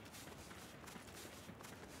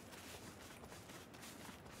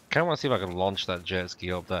 Kinda wanna see if I can launch that jet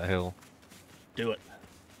ski up that hill. Do it.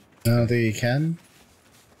 I don't think you can.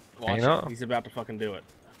 Watch you know? it. He's about to fucking do it.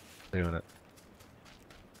 Doing it.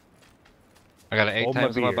 I got an 8 Hold my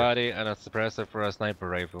times on my beer. body and a suppressor for a sniper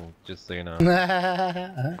rifle, just so you know.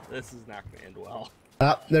 This is not gonna end well.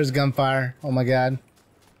 Oh, there's gunfire. Oh my god.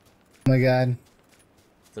 Oh my god.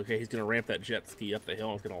 It's okay, he's gonna ramp that jet ski up the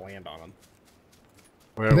hill and it's gonna land on him.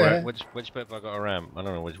 Where, which bit have I got to ramp? I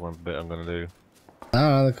don't know which one bit I'm gonna do. I don't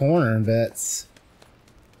know, the corner bits.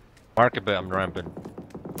 Mark a bit I'm ramping.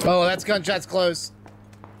 Oh, that's gunshots close.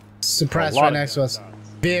 Suppressed right next to us.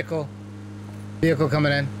 Vehicle. Vehicle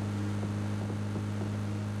coming in.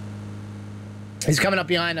 He's coming up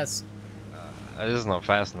behind us. This is not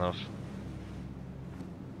fast enough.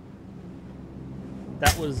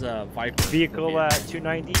 That was Viper. Vehicle at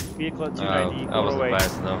 290. Vehicle at 290. That Go wasn't away.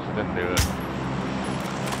 fast enough. I didn't do it.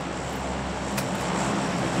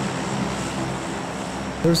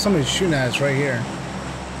 There's somebody shooting at us right here.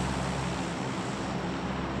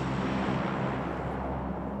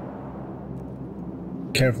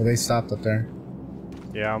 Careful, they stopped up there.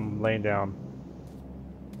 Yeah, I'm laying down.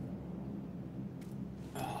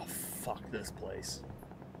 Oh, fuck this place.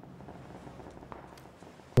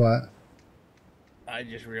 What? I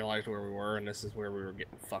just realized where we were, and this is where we were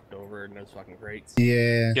getting fucked over in those fucking crates.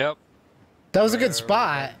 Yeah. Yep. That was a good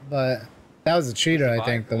spot, but that was a cheater, I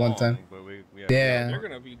think, the one time. Yeah. They're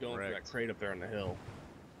gonna be going for that crate up there on the hill.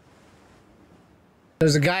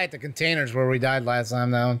 There's a guy at the containers where we died last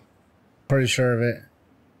time, though. Pretty sure of it.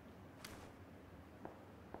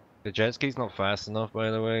 The jet ski's not fast enough,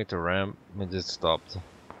 by the way, to ramp. It just stopped.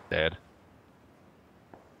 Dead.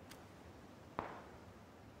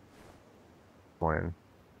 When?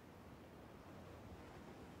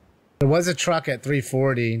 There was a truck at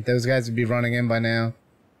 340. Those guys would be running in by now.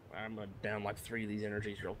 I'm gonna down like 3 of these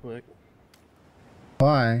energies real quick.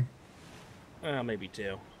 Why? Maybe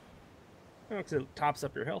 2. Because it tops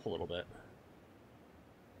up your health a little bit.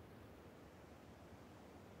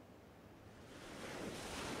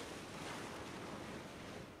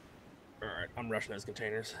 Alright, I'm rushing those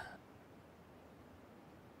containers.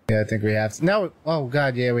 Yeah, I think we have to. No. Oh,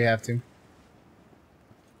 God, yeah, we have to.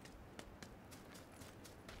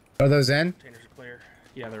 Are those in? Containers are clear.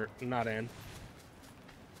 Yeah, they're not in.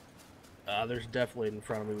 There's definitely in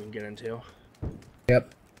front of me we can get into.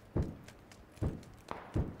 Yep.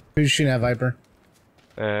 Who's shooting at Viper?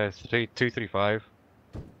 235.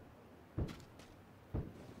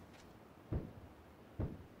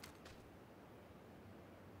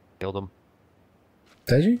 Killed him.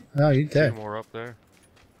 Did you? Oh, you dead. Two more up there.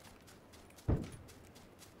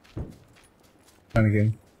 Trying to get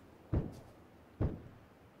him.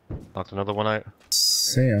 Knocked another one out.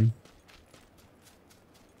 Sam.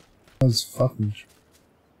 That was fucking.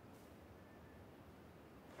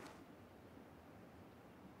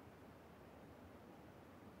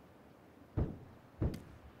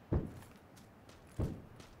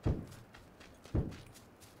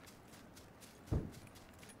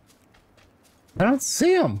 I don't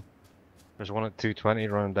see him. There's one at 220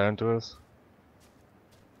 running down to us.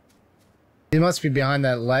 He must be behind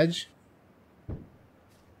that ledge.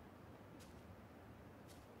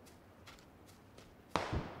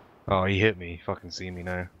 Oh, he hit me. Fucking see me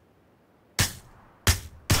now.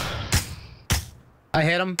 I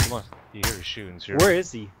hit him. Come on. You hear his shooting, sure. Where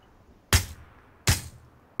is he?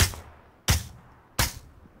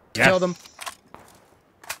 Yes. Killed him.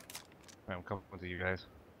 Right, I'm coming to you guys.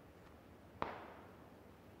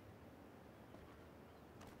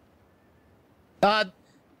 Uh,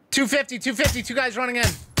 250, 250, two guys running in.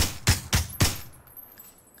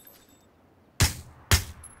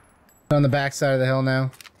 On the back side of the hill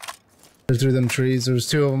now. They're through them trees. There's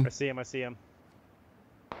two of them. I see him. I see him.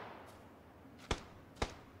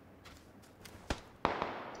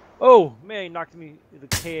 Oh man, he knocked me with the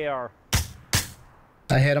KAR.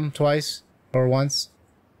 I hit him twice or once.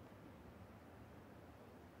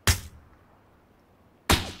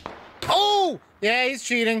 Oh! Yeah, he's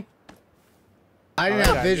cheating. I didn't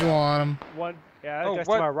have visual on him. One, yeah, Oh, that's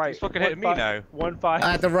what? to my right. He's fucking hitting me now. 1-5.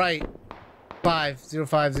 At the right.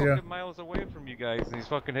 5050. Fucking miles away from you guys, and he's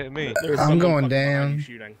fucking hitting me. I'm going You down.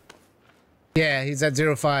 shooting. Yeah, he's at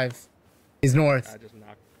 05. He's north. I just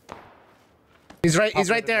knocked. He's right. He's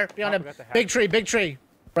right there behind him. Big tree. Big tree.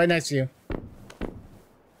 Right next to you.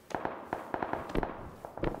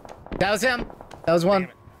 That was him. That was one.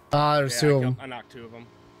 There's two of them. I knocked two of them.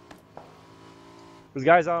 There's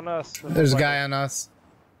guys on us. There's a guy on us.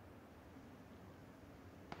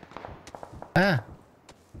 Ah.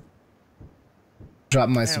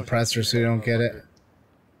 Dropping my suppressor so you don't get it.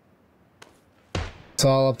 It's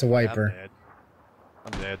all up to Wiper.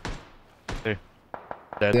 I'm dead. Hey.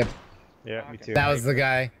 Dead. Yep. Yeah, me too. That was the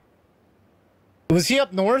guy. Was he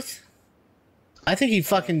up north? I think he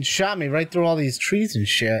fucking shot me right through all these trees and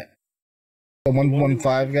shit. The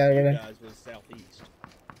 115 guy over there. Was southeast.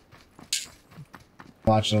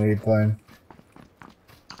 Watching the replay.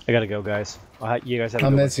 I gotta go, guys. You guys have a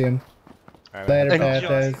I'll good miss one. you. All right, Later,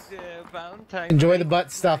 man. Patos. Enjoy the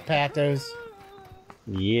butt stuff, Patos.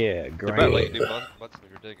 Yeah, The great. bet lady butts we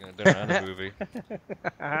were taking a dinner and a movie.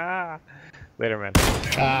 Later, man.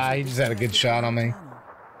 He just had a good shot on me.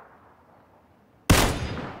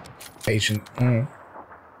 Patient. I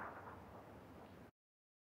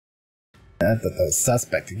thought that was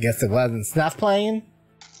suspect. I guess it wasn't. Snuff playing?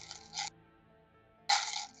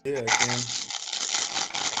 Yeah, I can.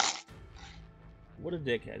 What a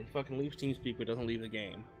dickhead. He fucking leaves TeamSpeak but doesn't leave the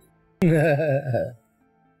game.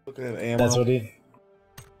 Looking at ammo. That's what he.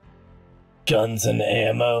 Guns and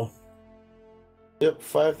ammo. Yep,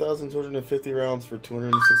 5,250 rounds for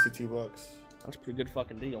 $262. That's a pretty good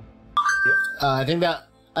fucking deal. Yep. I think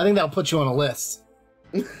that'll put you on a list.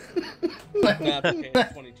 Nah, it's okay.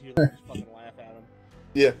 It's 22. Let's just fucking laugh at him.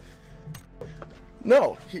 Yeah.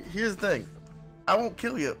 No, here's the thing. I won't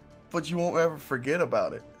kill you, but you won't ever forget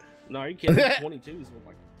about it. No, are you kidding? 22s were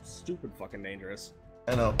like stupid fucking dangerous.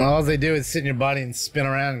 I know. All they do is sit in your body and spin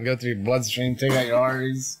around and go through your bloodstream, take out your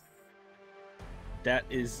arteries. That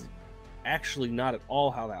is actually not at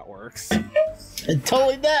all how that works. It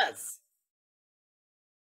totally does.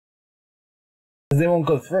 They won't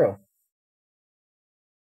go through.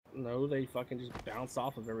 No, they fucking just bounce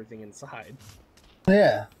off of everything inside.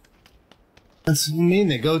 Yeah. That's what I mean.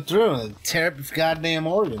 They go through and tear up your goddamn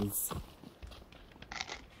organs.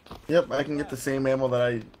 Yep, I can get the same ammo that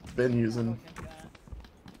I've been using.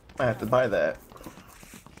 I have to buy that.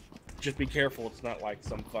 Just be careful, it's not like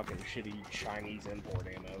some fucking shitty Chinese import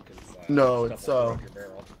ammo. Cause, No, stuff it's will break your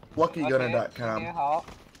barrel. LuckyGunner.com.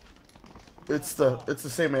 It's the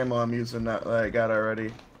same ammo I'm using that I got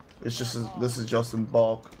already. It's just this is just in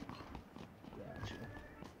bulk.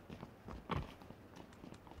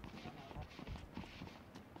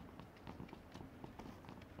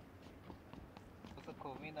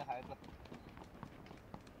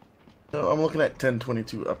 No, I'm looking at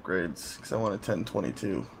 1022 upgrades because I want a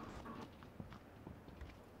 1022.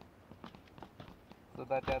 祝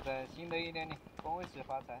大家在新的一年里恭喜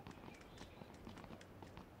发财。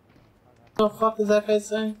What the fuck is that guy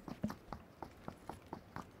saying?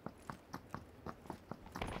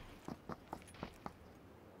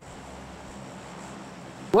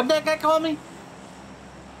 What that guy call me?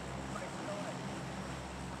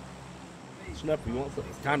 Snuff, you want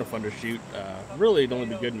something kind of fun to shoot. Really, it'd only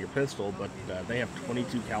be good in your pistol, but they have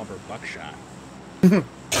 22 caliber buckshot.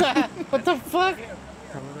 What the fuck?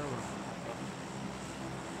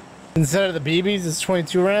 Instead of the BBs, it's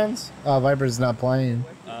 22 rounds? Oh, Viper's not playing.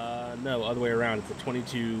 No, other way around. It's a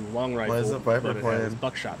 22 long rifle. Why is the Viper but it playing? has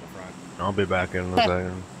buckshot in the front. I'll be back in a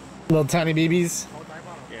second. Little tiny BBs?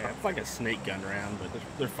 Yeah, it's like a snake gun round, but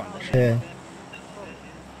they're fun to shoot. Yeah.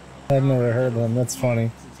 I've never heard of them. That's funny.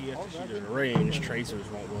 Since you have to shoot at a range, tracers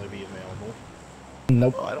won't really be available.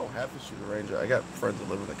 Nope. Oh, I don't have to shoot a ranger. I got friends that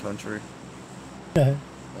live in the country. Yeah.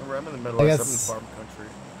 Remember, I'm in the Midwest. I'm in farm country.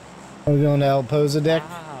 Are we going to El Poza deck?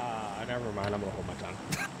 Never mind. I'm gonna hold my tongue.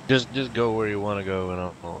 Just go where you want to go,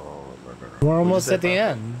 and We're almost at the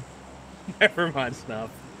end. Never mind,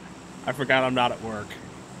 Snuff. I forgot I'm not at work.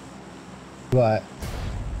 What?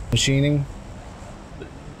 Machining?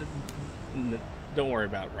 Don't worry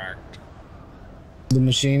about it, Mark. The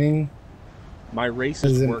machining? My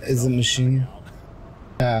racist work is it machine?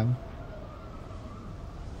 Yeah.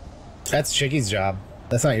 That's Chicky's job.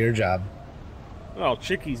 That's not your job. Well,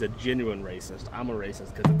 Chicky's a genuine racist. I'm a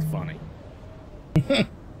racist because it's funny.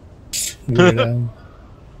 Weirdo.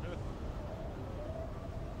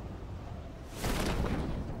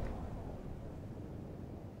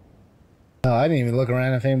 Oh, I didn't even look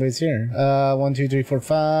around if anybody's here. 1, 2, 3, 4,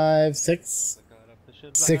 5, 6.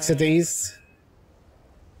 6 at the east.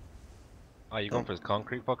 Oh, you going for the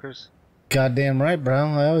concrete fuckers? Goddamn right, bro.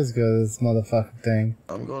 I always go to this motherfucking thing.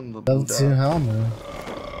 I'm going to Level 2 helmet.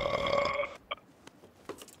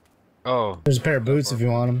 Oh. There's a pair of boots if you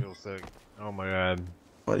want them. Feel sick. Oh my god.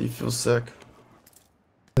 Why do you feel sick?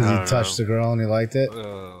 Because you touched the girl and you liked it.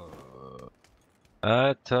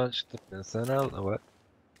 I touched the pissing out. What?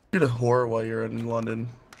 You're a whore while you're in London.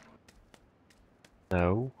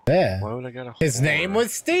 No. Yeah. Why would I get a whore? His name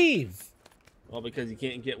was Steve. Well, because you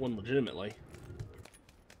can't get one legitimately.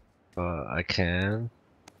 I can.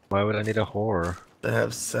 Why would I need a whore? To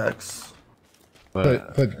have sex.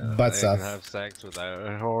 Put butt stuff. I can have sex without a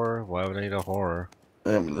whore. Why would I need a whore?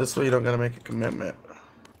 This way you don't gotta make a commitment.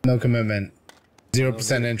 No commitment.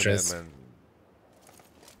 0% interest.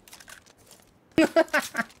 Should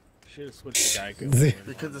have switched the guy.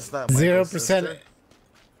 Because it's not 0%.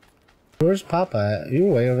 Where's Papa at?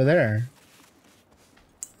 You're way over there.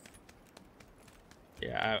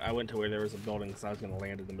 Yeah, I went to where there was a building because I was going to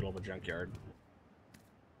land in the middle of a junkyard.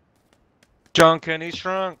 Junk and he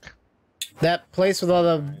shrunk. That place with all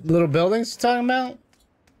the little buildings you're talking about?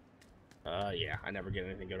 Yeah, I never get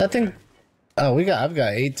anything good. That thing. Oh, I've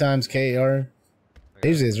got 8 times KR.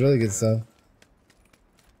 Usually it's really good stuff.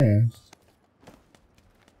 Yeah.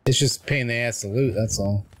 It's just a pain in the ass to loot, that's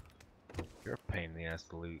all. You're a pain in the ass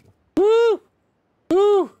to loot. Woo!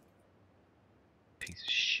 Woo! Piece of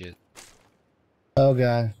shit. Oh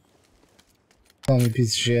god. Call me a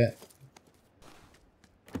piece of shit.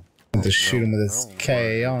 I have to shoot him with this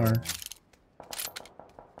KAR.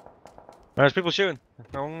 There's people shooting.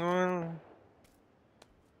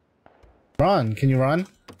 Run. Can you run?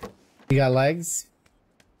 You got legs?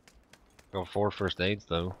 Go 4 first aids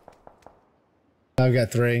though. I've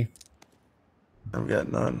got 3. I've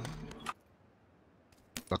got none.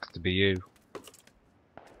 Looks to be you.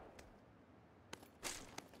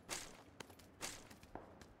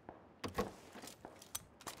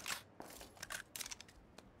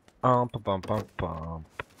 Bum.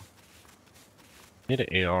 Need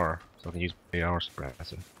an AR, so I can use AR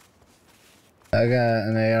suppressor. I got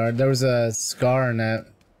an AR. There was a scar in that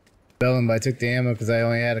building, but I took the ammo because I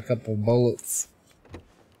only had a couple bullets.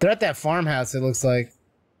 They're at that farmhouse, it looks like.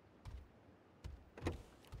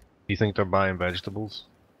 You think they're buying vegetables?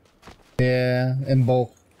 Yeah, in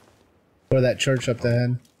bulk. Or that church up the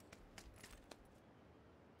head.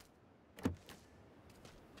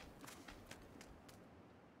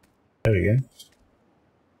 There we go.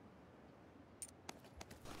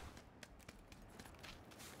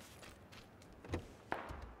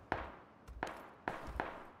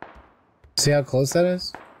 See how close that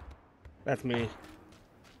is? That's me.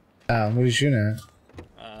 Oh, what are you shooting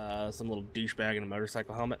at? Some little douchebag in a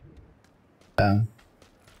motorcycle helmet. Oh.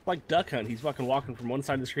 Like Duck Hunt, he's fucking walking from one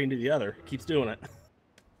side of the screen to the other. Keeps doing it.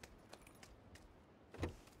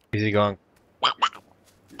 Is he going?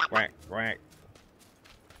 Whack, whack.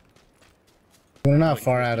 We're not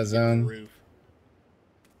far out of zone.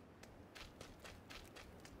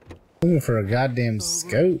 Looking for a goddamn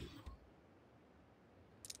scope.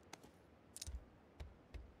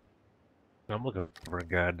 I'm looking for a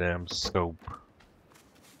goddamn scope.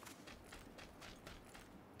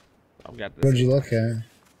 I've got this. Where'd you look at?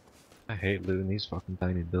 I hate looting these fucking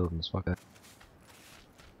tiny buildings. Fuck that.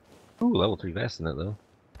 Ooh, level 3 vest in it though.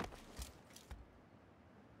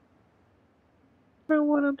 Know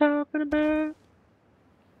what I'm talking about.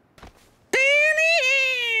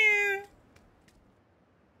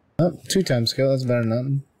 Oh, 2 times skill, that's better than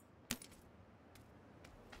nothing.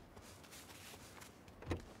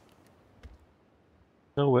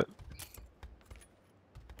 Know it.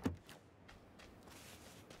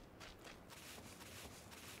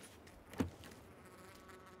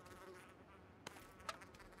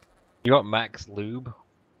 You got max lube?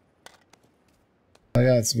 I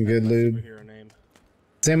got some good lube.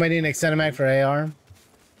 Does anybody need an extended mag for AR?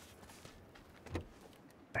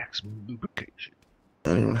 Maximum lubrication. I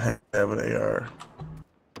don't even have an AR.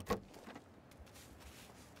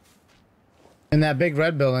 In that big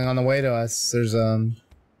red building on the way to us, there's a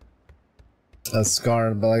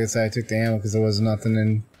scar, but like I said, I took the ammo because there was nothing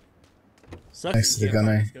in next to the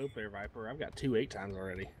gunner. Scope there, Viper. I've got 2 8 times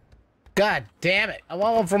already. God damn it! I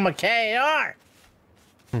want one from a KAR.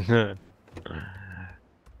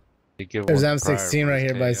 There's M16 right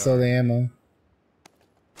here, but I stole the ammo.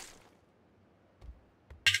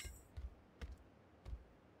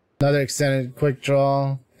 Another extended quick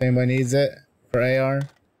draw. If anybody needs it for AR.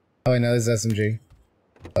 Oh, wait, no, this is SMG.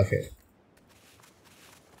 Okay.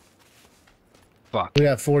 Fuck. We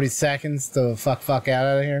got 40 seconds to fuck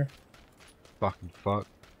out of here. Fucking fuck.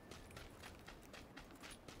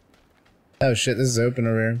 Oh shit, this is open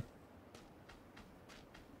over here.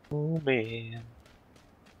 Oh man.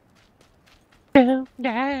 Don't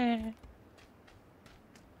die.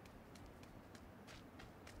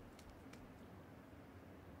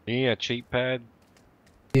 You need a cheat pad?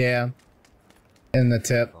 Yeah. In the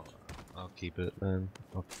tip. I'll keep it then.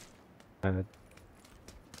 Pad.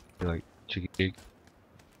 You're like cheeky cheek.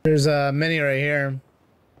 There's a mini right here.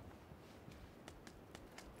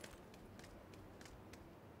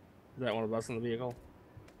 Is that one of us in the vehicle?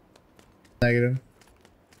 Negative.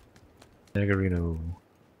 Negarino.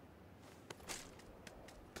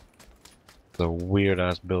 It's a weird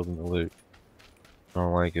ass building to loot. I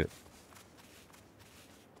don't like it.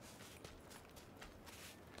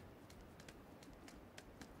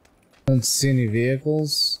 Don't see any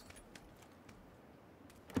vehicles.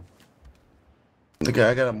 The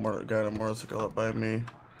guy got a motorcycle up by me.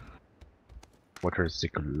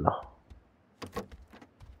 Motorcycle.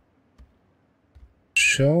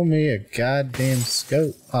 Show me a goddamn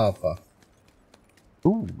scope. Oh fuck.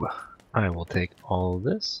 Ooh, I will take all of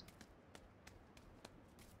this.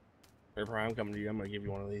 Whenever I'm coming to you, I'm gonna give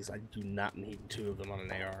you one of these. I do not need 2 of them on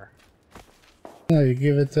an AR. No, you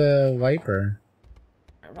give it to Viper.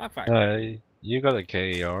 You got a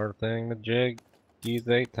KAR thing, the jig. Use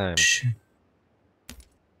 8 times.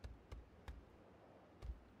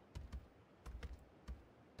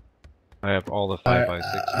 I have all the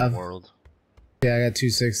 5.56 in the world. Yeah, I got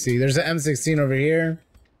 260. There's an M16 over here.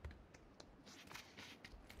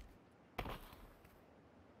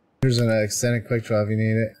 There's an extended quick draw if you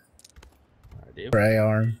need it. I do. For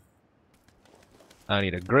AR. I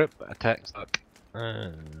need a grip, attack stock.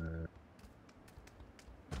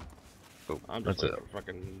 I'm just looking for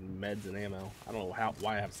fucking meds and ammo. I don't know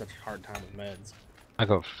why I have such a hard time with meds. I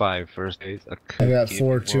got 5 first aids. I got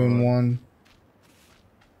 4, 2, and 1.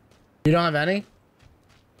 You don't have any?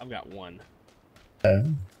 I've got 1.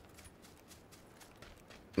 Well,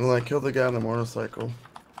 I killed the guy on the motorcycle.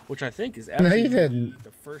 Which I think is No, you didn't.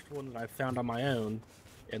 the first one that I found on my own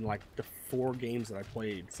in like the 4 games that I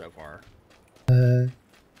played so far. I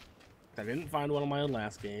didn't find one on my own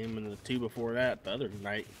last game, and the 2 before that, the other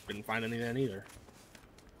night, didn't find any then either.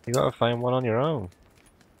 You gotta find one on your own.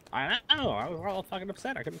 I know, I was all fucking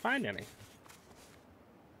upset, I couldn't find any.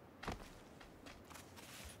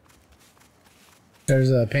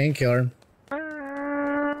 There's a painkiller.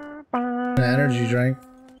 An energy drink.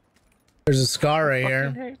 There's a scar right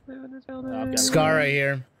here. Scar right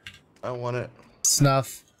here. I want it.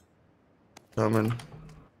 Snuff. Coming.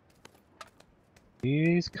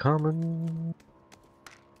 He's coming.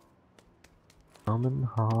 Coming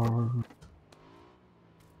hard.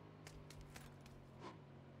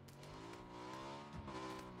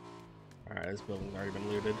 Alright, this building's already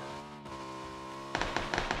been looted.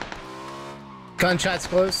 Gunshots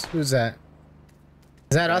close. Who's that?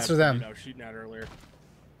 Is that us or them? I was shooting at earlier.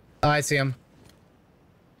 Oh, I see him.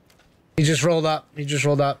 He just rolled up. He just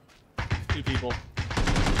rolled up. 2 people.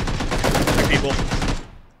 3 people.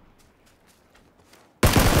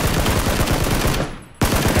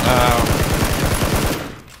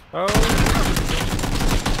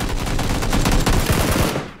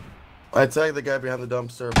 I tagged the guy behind the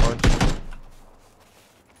dumpster a bunch.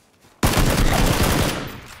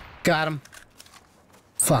 Got him.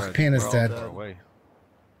 Fuck, Panda's dead.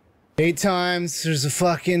 8 times. There's a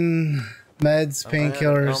fucking meds,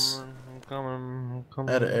 painkillers. I'm coming.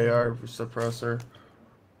 I had an AR suppressor.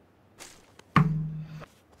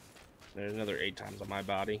 There's another 8 times on my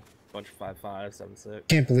body. Bunch of 5.5, 7.6.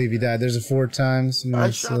 Can't believe he died. There's a 4 times.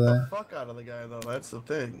 I shot the fuck out of the guy though. That's the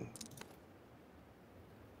thing.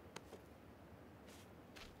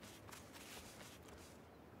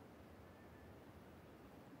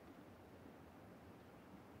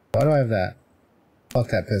 Why do I have that? Fuck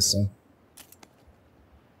that pistol.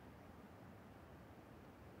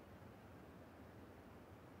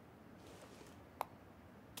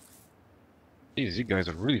 Jeez, you guys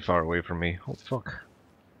are really far away from me. What the fuck?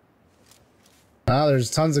 Oh,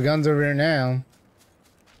 there's tons of guns over here now.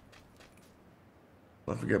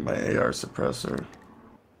 Don't forget my AR suppressor.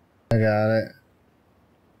 I got it.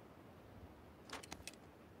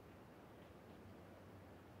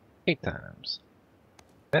 Eight times.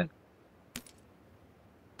 Dead.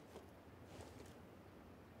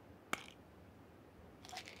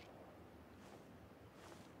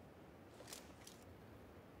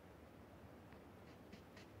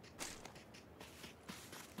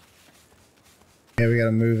 Yeah, we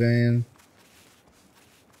gotta move in.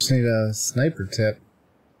 Just need a sniper tip.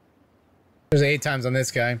 There's 8 times on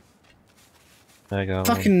this guy. I got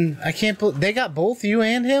Fucking, I can't believe they got both you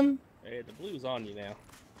and him? Hey, the blue's on you now.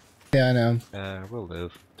 Yeah, I know. We'll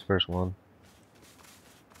live. It's the first one.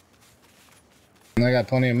 And I got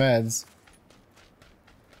plenty of meds.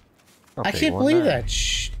 I can't believe that.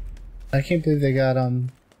 I can't believe they got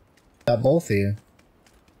both of you.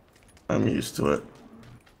 I'm used to it.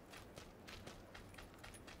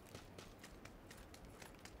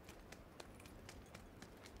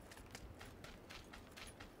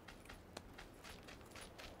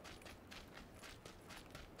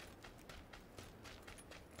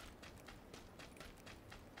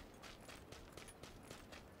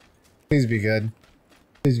 Please be good.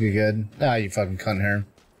 Please be good. Ah, you fucking cunt hair.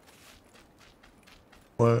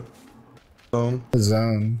 What? Zone? The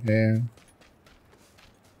zone, yeah.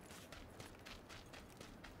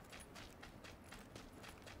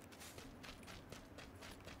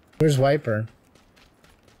 Where's Wiper?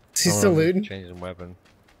 Is he still looting? Changing weapon.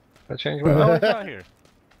 I changed weapon. Oh, it's not here.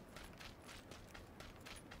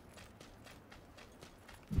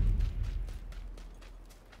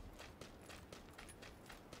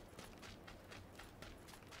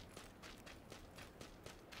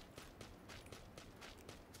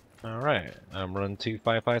 Alright, I'm running 2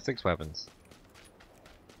 5.56 weapons.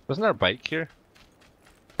 Wasn't there a bike here?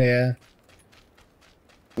 Yeah.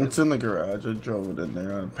 It's in the garage. I drove it in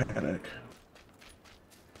there on panic.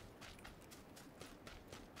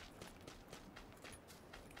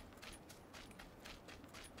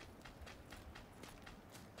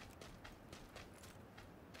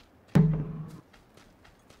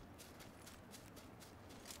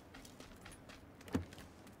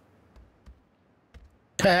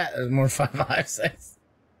 There's more 5.56.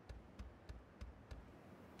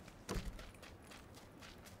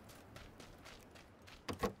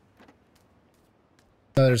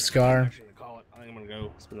 Another scar. I think I'm gonna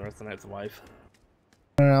go spend the rest of the night with the wife.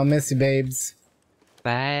 I don't know, I'll miss you, babes.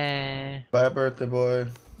 Bye. Bye, birthday boy.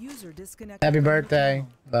 User disconnected. Happy birthday.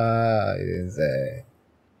 Bye.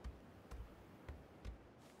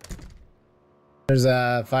 There's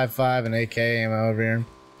a 5.5 and AK ammo over here.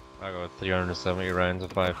 I got 370 rounds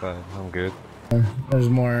of 5.5. I'm good. There's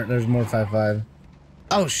more 5.5.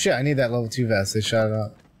 Oh shit, I need that level 2 vest. They shot it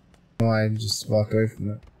up. Why I just walked away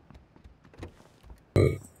from it.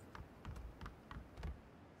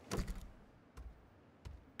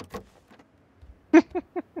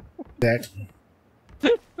 Dick.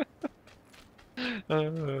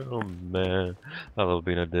 Oh man, I love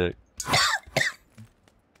being a dick.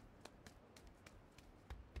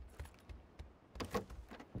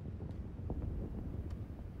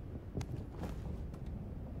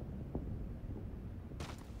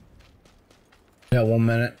 Yeah, 1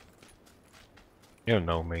 minute. You don't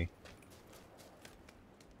know me.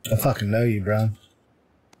 I fucking know you, bro.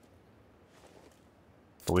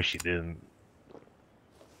 I wish you didn't.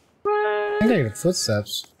 I think I hear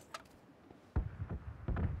footsteps.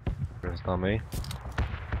 It's not me.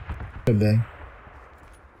 Could be.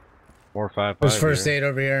 More 5.5. There's first aid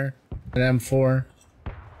over here. An M4.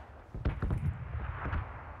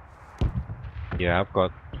 Yeah, I've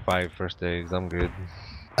got 5 first aids. I'm good.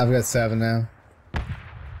 I've got 7 now.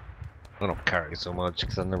 I don't carry so much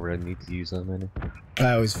because I never really need to use that many.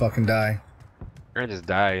 I always fucking die. I just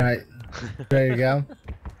die. Alright. Ready to go?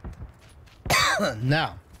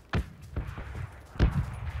 No.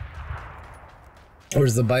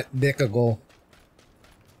 Where's the bicycle?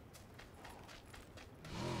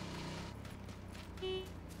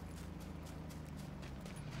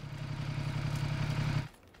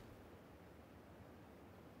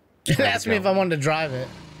 It asked me if I wanted to drive it.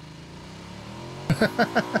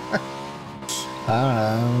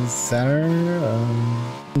 Center,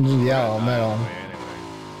 yellow, middle.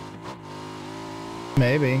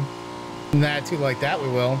 Maybe. An attitude like that, we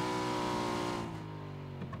will.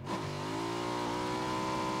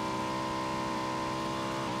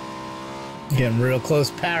 Getting real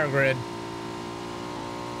close power grid.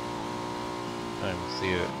 I don't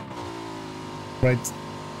see it.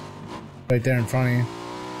 Right there in front of you.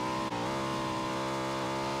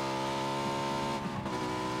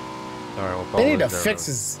 Alright, They need to fix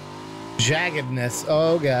his jaggedness.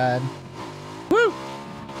 Oh god. Woo!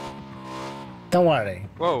 Don't worry.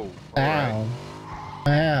 Whoa. Ow.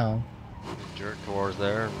 Ow. Jerk towards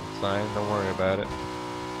there. It's fine. Don't worry about it.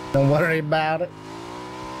 Don't worry about it.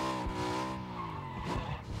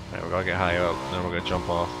 Alright, we gotta get high up, then we're gonna jump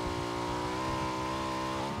off.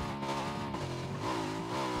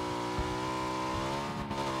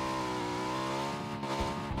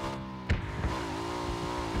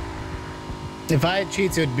 If I had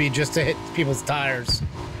cheats, it would be just to hit people's tires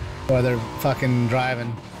while they're fucking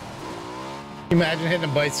driving. Can you imagine hitting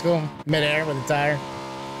a bicycle midair with a tire?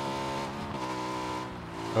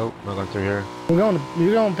 Oh, we're going through here. You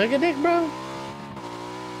going picnic, bro?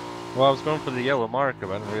 Well, I was going for the yellow marker,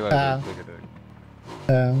 but I didn't realize it was Piccadilly.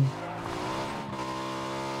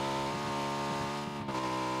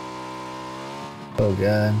 Oh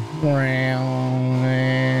god.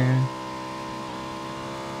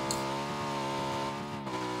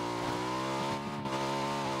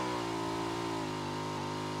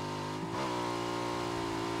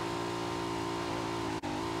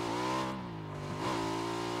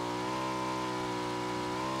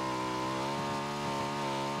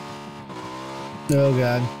 Oh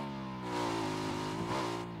god.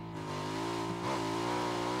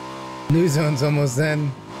 New zone's almost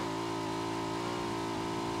in.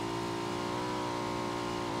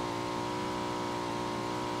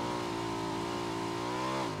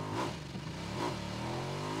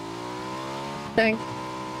 Dang.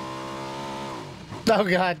 Oh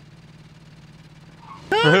god.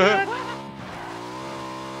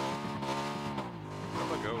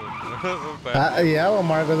 Yellow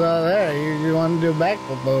mark was all there. You want to do a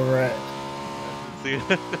backflip over it. See,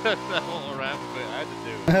 that whole ramp I had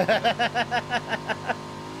to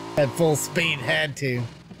do. At full speed, had to.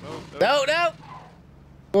 No, no!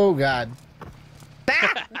 Oh god.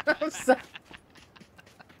 Alright,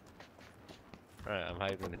 I'm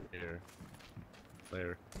hiding here.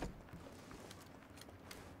 There.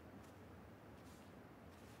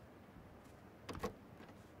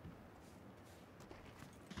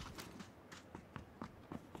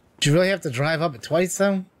 Did you really have to drive up it twice,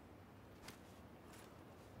 though?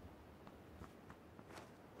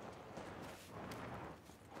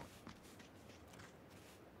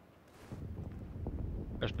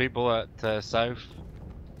 There's people at south.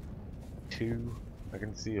 2, I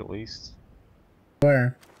can see at least.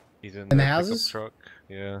 Where? He's in the the houses? pickup truck.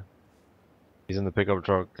 Yeah. He's in the pickup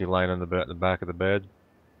truck. He's lying on the back of the bed.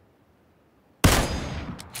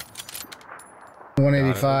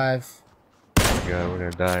 185. Yeah, we're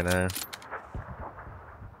gonna die now.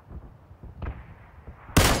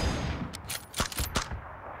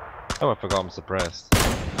 Oh, I forgot I'm suppressed.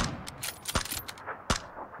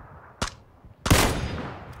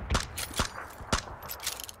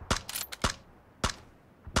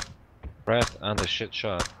 Breath and a shit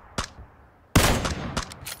shot.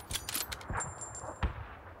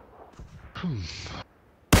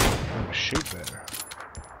 Shoot better.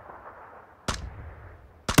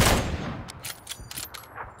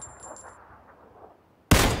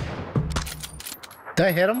 Did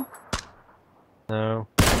I hit him? No.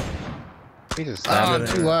 He's just standing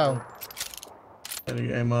too low. Gotta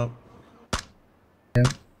game up. Yeah.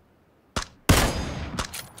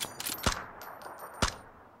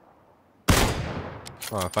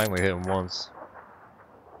 Oh, I finally hit him once.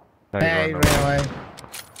 Now Hey, he ran away.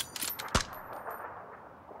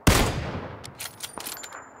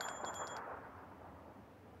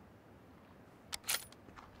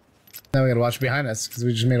 Now we gotta watch behind us because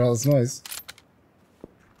we just made all this noise.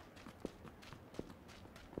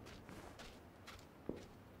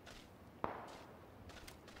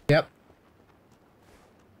 Yep.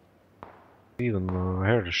 Even though I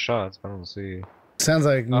heard the shots, but I don't see. Sounds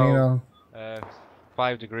like, you know.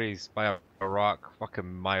 5 degrees by a rock,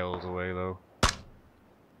 fucking miles away though.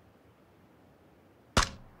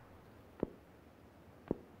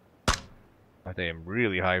 I think I'm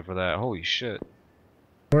really high for that. Holy shit.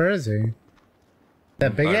 Where is he?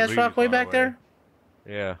 That big ass rock way back there?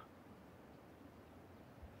 Yeah.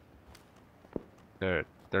 They're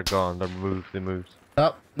gone. They're moved. They moved.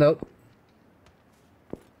 Oh, nope.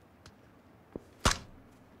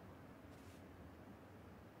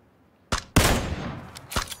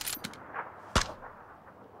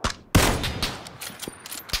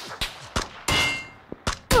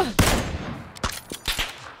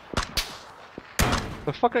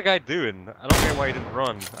 The fuck that guy doing? I don't get why he didn't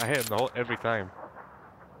run. I hit him the whole every time.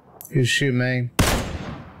 You shoot me.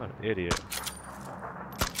 What an idiot.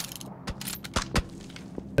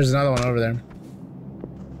 There's another one over there.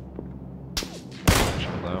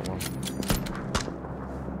 Show that one.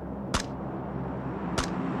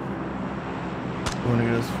 Wanna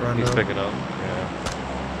get his friend He's up? picking up. Yeah.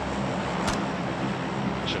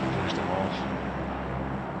 Should have pushed him off.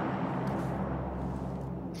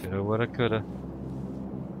 Coulda, woulda, coulda.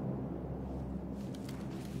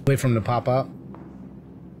 Wait for him to pop up.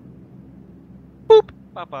 Boop!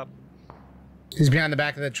 Pop up. He's behind the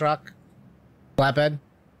back of the truck. Flatbed.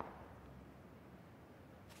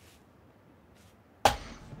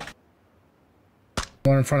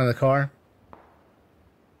 One in front of the car.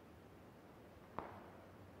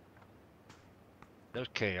 There's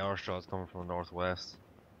KR shots coming from the northwest.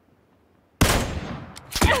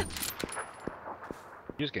 You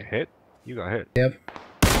just get hit? You got hit. Yep.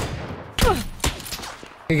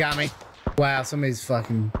 He got me. Wow, somebody's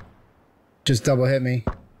fucking just double hit me.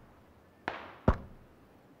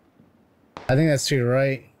 I think that's to your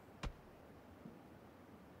right.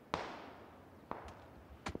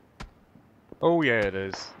 Oh yeah, it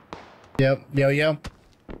is. Yep. Yo, yo.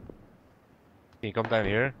 Can you come down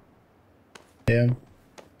here? Yeah.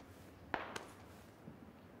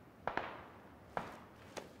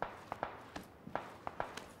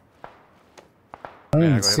 I don't Yeah,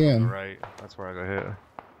 even I got see hit from him. the right. That's where I got hit.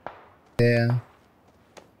 Yeah. I'm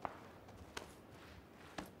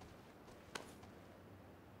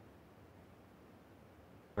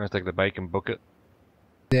gonna take the bike and book it.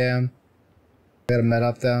 Yeah. Got him met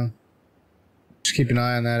up though. Just keep an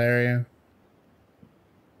eye on that area.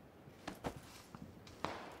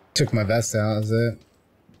 Took my vest out, that's it.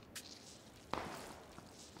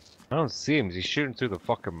 I don't see him. Is he shooting through the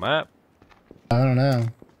fucking map? I don't know.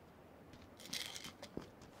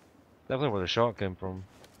 Definitely where the shot came from.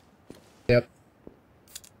 Yep.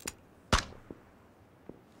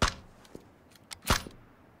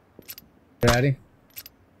 Ready?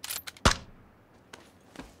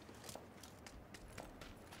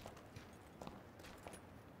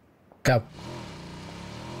 Go.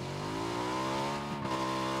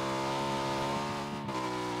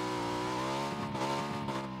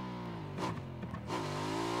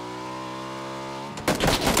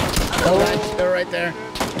 Oh, they're right there.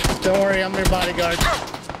 Don't worry, I'm your bodyguard.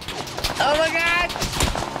 Oh my god!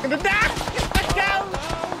 Gonna die! Let's go!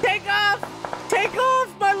 Take off! Take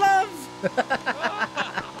off, my love!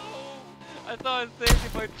 I thought it saved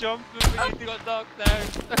if I jumped and he got knocked down.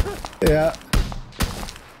 Yeah.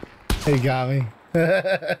 He got me.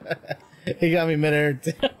 He got me midair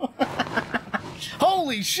too.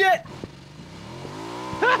 Holy shit!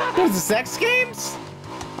 What was the sex games?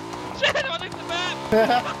 Shit, I like the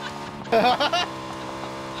map!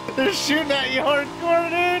 They're shooting at you hardcore,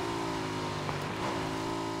 dude!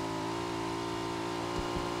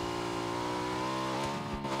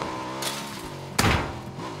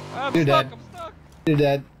 You're dead. I'm stuck. You're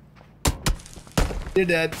dead. You're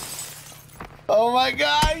dead. Oh my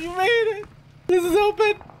god, you made it! This is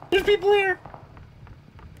open! There's people here!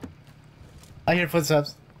 I hear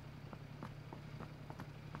footsteps.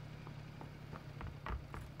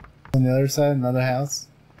 On the other side, another house.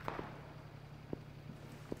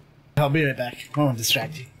 I'll be right back. I won't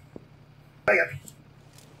distract you. I got you.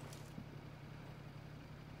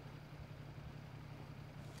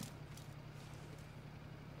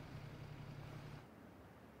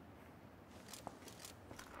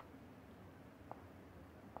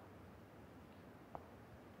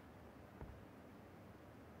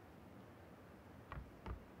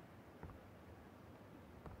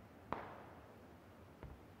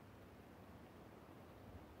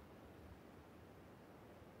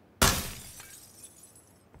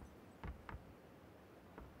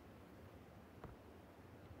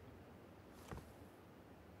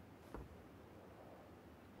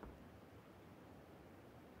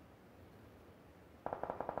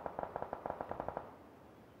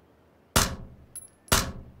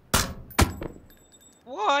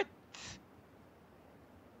 What?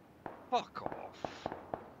 Fuck off.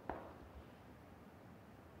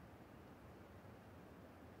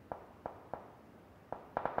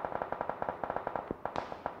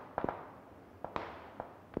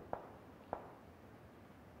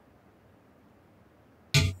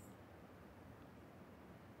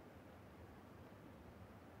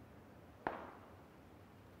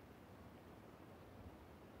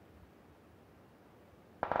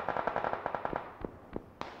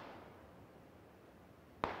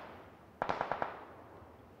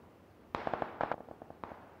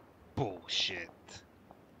 Bullshit.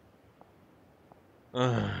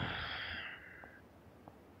 Ugh.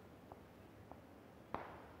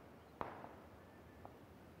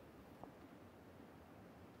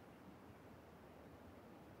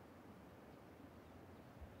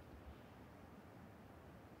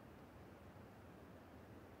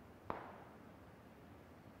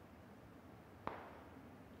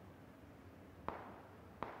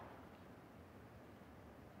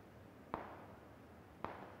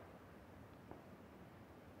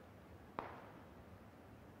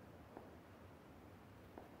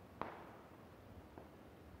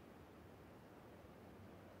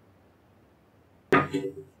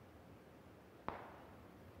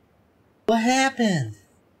 What happened?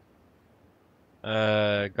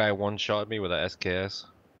 Guy one-shot me with a SKS.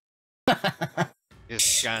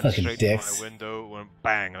 Just scanned Fucking straight dicks. to my window, went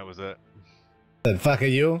bang, that was it. Said fuck are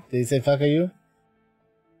you? Did he say fuck are you?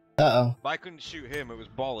 Uh-oh. But I couldn't shoot him, it was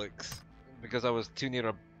bollocks. Because I was too near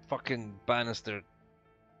a fucking banister.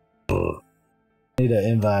 Need an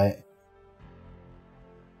invite.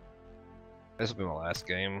 This will be my last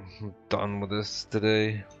game. I'm done with this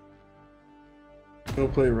today. Go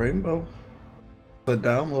play Rainbow. I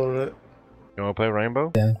downloaded it. You wanna play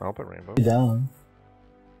Rainbow? Yeah. I'll play Rainbow. You down?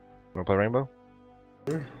 Wanna play Rainbow?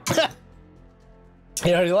 Sure.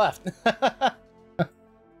 He already left.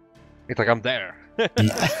 It's like I'm there.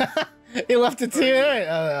 He left it to you.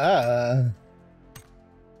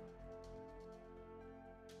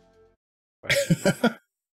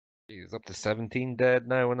 He's up to 17 dead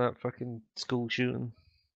now in that fucking school shooting.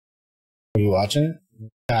 Are you watching it?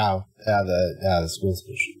 Oh, the school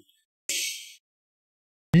shooting.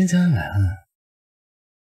 What are you talking about? Huh?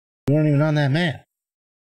 You weren't even on that map.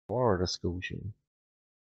 Florida school shooting.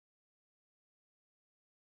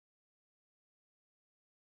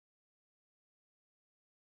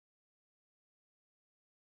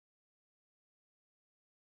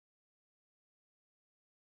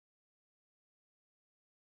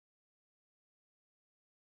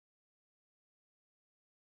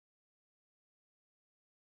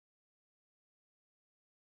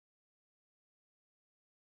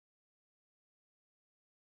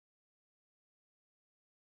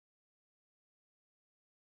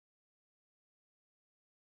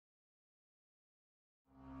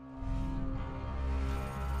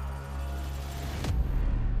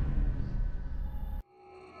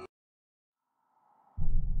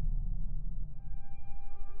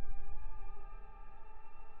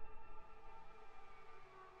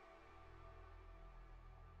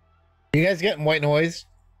 You guys getting white noise?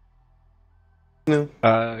 No.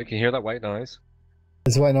 I can hear that white noise.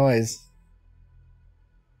 It's white noise.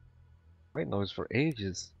 White noise for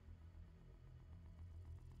ages.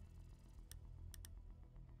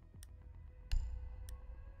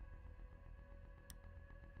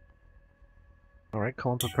 Alright,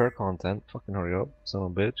 come on, prepare content. Fucking hurry up, son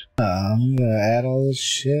of a bitch. I'm gonna add all this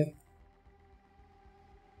shit.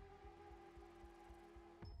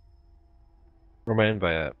 Remain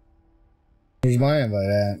by it. Who's my invite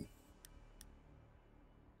at?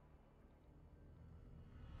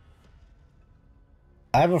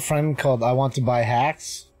 I have a friend called I Want to Buy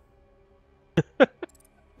Hacks. Yeah,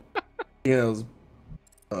 it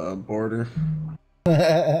was Border.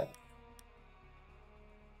 Oh,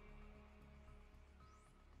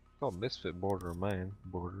 Misfit Border, man.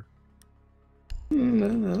 Border.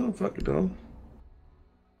 No, fuck it, though.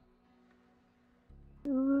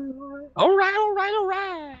 Alright!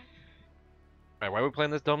 Alright, why are we playing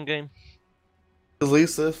this dumb game? At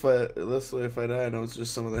least this way, if I die, I know it's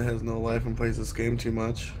just someone that has no life and plays this game too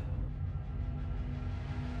much.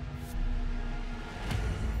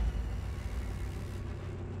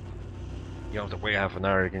 You don't have to wait half an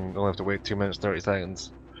hour, you can only have to wait 2 minutes 30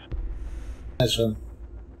 seconds. That's fun.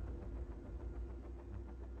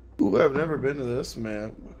 Ooh, I've never been to this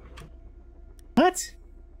map. What?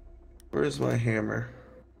 Where's my hammer?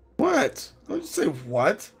 What? Don't you say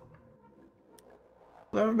what?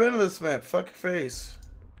 Never been to this map. Fuck your face.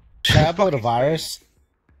 Should I upload a virus?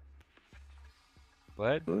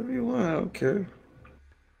 What? Whatever you want, I don't care.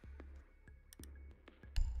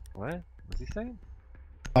 What? What's he saying?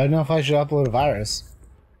 I don't know if I should upload a virus.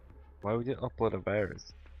 Why would you upload a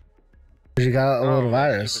virus? Cause you gotta upload a that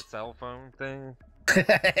virus. stupid cell phone thing?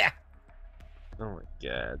 Oh my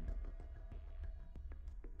god.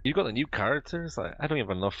 You got the new characters? I don't even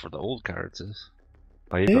have enough for the old characters.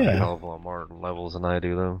 Oh, you got a hell of a lot more levels than I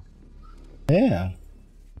do, though. Yeah.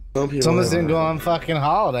 Some of us didn't go on fucking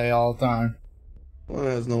holiday all the time. One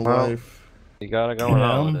has no life. You gotta go on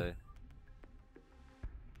holiday.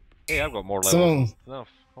 Hey, I've got more levels than enough.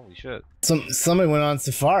 Holy shit. Somebody went on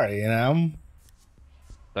safari, you know?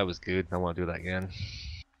 That was good. I want to do that again.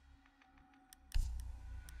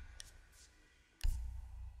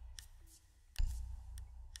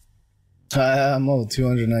 I'm level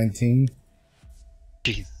 219.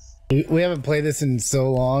 Jeez. We haven't played this in so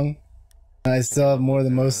long. And I still have more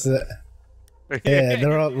than most of it. Yeah,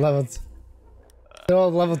 they're all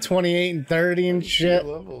level 28 and 30 and shit.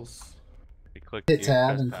 Levels. Hit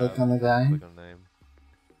tab and click on the guy. Click on name.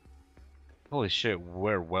 Holy shit,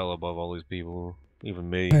 we're well above all these people. Even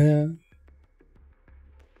me. Yeah.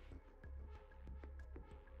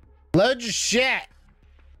 Load your shit!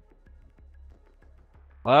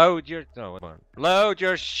 Load your... No, come on. Load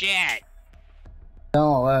your shit!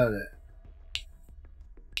 Don't load it.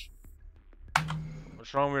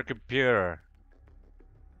 What's wrong with your computer?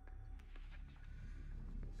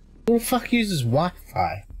 Who the fuck uses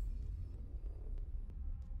Wi-Fi?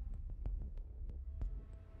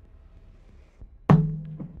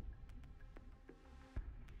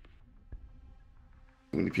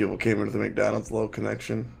 Many people came into the McDonald's low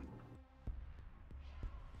connection.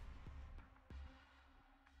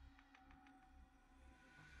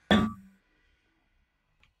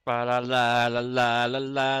 Fa la la la la la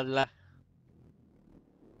la la.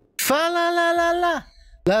 Fa la la la la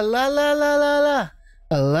la la la la la la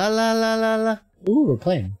la la la la la. Ooh, we're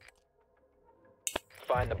playing.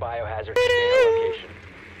 Find the biohazard container location.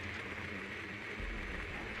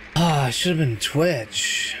 Ah, I should have been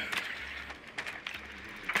Twitch.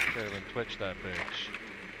 Should have been Twitch that bitch.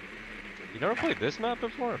 You never played this map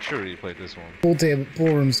before? I'm sure you played this one. Pool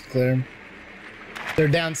room's clear. They're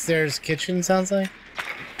downstairs kitchen, sounds like.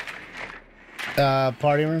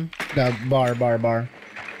 Party room? No, bar. Good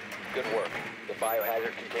work. The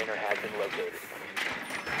biohazard container has been located.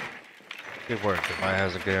 Good work. The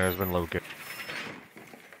biohazard container has been located.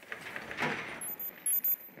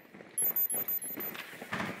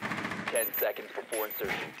 Seconds before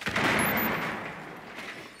insertion.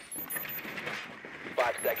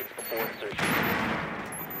 5 seconds before insertion.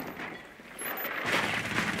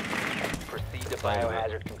 Proceed to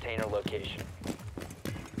biohazard container location.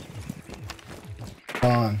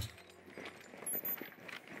 On.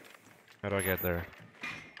 How do I get there?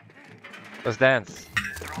 Let's dance.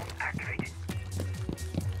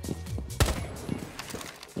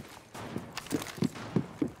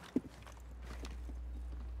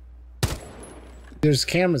 There's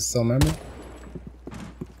cameras still, remember?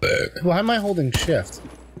 Why am I holding shift?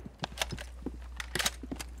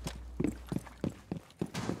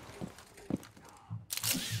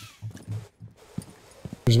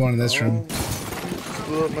 There's one in this room.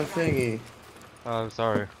 Blew up my thingy. Oh, I'm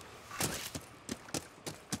sorry.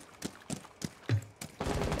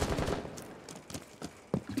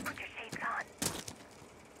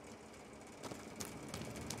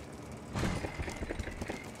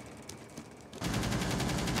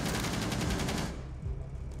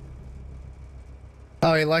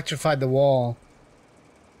 Oh, he electrified the wall.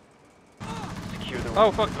 Secure the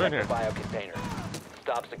oh, fuck, right here. Bio container.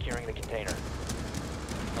 Stop securing the container.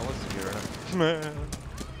 I was securing it.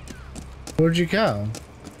 Where'd you go?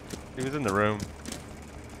 He was in the room.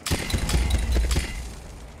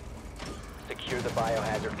 Secure the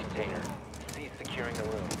biohazard container. Cease securing the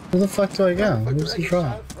room. Where the fuck do I go? Where's the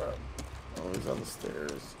drop? Oh, he's on the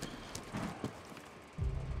stairs.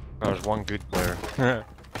 There's one good player.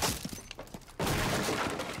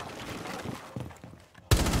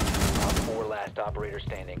 Last operator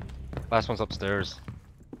standing. Last one's upstairs.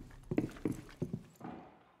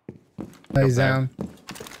 Oh, he's down.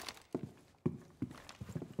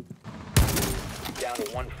 Down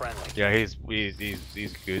to one friendly. Yeah, he's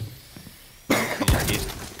good.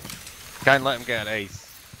 Can't let him get an ace.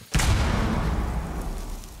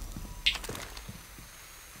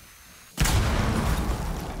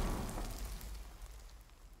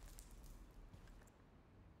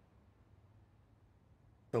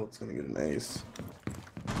 So it's gonna get an ace.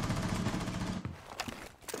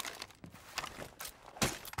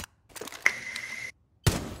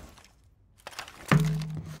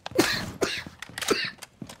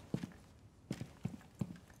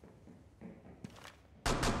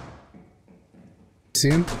 See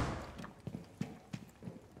him?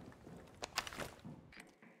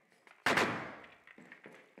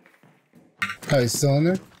 Oh, he's still in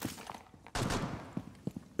there?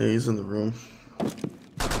 Yeah, he's in the room.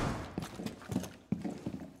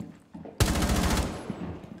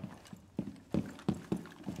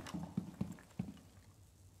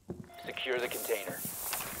 Secure the container.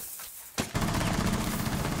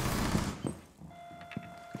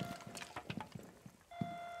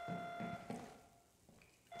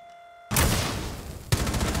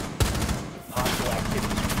 Hostile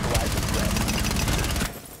activity. Neutralize the threat.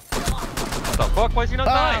 fuck? Why is he not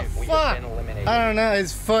dying? Fuck! I don't know.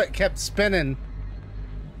 His foot kept spinning.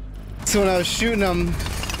 So when I was shooting him.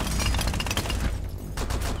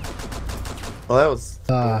 Well, that was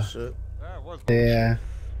bullshit. That was bullshit. Yeah.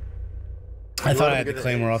 I thought I had the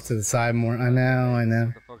claymore off to the side more. I know.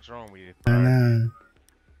 What the fuck's wrong with you? I know.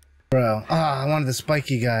 Bro. I wanted the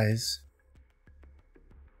spiky guys.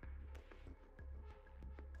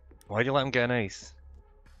 Why'd you let him get an ace?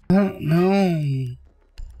 I don't know.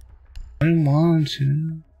 I didn't want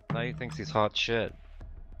to. Now he thinks he's hot shit.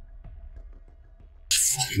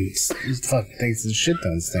 He fucking thinks his shit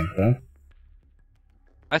don't stink, bro.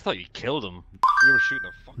 I thought you killed him. You were shooting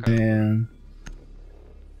the fuck out of him.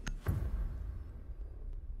 Damn.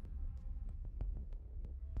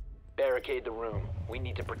 Barricade the room. We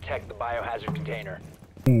need to protect the biohazard container.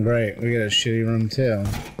 Great, we got a shitty room too.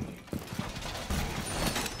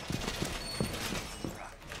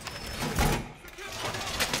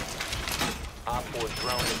 Op 4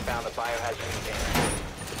 drone has found the biohazard container.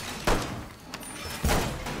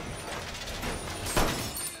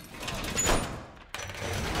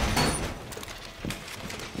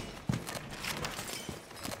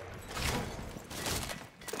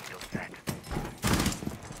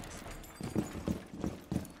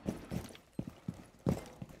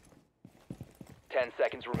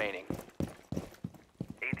 Seconds remaining.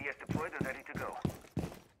 ADS deployed and ready to go.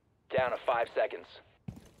 Down to 5 seconds.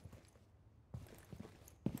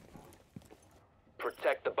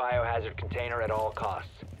 Protect the biohazard container at all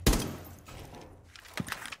costs.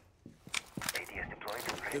 ADS deployed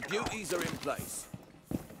and ready The duties are in place.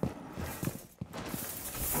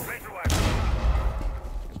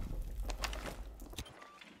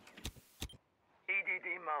 EDD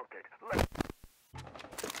mounted.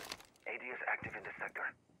 ADS active in the sector.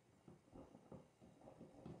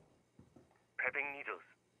 Prepping needles.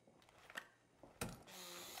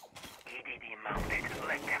 EDD mounted.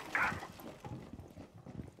 Let them come.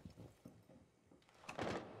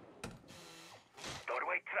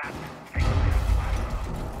 Doorway trapped.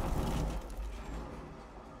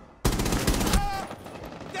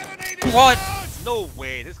 What? No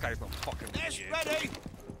way, this guy's not fucking idiot. Ready.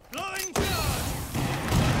 Blowing charge.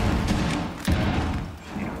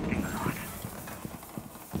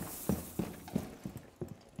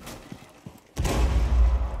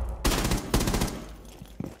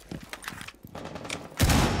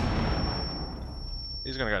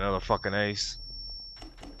 He's gonna get another fucking ace.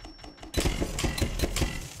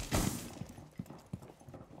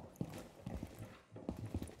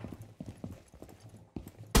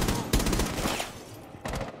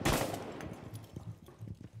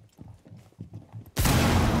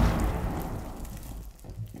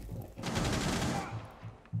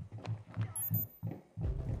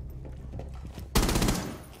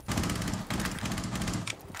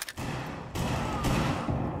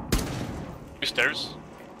 Stairs.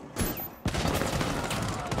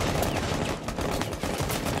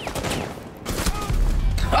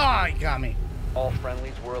 Oh, he got me. All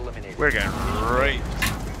friendlies were eliminated. We're getting raped.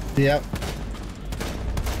 Yep.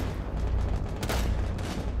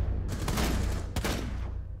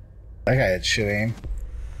 That guy had shit aim.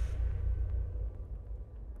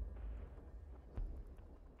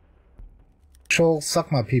 Troll,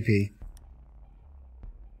 suck my pee-pee.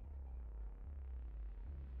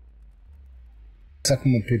 Suck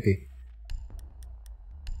my pee-pee.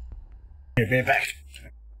 Here, be back.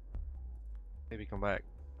 Maybe come back.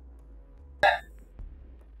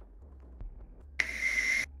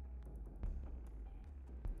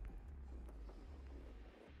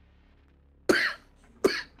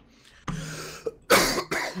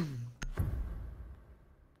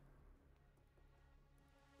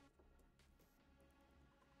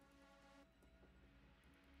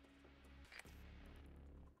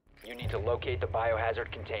 You need to locate the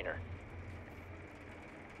biohazard container.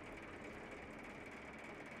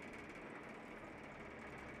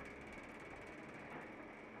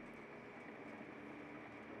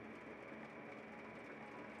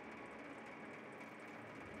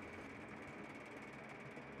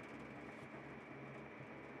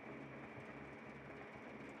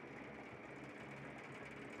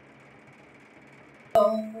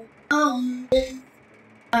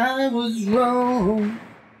 I was wrong.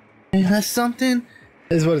 It has something.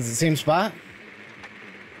 Is what is the same spot?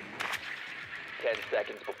 10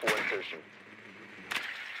 seconds before insertion.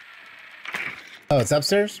 Oh, it's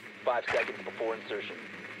upstairs? 5 seconds before insertion.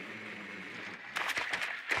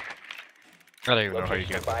 I don't even know how you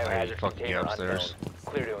get fucking get upstairs.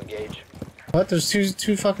 Clear to engage. What? There's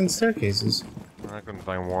two fucking staircases. I couldn't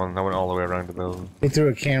find one. I went all the way around the building. They threw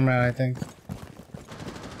a camera, I think.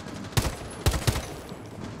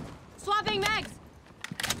 Swapping mags.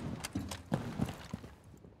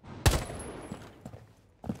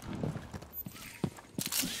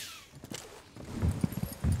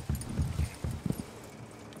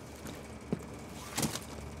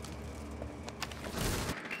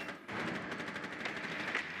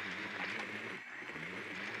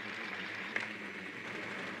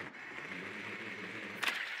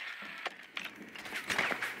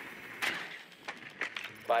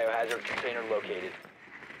 Biohazard container located.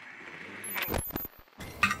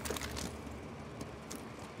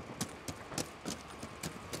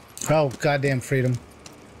 Oh, goddamn freedom.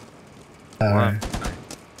 No,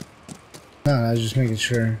 I was just making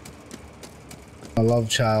sure. A love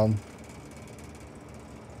child.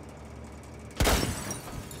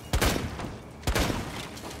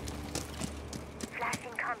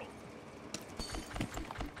 Flashing coming.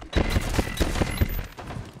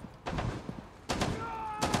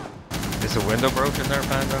 Is the window broken there,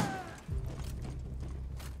 Panda?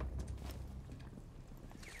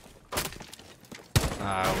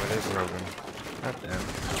 Oh, it is broken. God damn.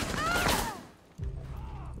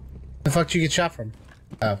 The fuck did you get shot from?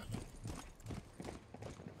 Oh.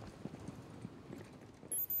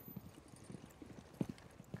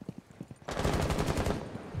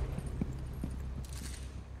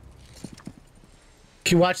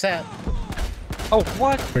 Can you watch that? Oh,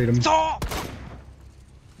 what? Freedom. Stop!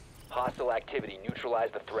 Hostile activity. Neutralize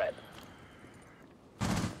the threat.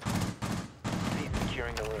 Cease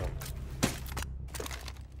securing the room.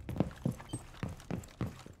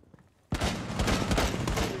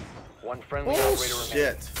 One friendly operator remaining.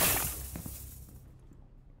 Shit.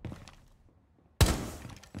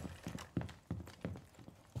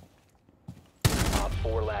 Op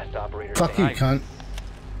 4 last operator. Fuck you, cunt.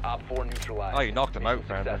 Op 4 neutralized. Oh, you knocked him out,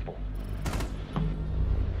 friend. Successful.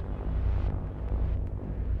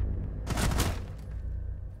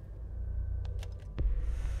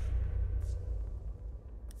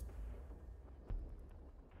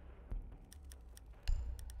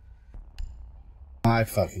 I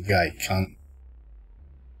fucking got you, cunt.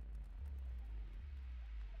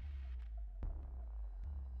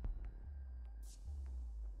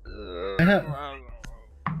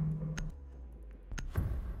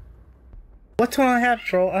 What do I have,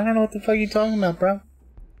 troll? I don't know what the fuck you talking about, bro.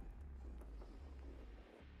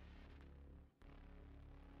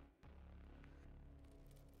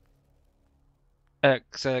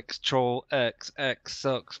 XX troll XX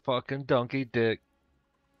sucks fucking donkey dick.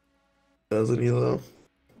 Doesn't he though?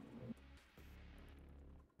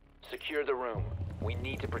 Secure the room. We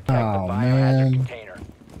need to protect Oh, the biohazard man. container.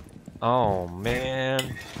 Oh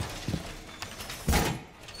man.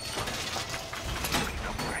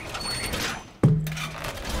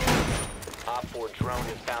 Op 4 drone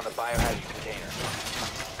has found the biohazard container.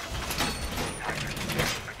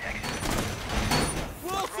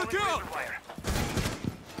 Wall secure!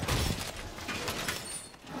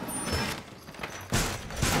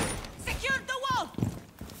 Secure the wall!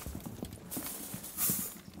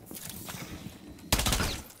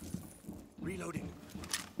 Reloading.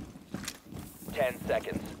 10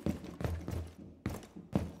 seconds.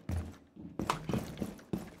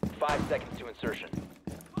 5 seconds to insertion.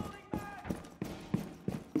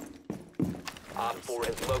 Op 4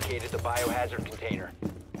 has located the biohazard container.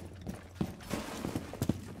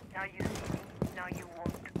 Now you see me, now you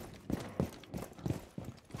won't.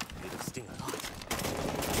 It'll sting a lot.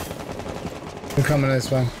 We're coming this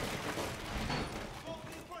way.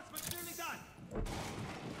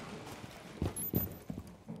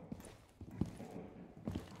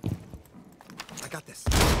 I got this.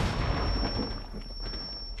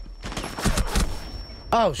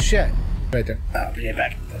 Oh shit! Right there. Oh, get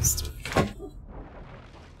back to this.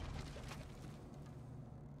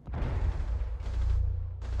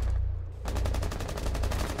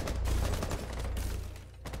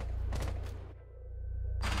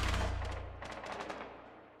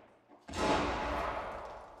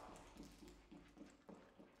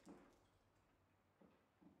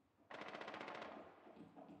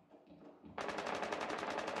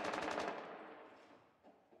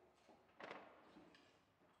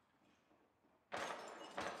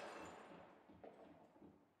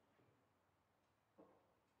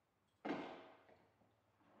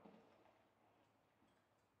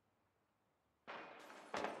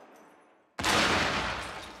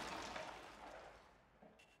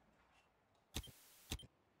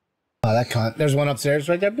 Oh, that cunt. There's one upstairs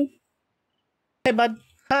right there. Boop. Hey, bud.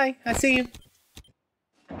 Hi. I see you.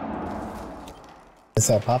 I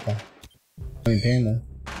saw Papa. I mean, Panda.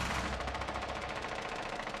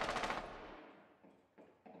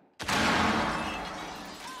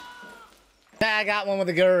 Ah, I got one with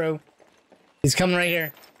the guru. He's coming right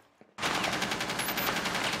here.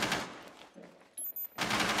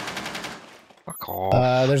 Fuck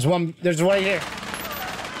off. There's one right here.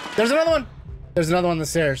 There's another one. There's another one on the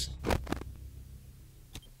stairs.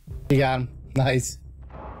 You got him. Nice.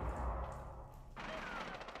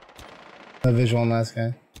 No visual on last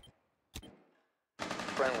guy.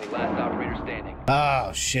 Friendly, last operator standing.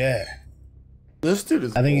 Oh, shit. This dude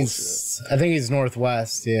is. I think bullshit. he's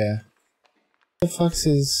northwest. Yeah. The fuck's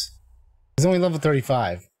his? He's only level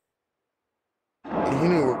 35. He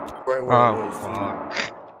knew right where it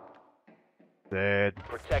was. Dead.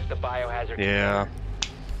 Protect the biohazard Yeah.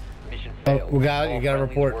 Mission Oh, failed. you All gotta friendlies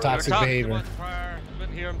report were toxic behavior.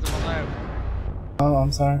 Couldn't hear him to my left. Oh,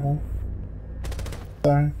 I'm sorry, man.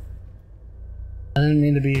 Sorry. I didn't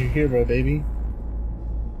mean to be your hero, baby.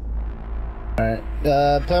 Alright.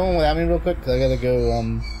 Play one without me real quick, cause I gotta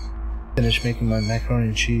go, finish making my macaroni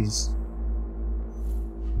and cheese.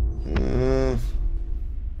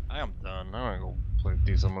 I am done. I'm gonna go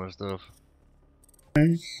do some other stuff.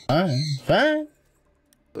 Fine.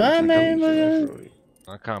 Fine, man.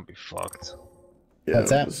 I can't be fucked. Yeah,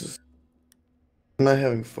 What's that? I'm not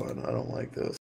having fun. I don't like this.